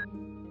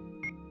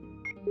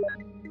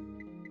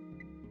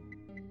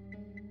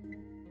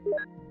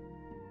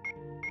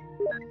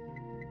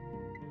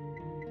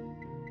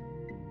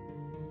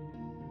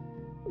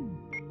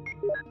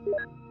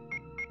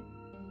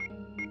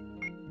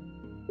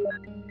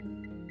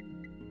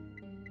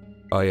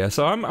 Oh yeah,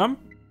 so I'm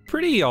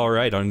pretty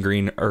alright on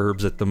green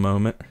herbs at the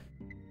moment.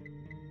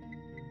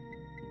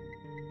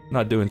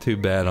 Not doing too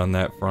bad on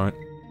that front.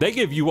 They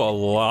give you a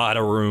lot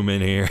of room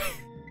in here.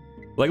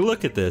 Like,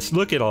 look at this.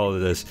 Look at all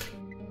of this.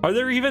 Are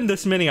there even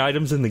this many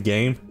items in the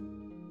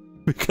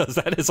game? Because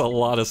that is a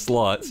lot of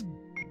slots.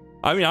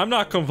 I mean, I'm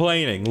not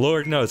complaining.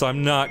 Lord knows,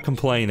 I'm not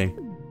complaining.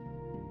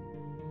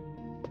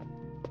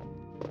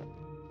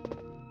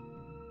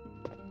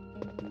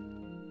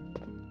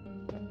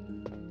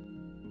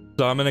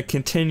 So I'm gonna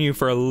continue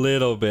for a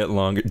little bit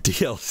longer.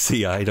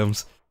 DLC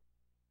items.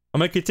 I'm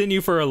gonna continue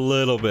for a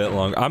little bit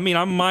longer. I mean,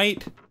 I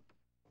might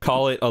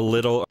call it a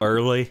little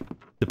early,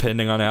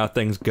 depending on how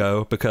things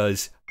go,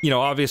 because, you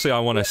know, obviously I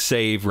want to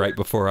save right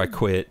before I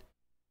quit.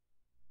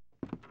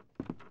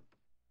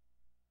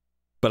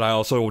 But I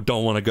also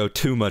don't want to go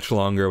too much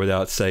longer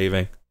without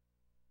saving.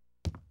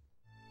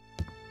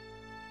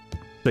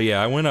 So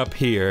yeah, I went up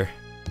here.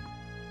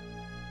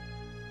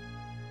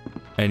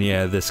 And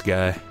yeah, this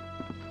guy.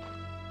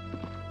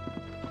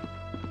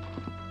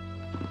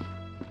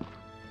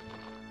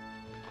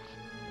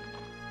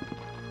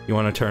 You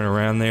want to turn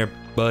around there,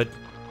 bud?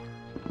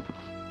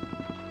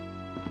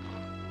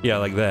 Yeah,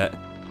 like that.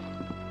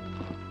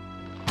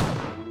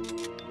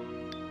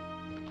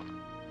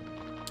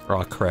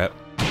 Oh, crap.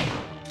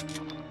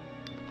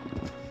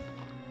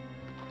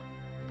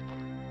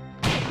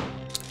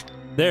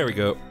 There we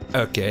go.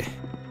 Okay.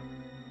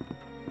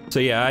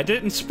 So yeah, I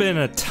didn't spend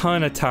a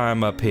ton of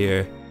time up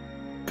here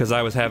because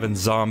I was having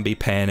zombie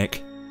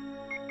panic.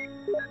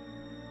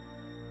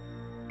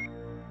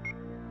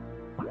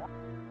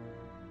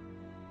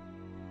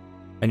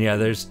 And yeah,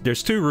 there's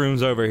 2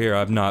 rooms over here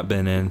I've not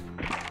been in.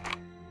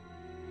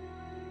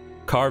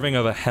 Carving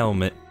of a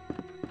helmet.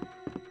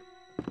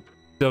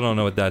 Still don't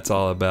know what that's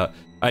all about.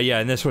 Yeah,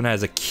 and this one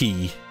has a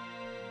key.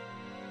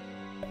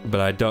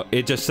 But I don't,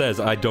 it just says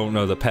I don't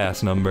know the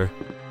pass number.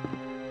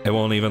 It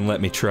won't even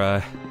let me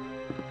try.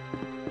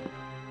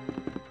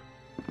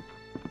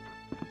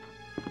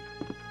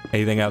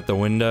 Anything out the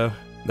window?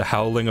 The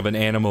howling of an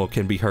animal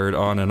can be heard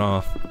on and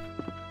off.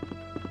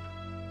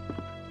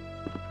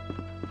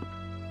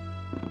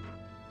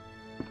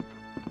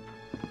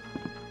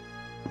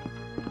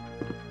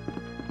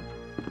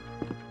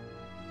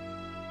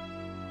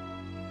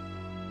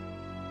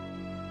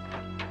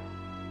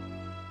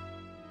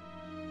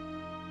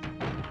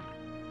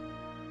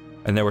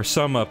 And there were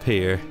some up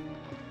here.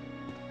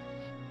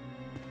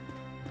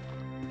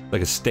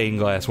 Like a stained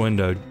glass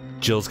window.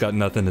 Jill's got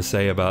nothing to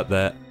say about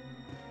that.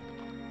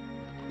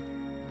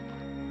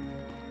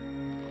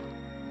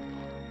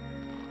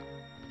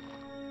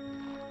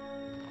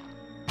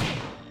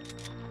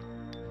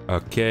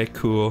 Okay,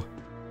 cool.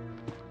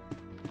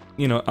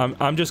 You know,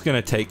 I'm just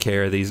gonna take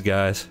care of these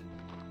guys.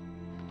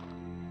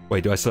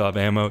 Wait, do I still have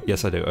ammo?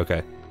 Yes, I do.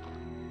 Okay.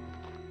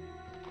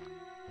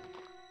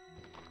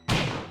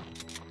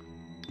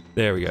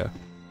 There we go.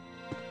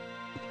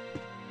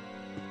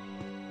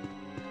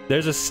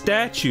 There's a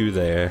statue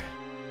there.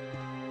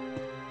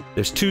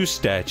 There's 2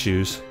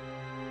 statues.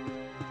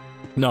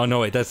 No,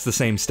 wait, that's the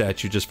same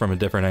statue, just from a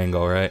different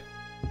angle, right?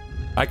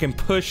 I can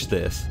push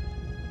this.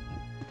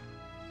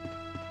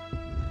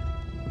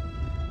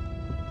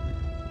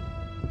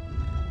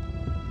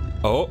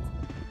 Oh.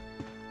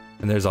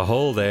 And there's a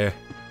hole there.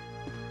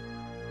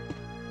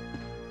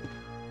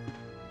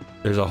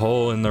 There's a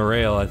hole in the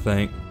rail, I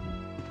think.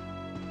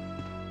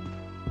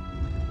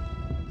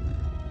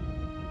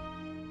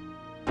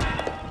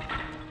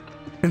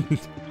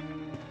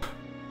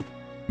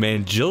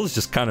 Man, Jill's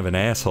just kind of an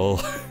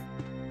asshole.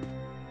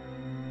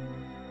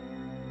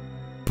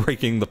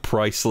 Breaking the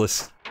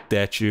priceless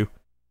statue.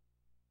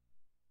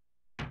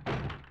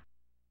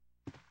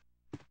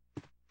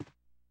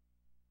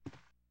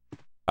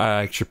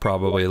 I should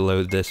probably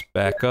load this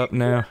back up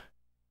now.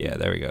 Yeah,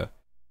 there we go.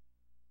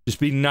 Just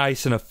be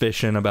nice and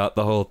efficient about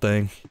the whole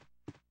thing.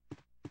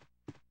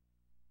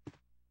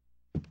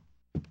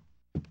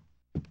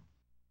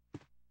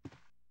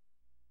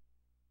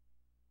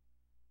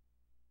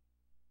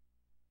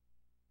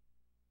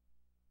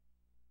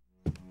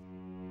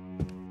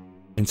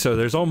 And so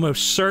there's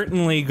almost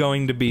certainly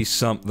going to be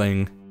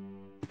something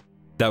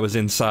that was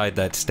inside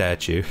that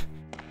statue.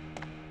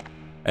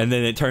 And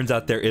then it turns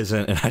out there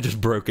isn't, and I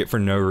just broke it for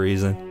no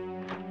reason.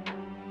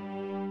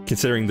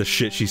 Considering the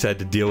shit she's had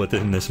to deal with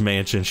in this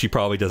mansion, she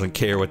probably doesn't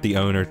care what the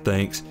owner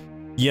thinks.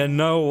 You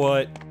know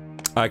what?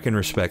 I can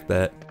respect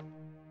that.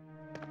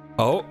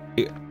 Oh.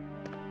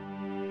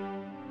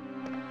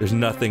 There's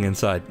nothing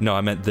inside. No,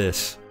 I meant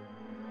this.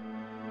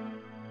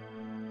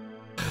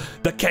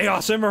 The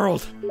Chaos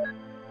Emerald!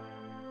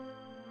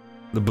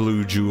 The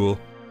blue jewel.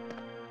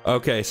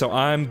 Okay, so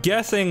I'm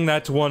guessing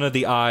that's one of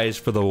the eyes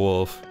for the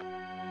wolf.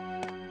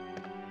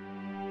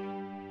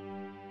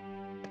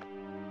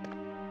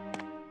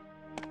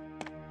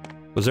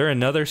 Was there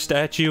another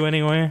statue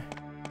anywhere?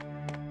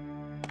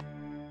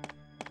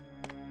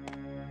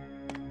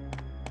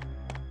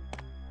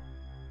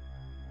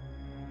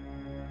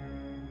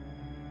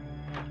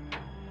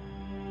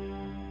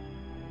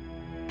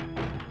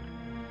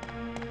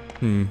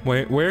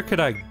 Where could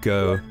I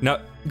go? Now,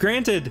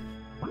 granted,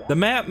 the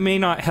map may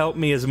not help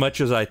me as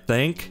much as I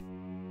think,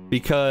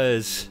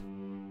 because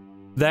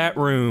that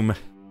room,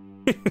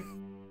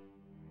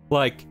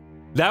 like,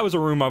 that was a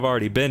room I've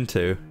already been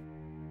to.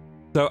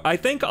 So I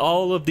think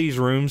all of these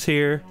rooms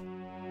here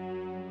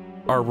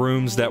are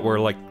rooms that were,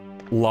 like,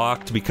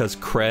 locked because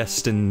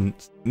Crest and,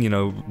 you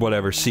know,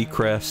 whatever,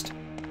 Seacrest,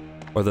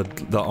 or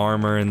the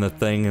armor and the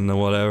thing and the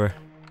whatever.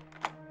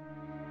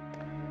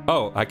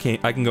 Oh, I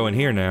can go in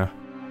here now.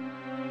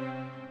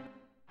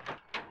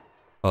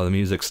 Oh, the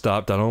music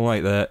stopped. I don't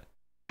like that.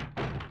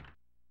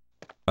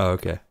 Oh,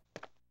 okay.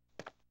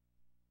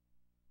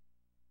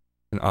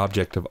 An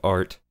object of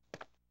art.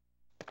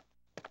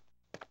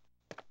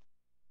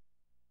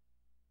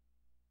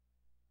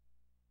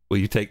 Will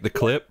you take the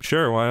clip?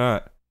 Sure, why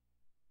not?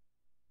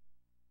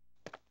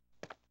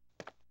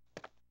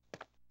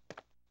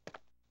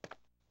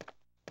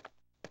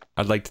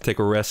 I'd like to take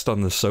a rest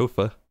on the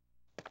sofa.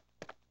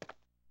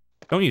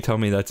 Don't you tell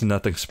me that's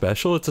nothing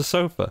special, it's a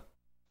sofa.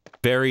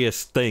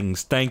 Various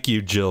things. Thank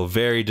you, Jill.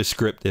 Very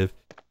descriptive.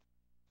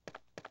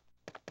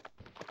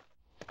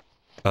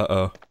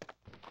 Uh-oh.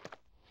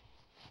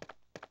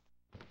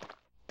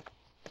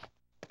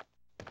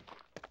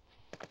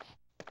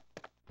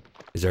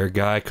 Is there a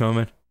guy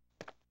coming?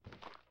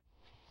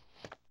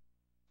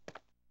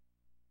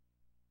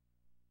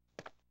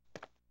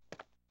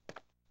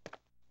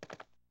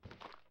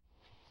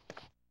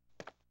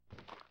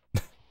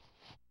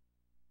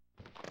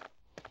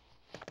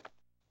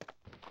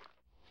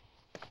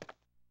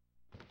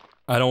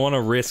 I don't want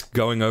to risk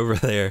going over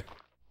there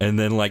and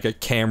then like a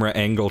camera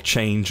angle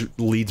change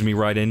leads me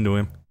right into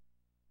him.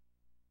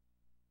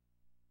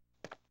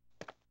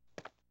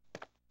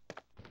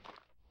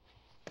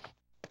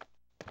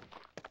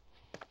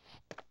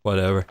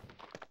 Whatever.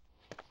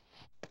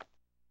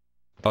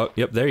 Oh,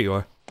 yep, there you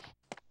are.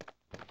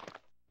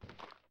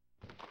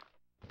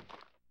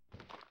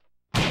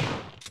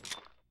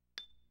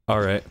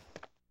 Alright.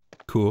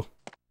 Cool.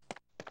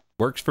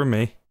 Works for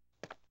me.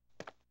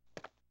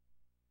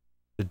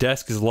 The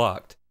desk is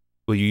locked.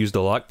 Will you use the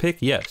lockpick?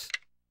 Yes.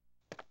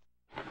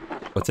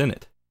 What's in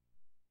it?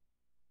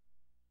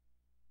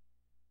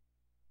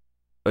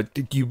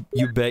 You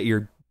bet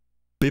your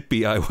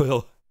bippy I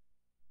will.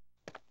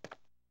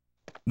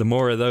 The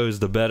more of those,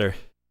 the better.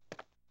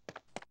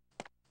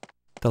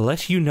 The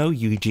less you know,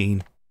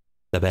 Eugene,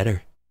 the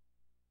better.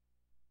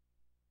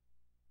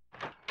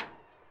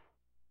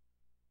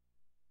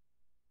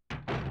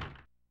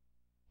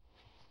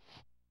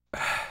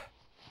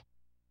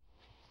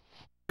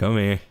 Come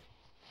here.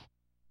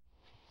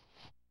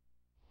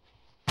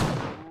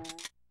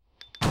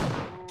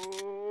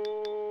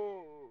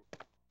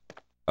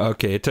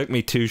 Okay, it took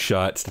me 2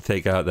 shots to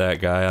take out that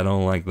guy. I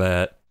don't like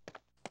that.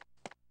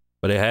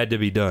 But it had to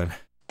be done.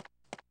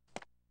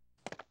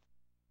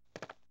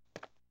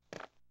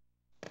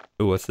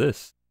 Ooh, what's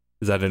this?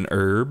 Is that an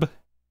herb?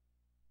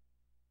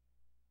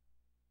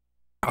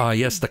 Ah,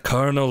 yes, the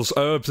kernels,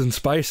 herbs, and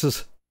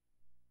spices.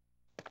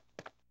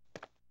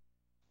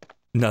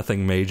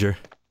 Nothing major.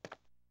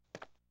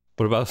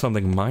 What about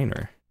something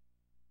minor?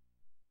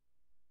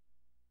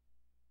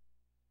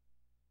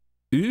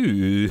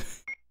 Ooh.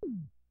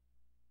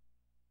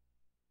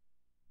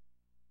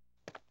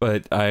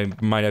 But I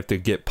might have to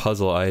get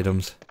puzzle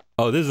items.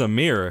 Oh, this is a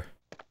mirror.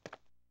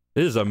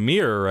 This is a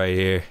mirror right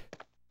here.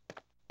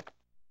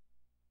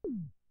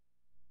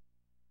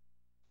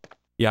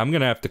 Yeah, I'm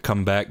gonna have to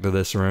come back to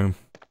this room.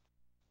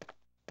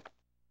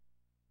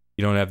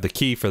 You don't have the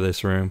key for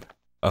this room.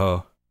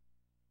 Oh.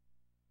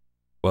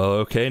 Well,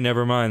 okay,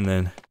 never mind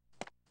then.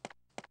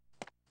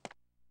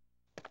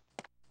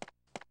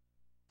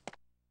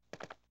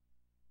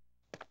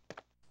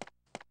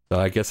 So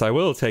I guess I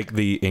will take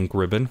the ink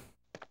ribbon.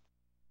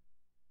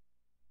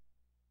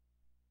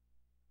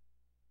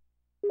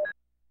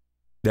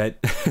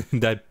 That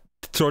that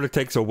sort of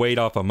takes a weight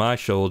off of my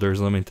shoulders,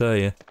 let me tell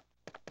you.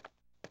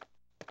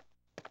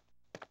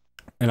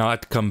 And I'll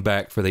have to come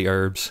back for the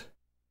herbs.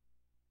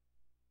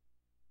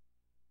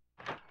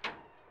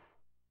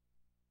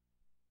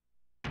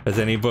 Has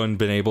anyone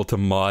been able to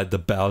mod the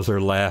Bowser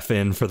laugh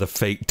in for the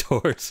fake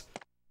doors?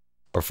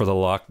 Or for the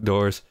locked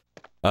doors?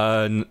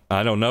 I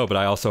don't know, but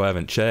I also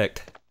haven't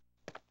checked.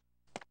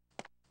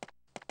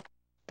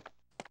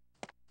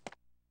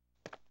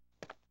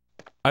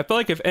 I feel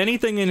like if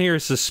anything in here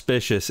is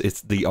suspicious,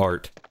 it's the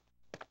art.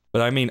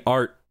 But I mean,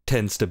 art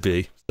tends to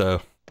be,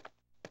 so...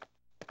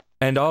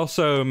 And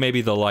also,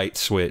 maybe the light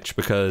switch,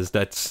 because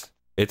that's...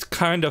 It's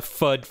kind of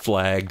FUD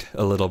flagged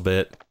a little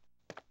bit.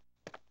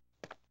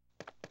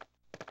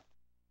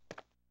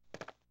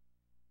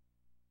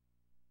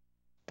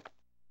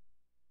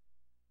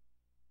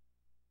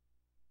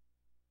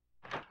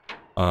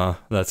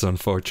 That's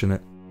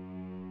unfortunate.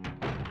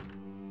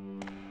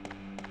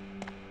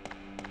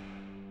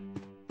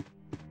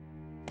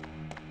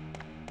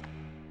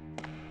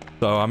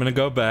 So I'm gonna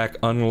go back,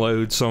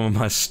 unload some of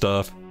my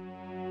stuff.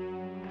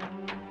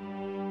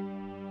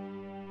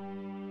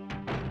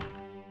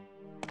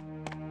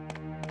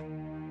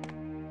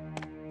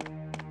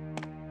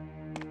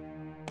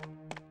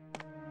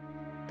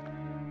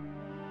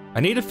 I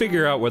need to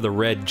figure out where the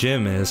red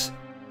gem is.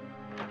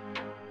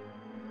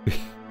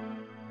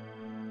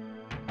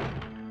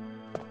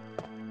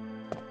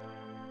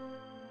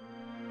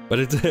 But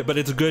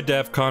it's good to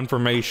have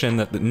confirmation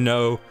that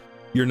no,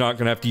 you're not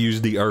gonna have to use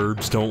the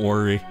herbs, don't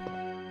worry.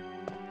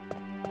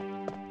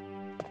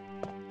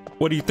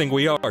 What do you think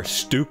we are,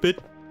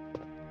 stupid?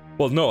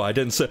 Well, no, I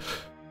didn't say...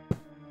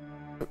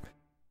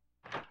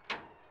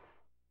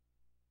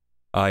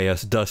 Ah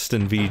yes,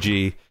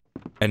 DustinVG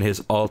and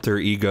his alter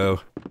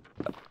ego,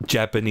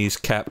 Japanese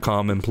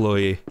Capcom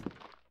employee.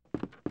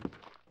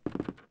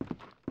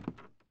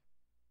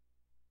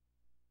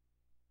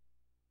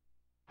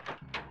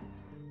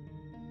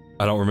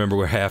 I don't remember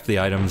where half the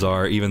items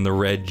are, even the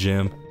red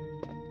gem.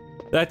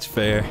 That's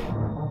fair.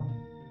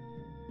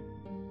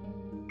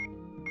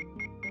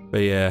 But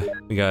yeah,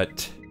 we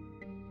got...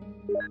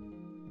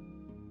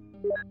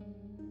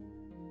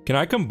 Can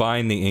I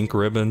combine the ink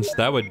ribbons?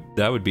 That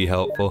would be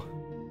helpful.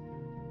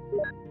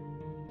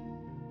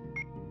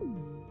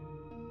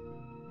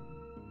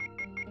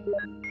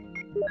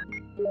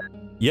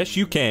 Yes,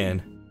 you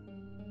can.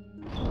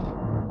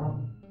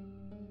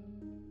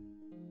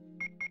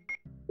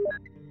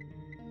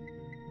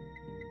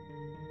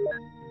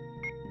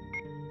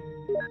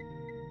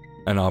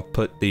 And I'll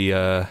put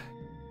the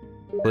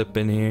clip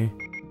in here.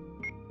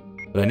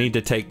 But I need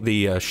to take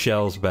the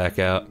shells back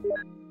out.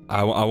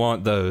 I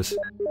want those.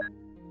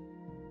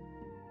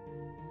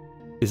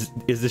 Is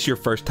this your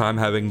first time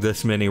having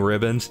this many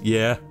ribbons?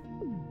 Yeah.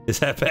 Is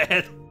that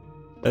bad?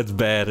 That's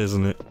bad,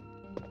 isn't it?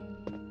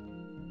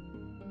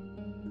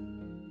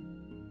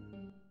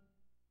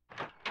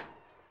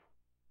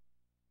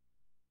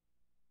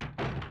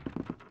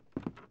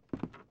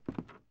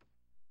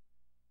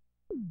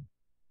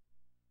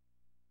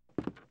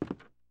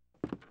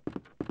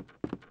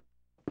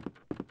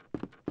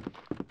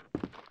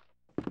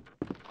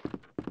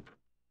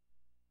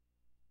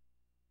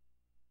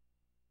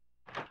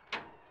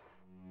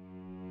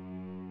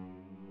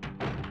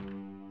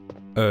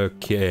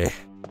 Okay.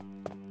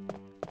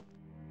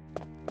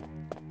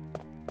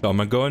 So I'm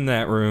gonna go in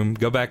that room,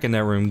 go back in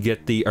that room,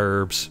 get the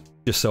herbs,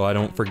 just so I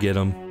don't forget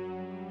them.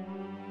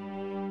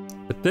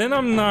 But then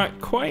I'm not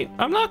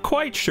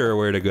quite sure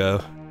where to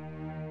go.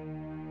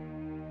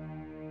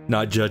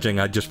 Not judging,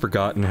 I'd just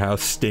forgotten how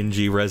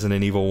stingy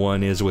Resident Evil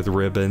 1 is with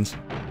ribbons.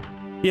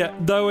 Yeah,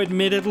 though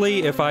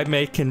admittedly, if I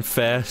may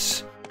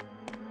confess,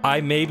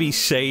 I maybe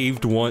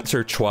saved once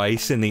or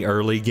twice in the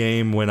early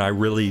game when I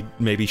really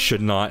maybe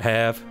should not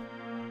have.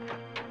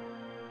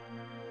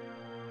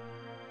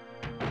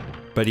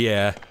 But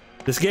yeah,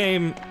 this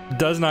game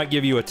does not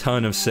give you a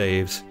ton of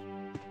saves.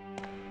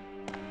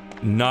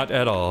 Not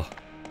at all.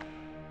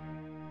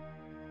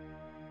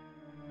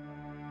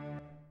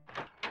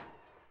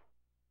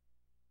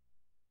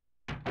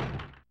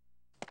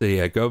 So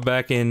yeah, go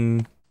back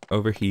in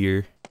over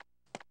here.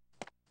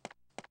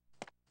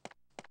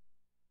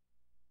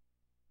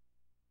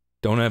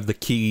 Don't have the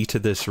key to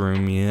this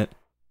room yet.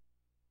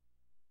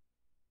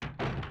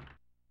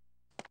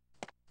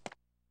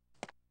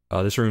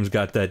 Oh, this room's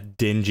got that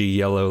dingy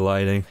yellow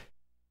lighting.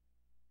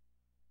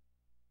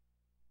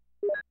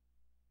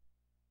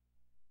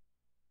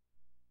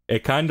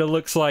 It kinda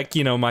looks like,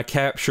 you know, my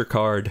capture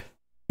card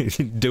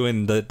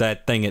doing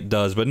that thing it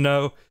does, but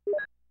no.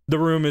 The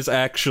room is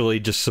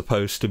actually just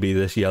supposed to be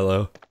this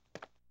yellow.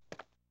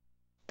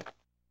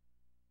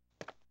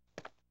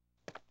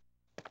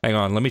 Hang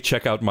on, let me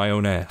check out my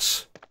own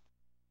ass.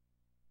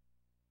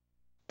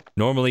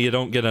 Normally you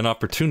don't get an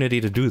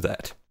opportunity to do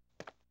that.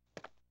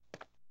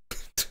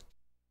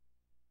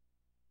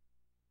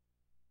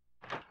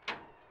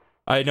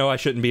 I know I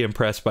shouldn't be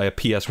impressed by a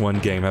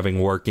PS1 game having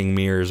working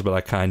mirrors, but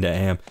I kinda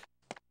am.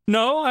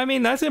 No, I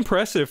mean, that's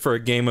impressive for a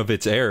game of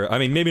its era. I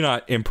mean, maybe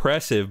not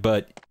impressive,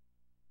 but...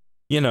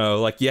 You know,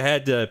 like, you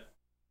had to,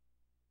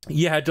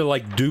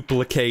 like,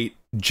 duplicate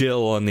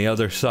Jill on the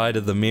other side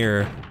of the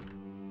mirror.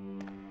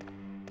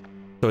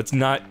 So it's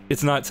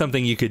not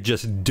something you could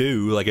just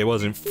do, like, it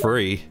wasn't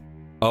free.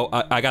 Oh,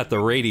 I got the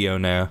radio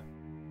now.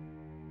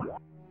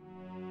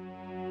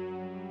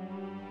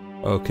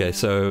 Okay,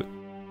 so...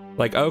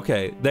 Like,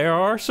 okay, there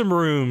are some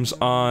rooms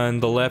on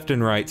the left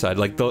and right side.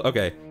 Like,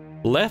 okay,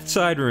 left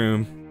side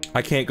room,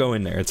 I can't go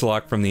in there. It's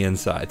locked from the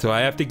inside. So I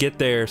have to get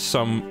there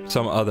some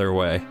other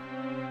way.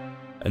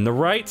 And the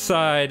right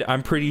side,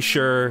 I'm pretty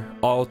sure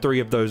all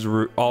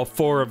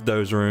four of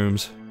those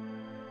rooms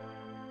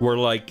were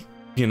like,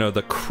 you know,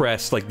 the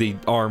crest, like the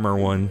armor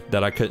one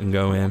that I couldn't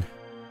go in.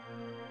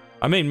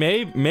 I mean,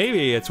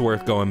 maybe it's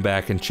worth going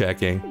back and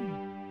checking.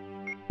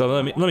 So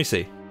let me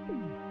see.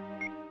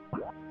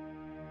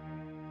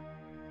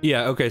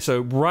 Yeah, okay,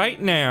 so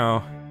right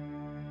now,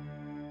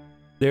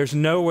 there's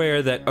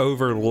nowhere that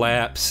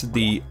overlaps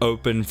the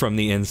open from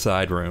the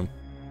inside room.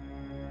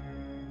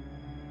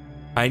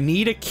 I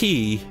need a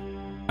key.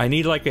 I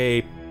need like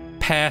a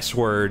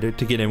password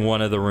to get in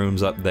one of the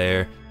rooms up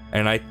there,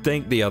 and I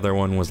think the other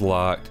one was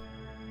locked.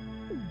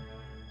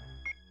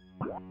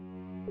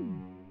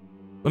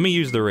 Let me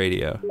use the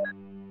radio.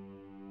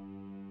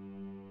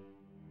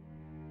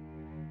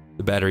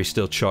 The battery's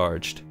still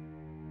charged.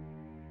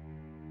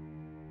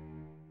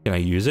 Can I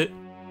use it?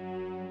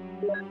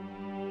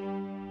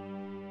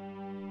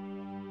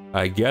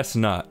 I guess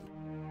not.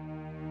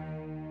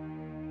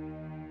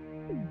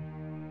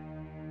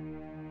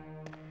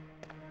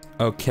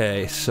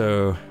 Okay,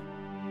 so...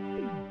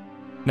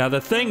 Now the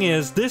thing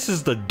is, this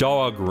is the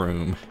dog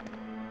room.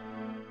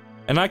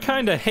 And I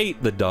kinda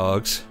hate the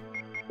dogs.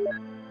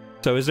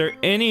 So is there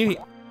any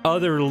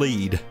other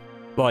lead?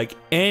 Like,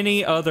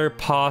 any other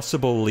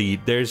possible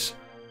lead? There's...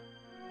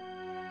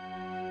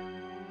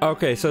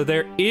 Okay, so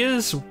there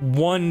is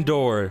one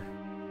door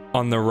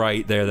on the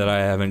right there that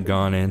I haven't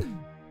gone in.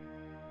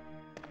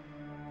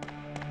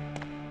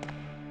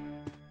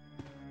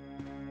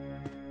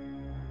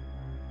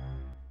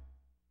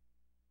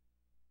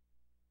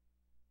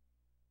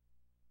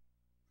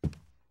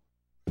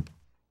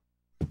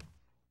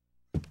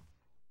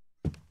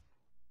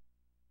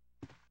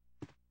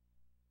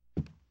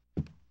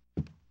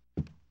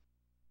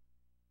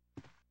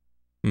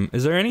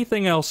 Is there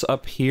anything else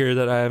up here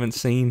that I haven't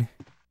seen?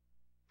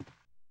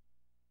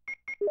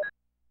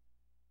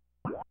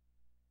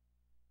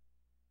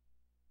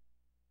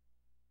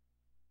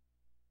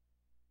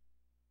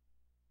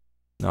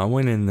 No, I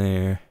went in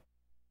there.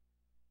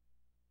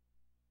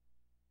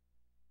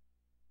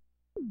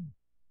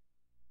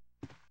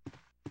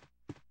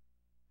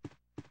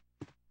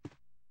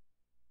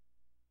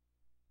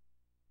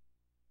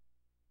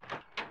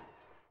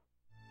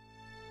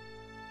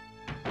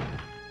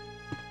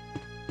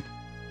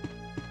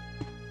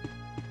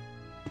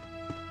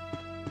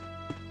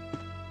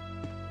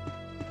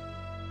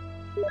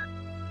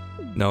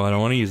 No, I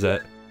don't want to use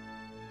that.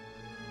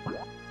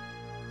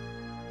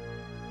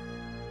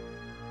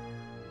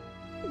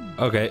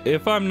 Okay,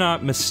 if I'm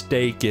not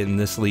mistaken,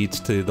 this leads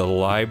to the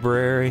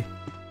library.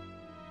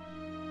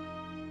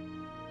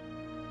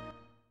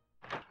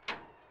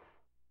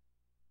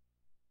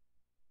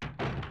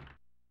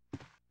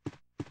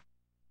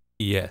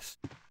 Yes.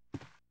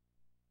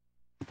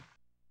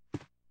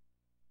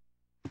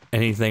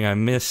 Anything I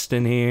missed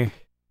in here?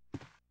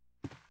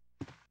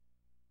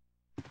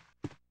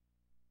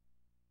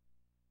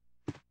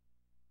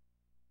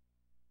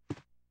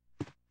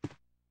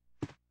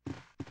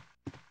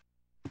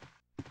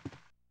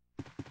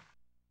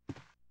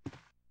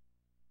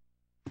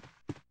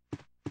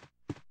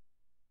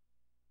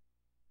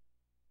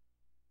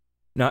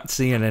 Not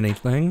seeing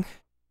anything.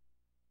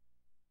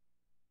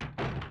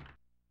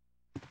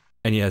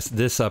 And yes,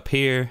 this up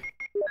here.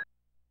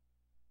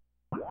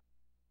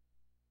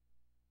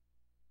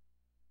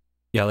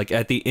 Yeah, like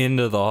at the end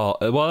of the hall.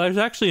 Well, there's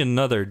actually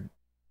another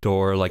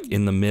door like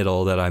in the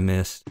middle that I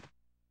missed.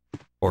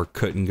 Or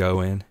couldn't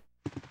go in.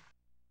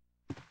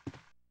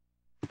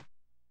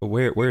 But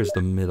where's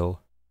the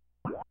middle?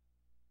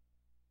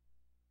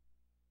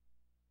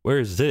 Where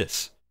is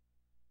this?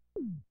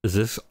 Is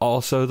this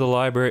also the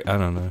library? I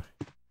don't know.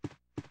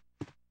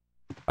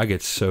 I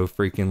get so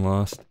freaking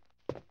lost.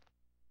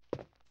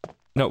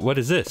 No, what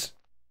is this?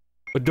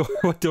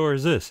 What door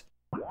is this?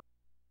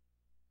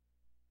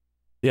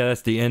 Yeah,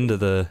 that's the end of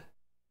the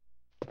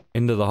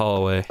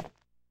hallway.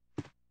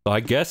 So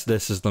I guess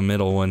this is the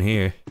middle one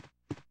here.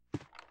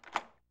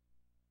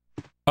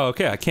 Oh,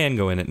 okay, I can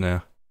go in it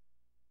now.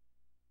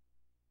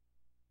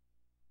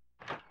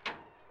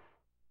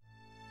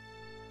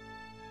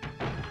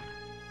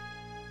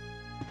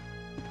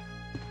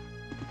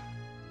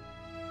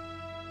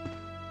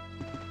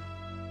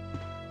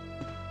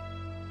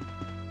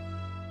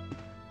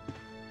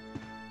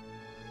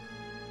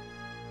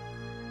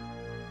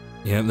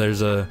 Yeah,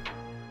 there's a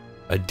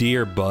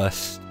deer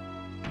bust.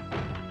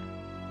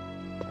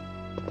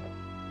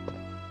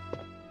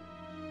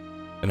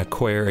 An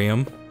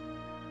aquarium.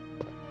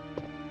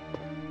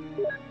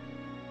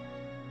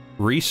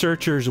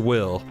 Researcher's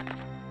will.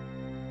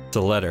 It's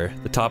a letter.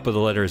 The top of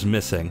the letter is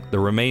missing. The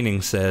remaining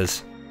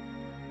says,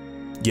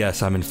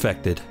 "Yes, I'm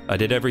infected. I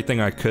did everything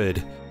I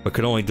could, but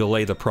could only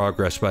delay the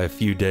progress by a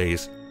few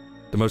days.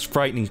 The most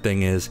frightening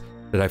thing is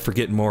that I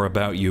forget more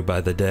about you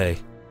by the day.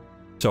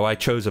 So I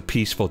chose a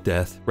peaceful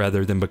death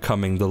rather than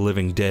becoming the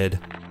living dead.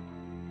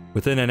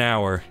 Within an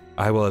hour,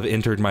 I will have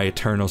entered my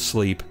eternal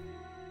sleep.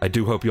 I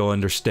do hope you'll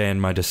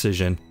understand my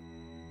decision.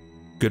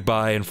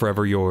 Goodbye and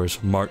forever yours,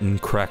 Martin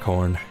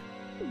Crackhorn."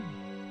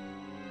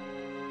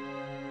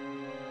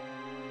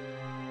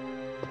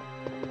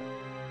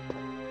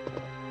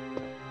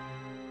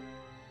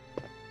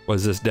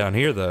 What's this down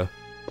here, though?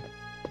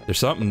 There's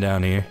something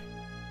down here.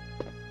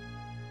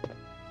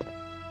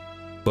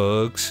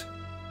 Bugs.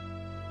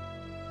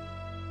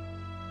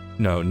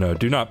 No, no,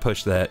 do not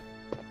push that.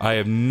 I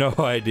have no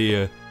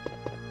idea.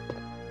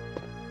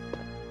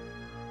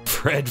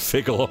 Fred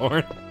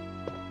Figglehorn.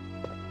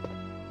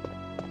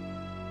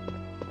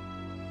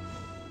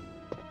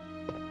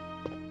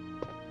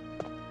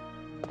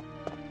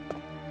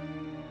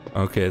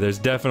 Okay, there's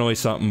definitely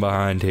something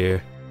behind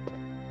here.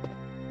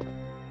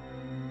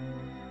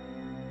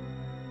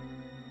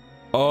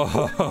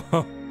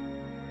 Oh.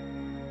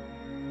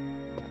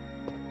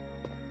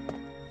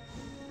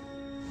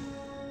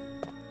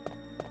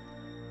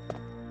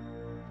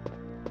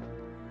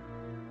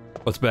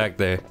 What's back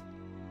there?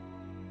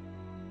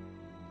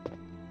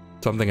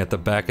 Something at the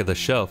back of the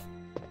shelf.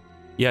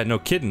 Yeah, no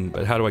kidding,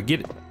 but how do I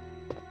get it?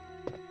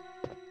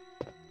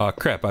 Oh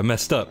crap, I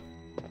messed up.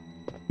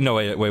 No,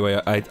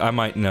 wait, I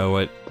might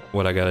know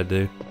what I gotta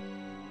do.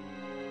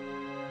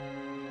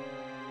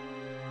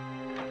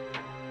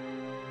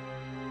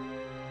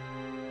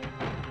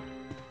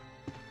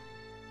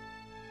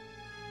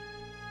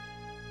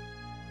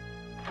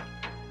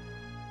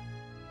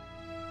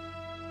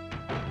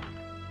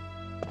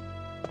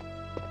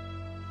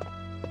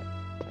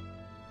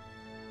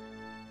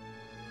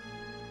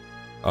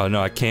 Oh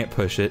no, I can't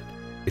push it.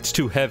 It's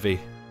too heavy.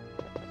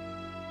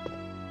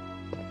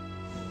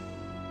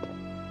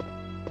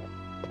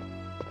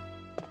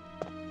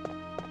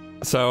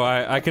 So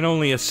I can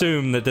only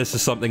assume that this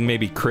is something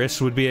maybe Chris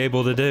would be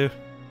able to do.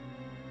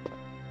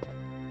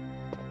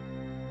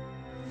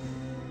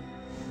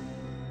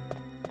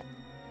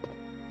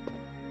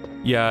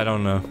 Yeah, I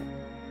don't know.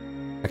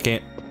 I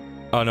can't...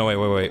 Oh no,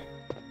 wait.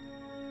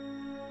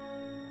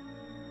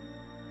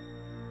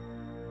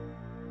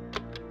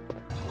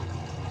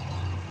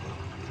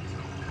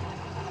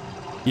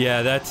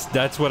 Yeah,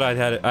 that's what I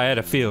had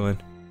a feeling.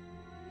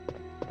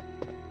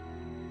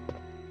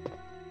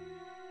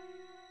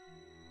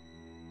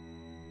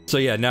 So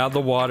yeah, now the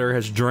water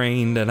has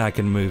drained and I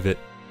can move it.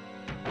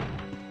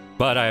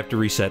 But I have to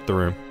reset the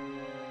room.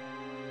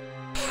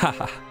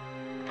 Haha.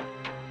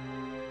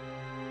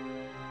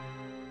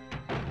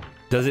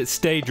 Does it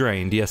stay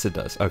drained? Yes, it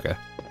does. Okay.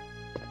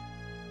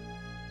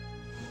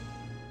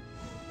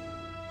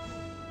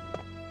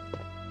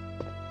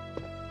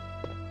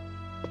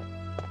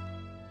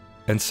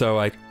 And so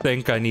I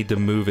think I need to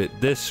move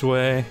it this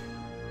way.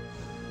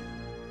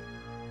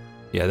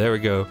 Yeah, there we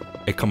go.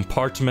 A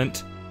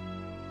compartment.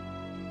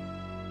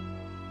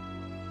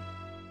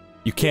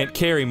 You can't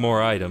carry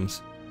more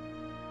items.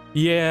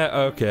 Yeah,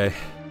 okay.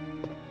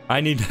 I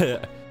need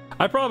to...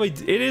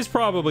 it is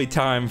probably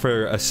time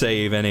for a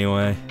save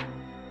anyway.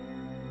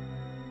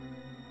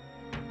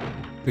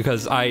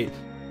 Because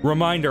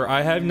reminder,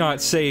 I have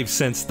not saved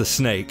since the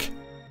snake.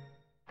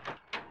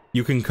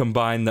 You can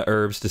combine the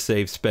herbs to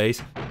save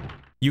space.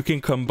 You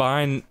can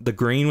combine the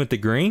green with the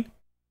green?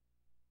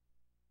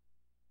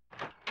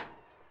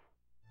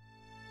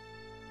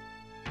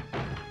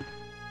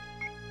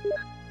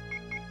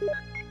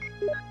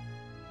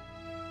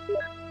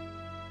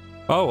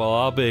 Oh, well,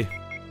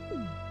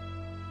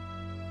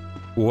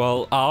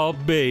 I'll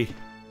be.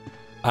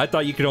 I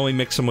thought you could only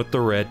mix them with the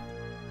red.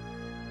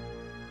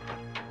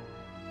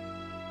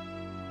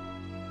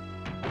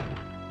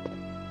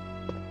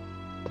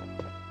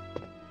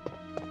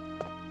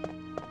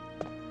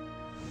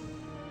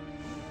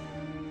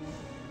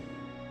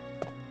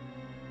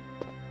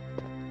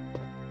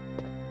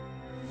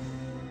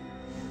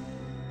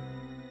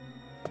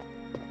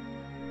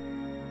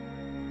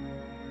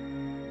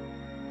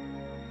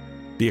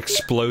 The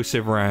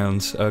explosive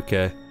rounds,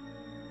 okay.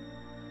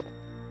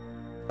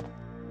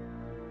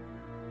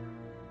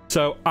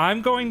 So,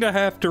 I'm going to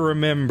have to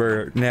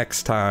remember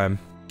next time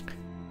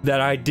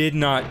that I did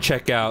not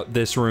check out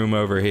this room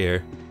over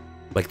here.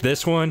 Like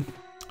this one,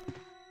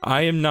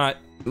 I am not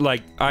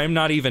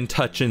even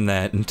touching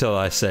that until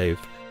I save.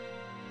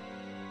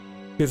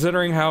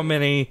 Considering how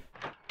many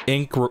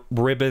ink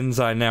ribbons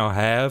I now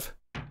have,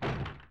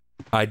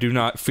 I do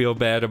not feel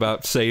bad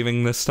about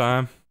saving this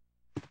time.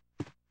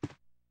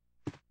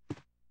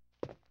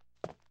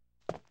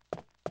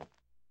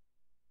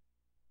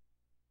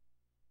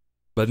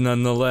 But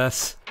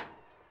nonetheless,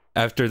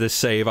 after this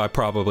save, I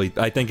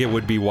think it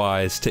would be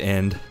wise to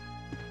end.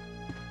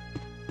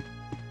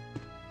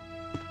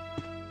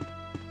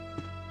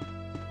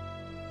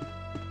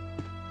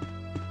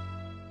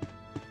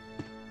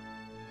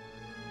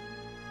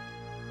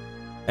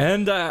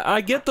 And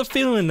I get the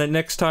feeling that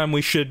next time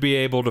we should be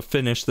able to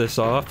finish this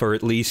off, or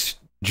at least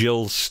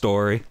Jill's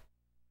story.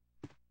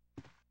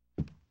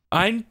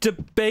 I'm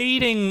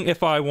debating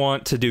if I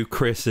want to do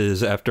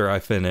Chris's after I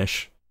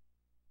finish.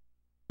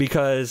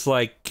 Because,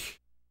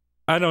 like,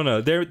 I don't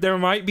know, there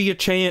might be a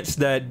chance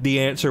that the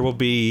answer will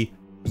be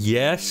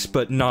yes,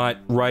 but not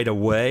right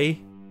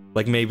away.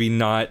 Like, maybe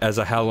not as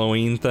a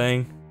Halloween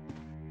thing.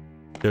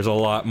 There's a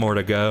lot more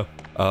to go.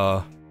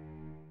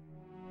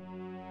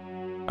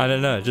 I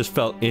don't know, it just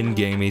felt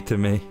in-gamey to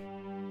me.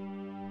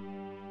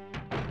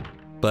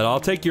 But I'll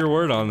take your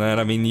word on that.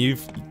 I mean,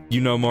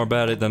 you know more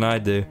about it than I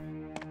do.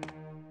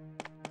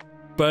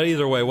 But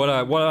either way, what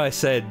I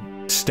said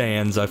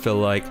stands, I feel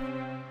like.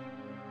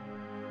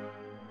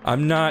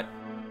 I'm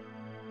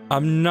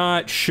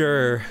not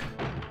sure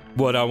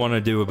what I want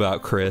to do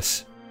about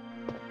Chris.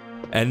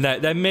 And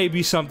that may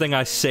be something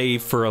I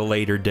save for a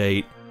later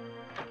date.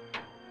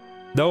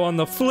 Though on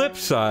the flip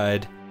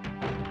side,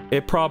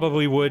 it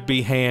probably would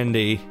be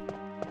handy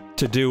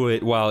to do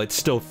it while it's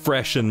still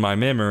fresh in my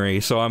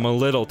memory, so I'm a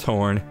little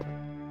torn.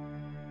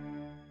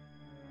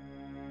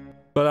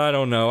 But I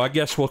don't know, I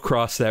guess we'll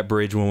cross that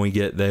bridge when we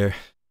get there.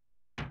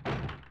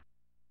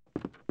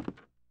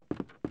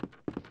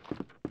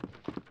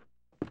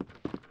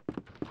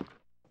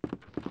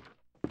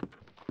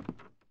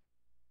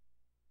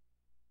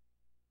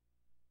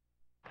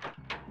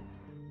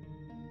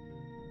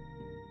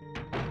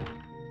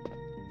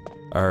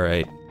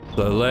 Alright,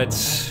 so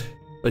let's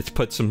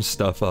put some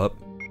stuff up.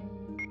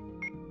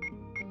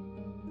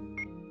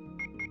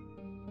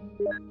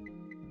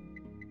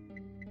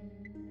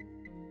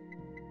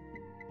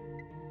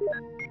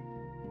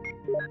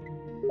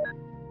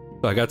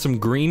 So I got some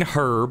green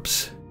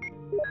herbs.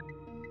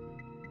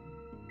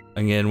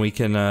 Again, we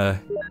can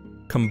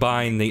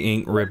combine the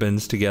ink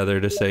ribbons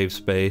together to save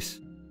space.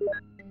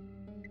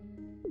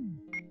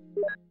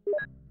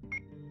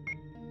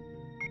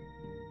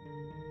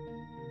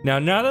 Now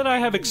that I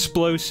have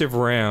explosive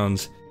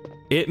rounds,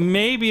 it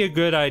may be a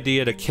good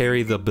idea to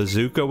carry the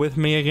bazooka with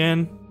me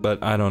again,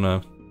 but I don't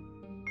know.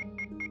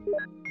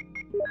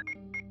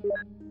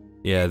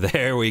 Yeah,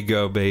 there we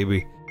go,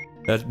 baby.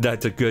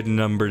 That's a good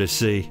number to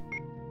see.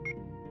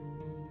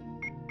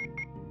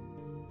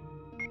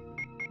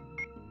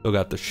 Still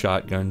got the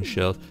shotgun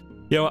shells.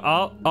 You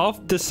know, I'll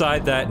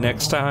decide that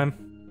next time.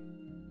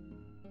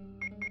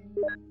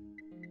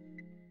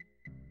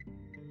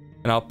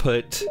 And I'll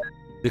put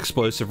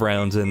explosive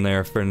rounds in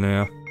there for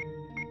now.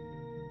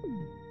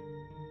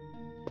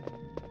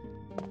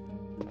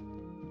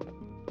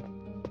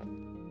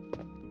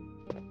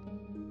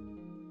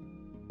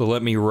 So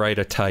let me write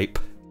a type.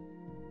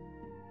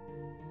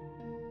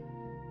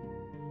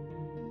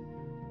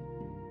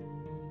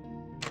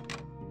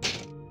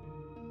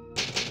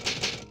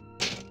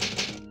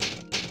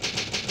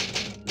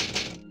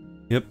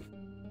 Yep.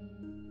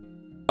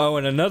 Oh,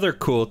 and another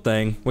cool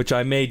thing, which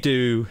I may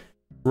do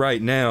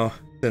right now,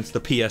 since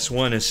the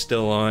PS1 is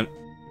still on,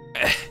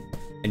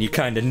 and you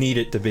kind of need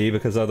it to be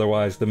because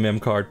otherwise the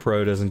MemCard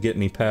Pro doesn't get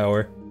any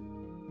power,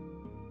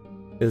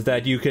 is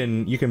that you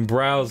can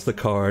browse the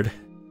card,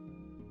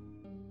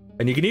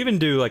 and you can even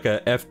do like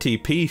a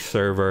FTP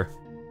server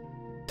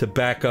to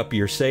back up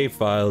your save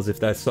files if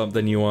that's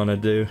something you want to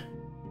do.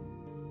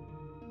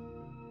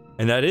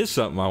 And that is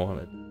something I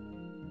wanted.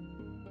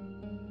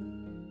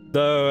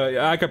 Though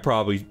I could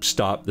probably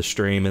stop the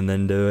stream and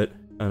then do it.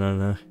 I don't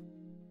know.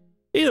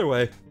 Either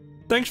way,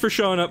 thanks for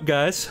showing up,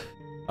 guys.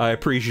 I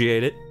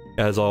appreciate it,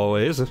 as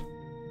always.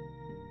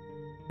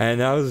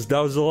 And that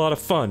was a lot of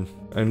fun.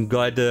 I'm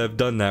glad to have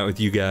done that with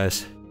you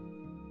guys.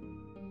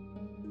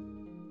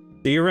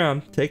 See you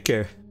around. Take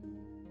care.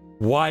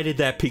 Why did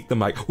that peak the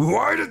mic?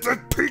 Why did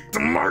that peak the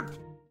mic?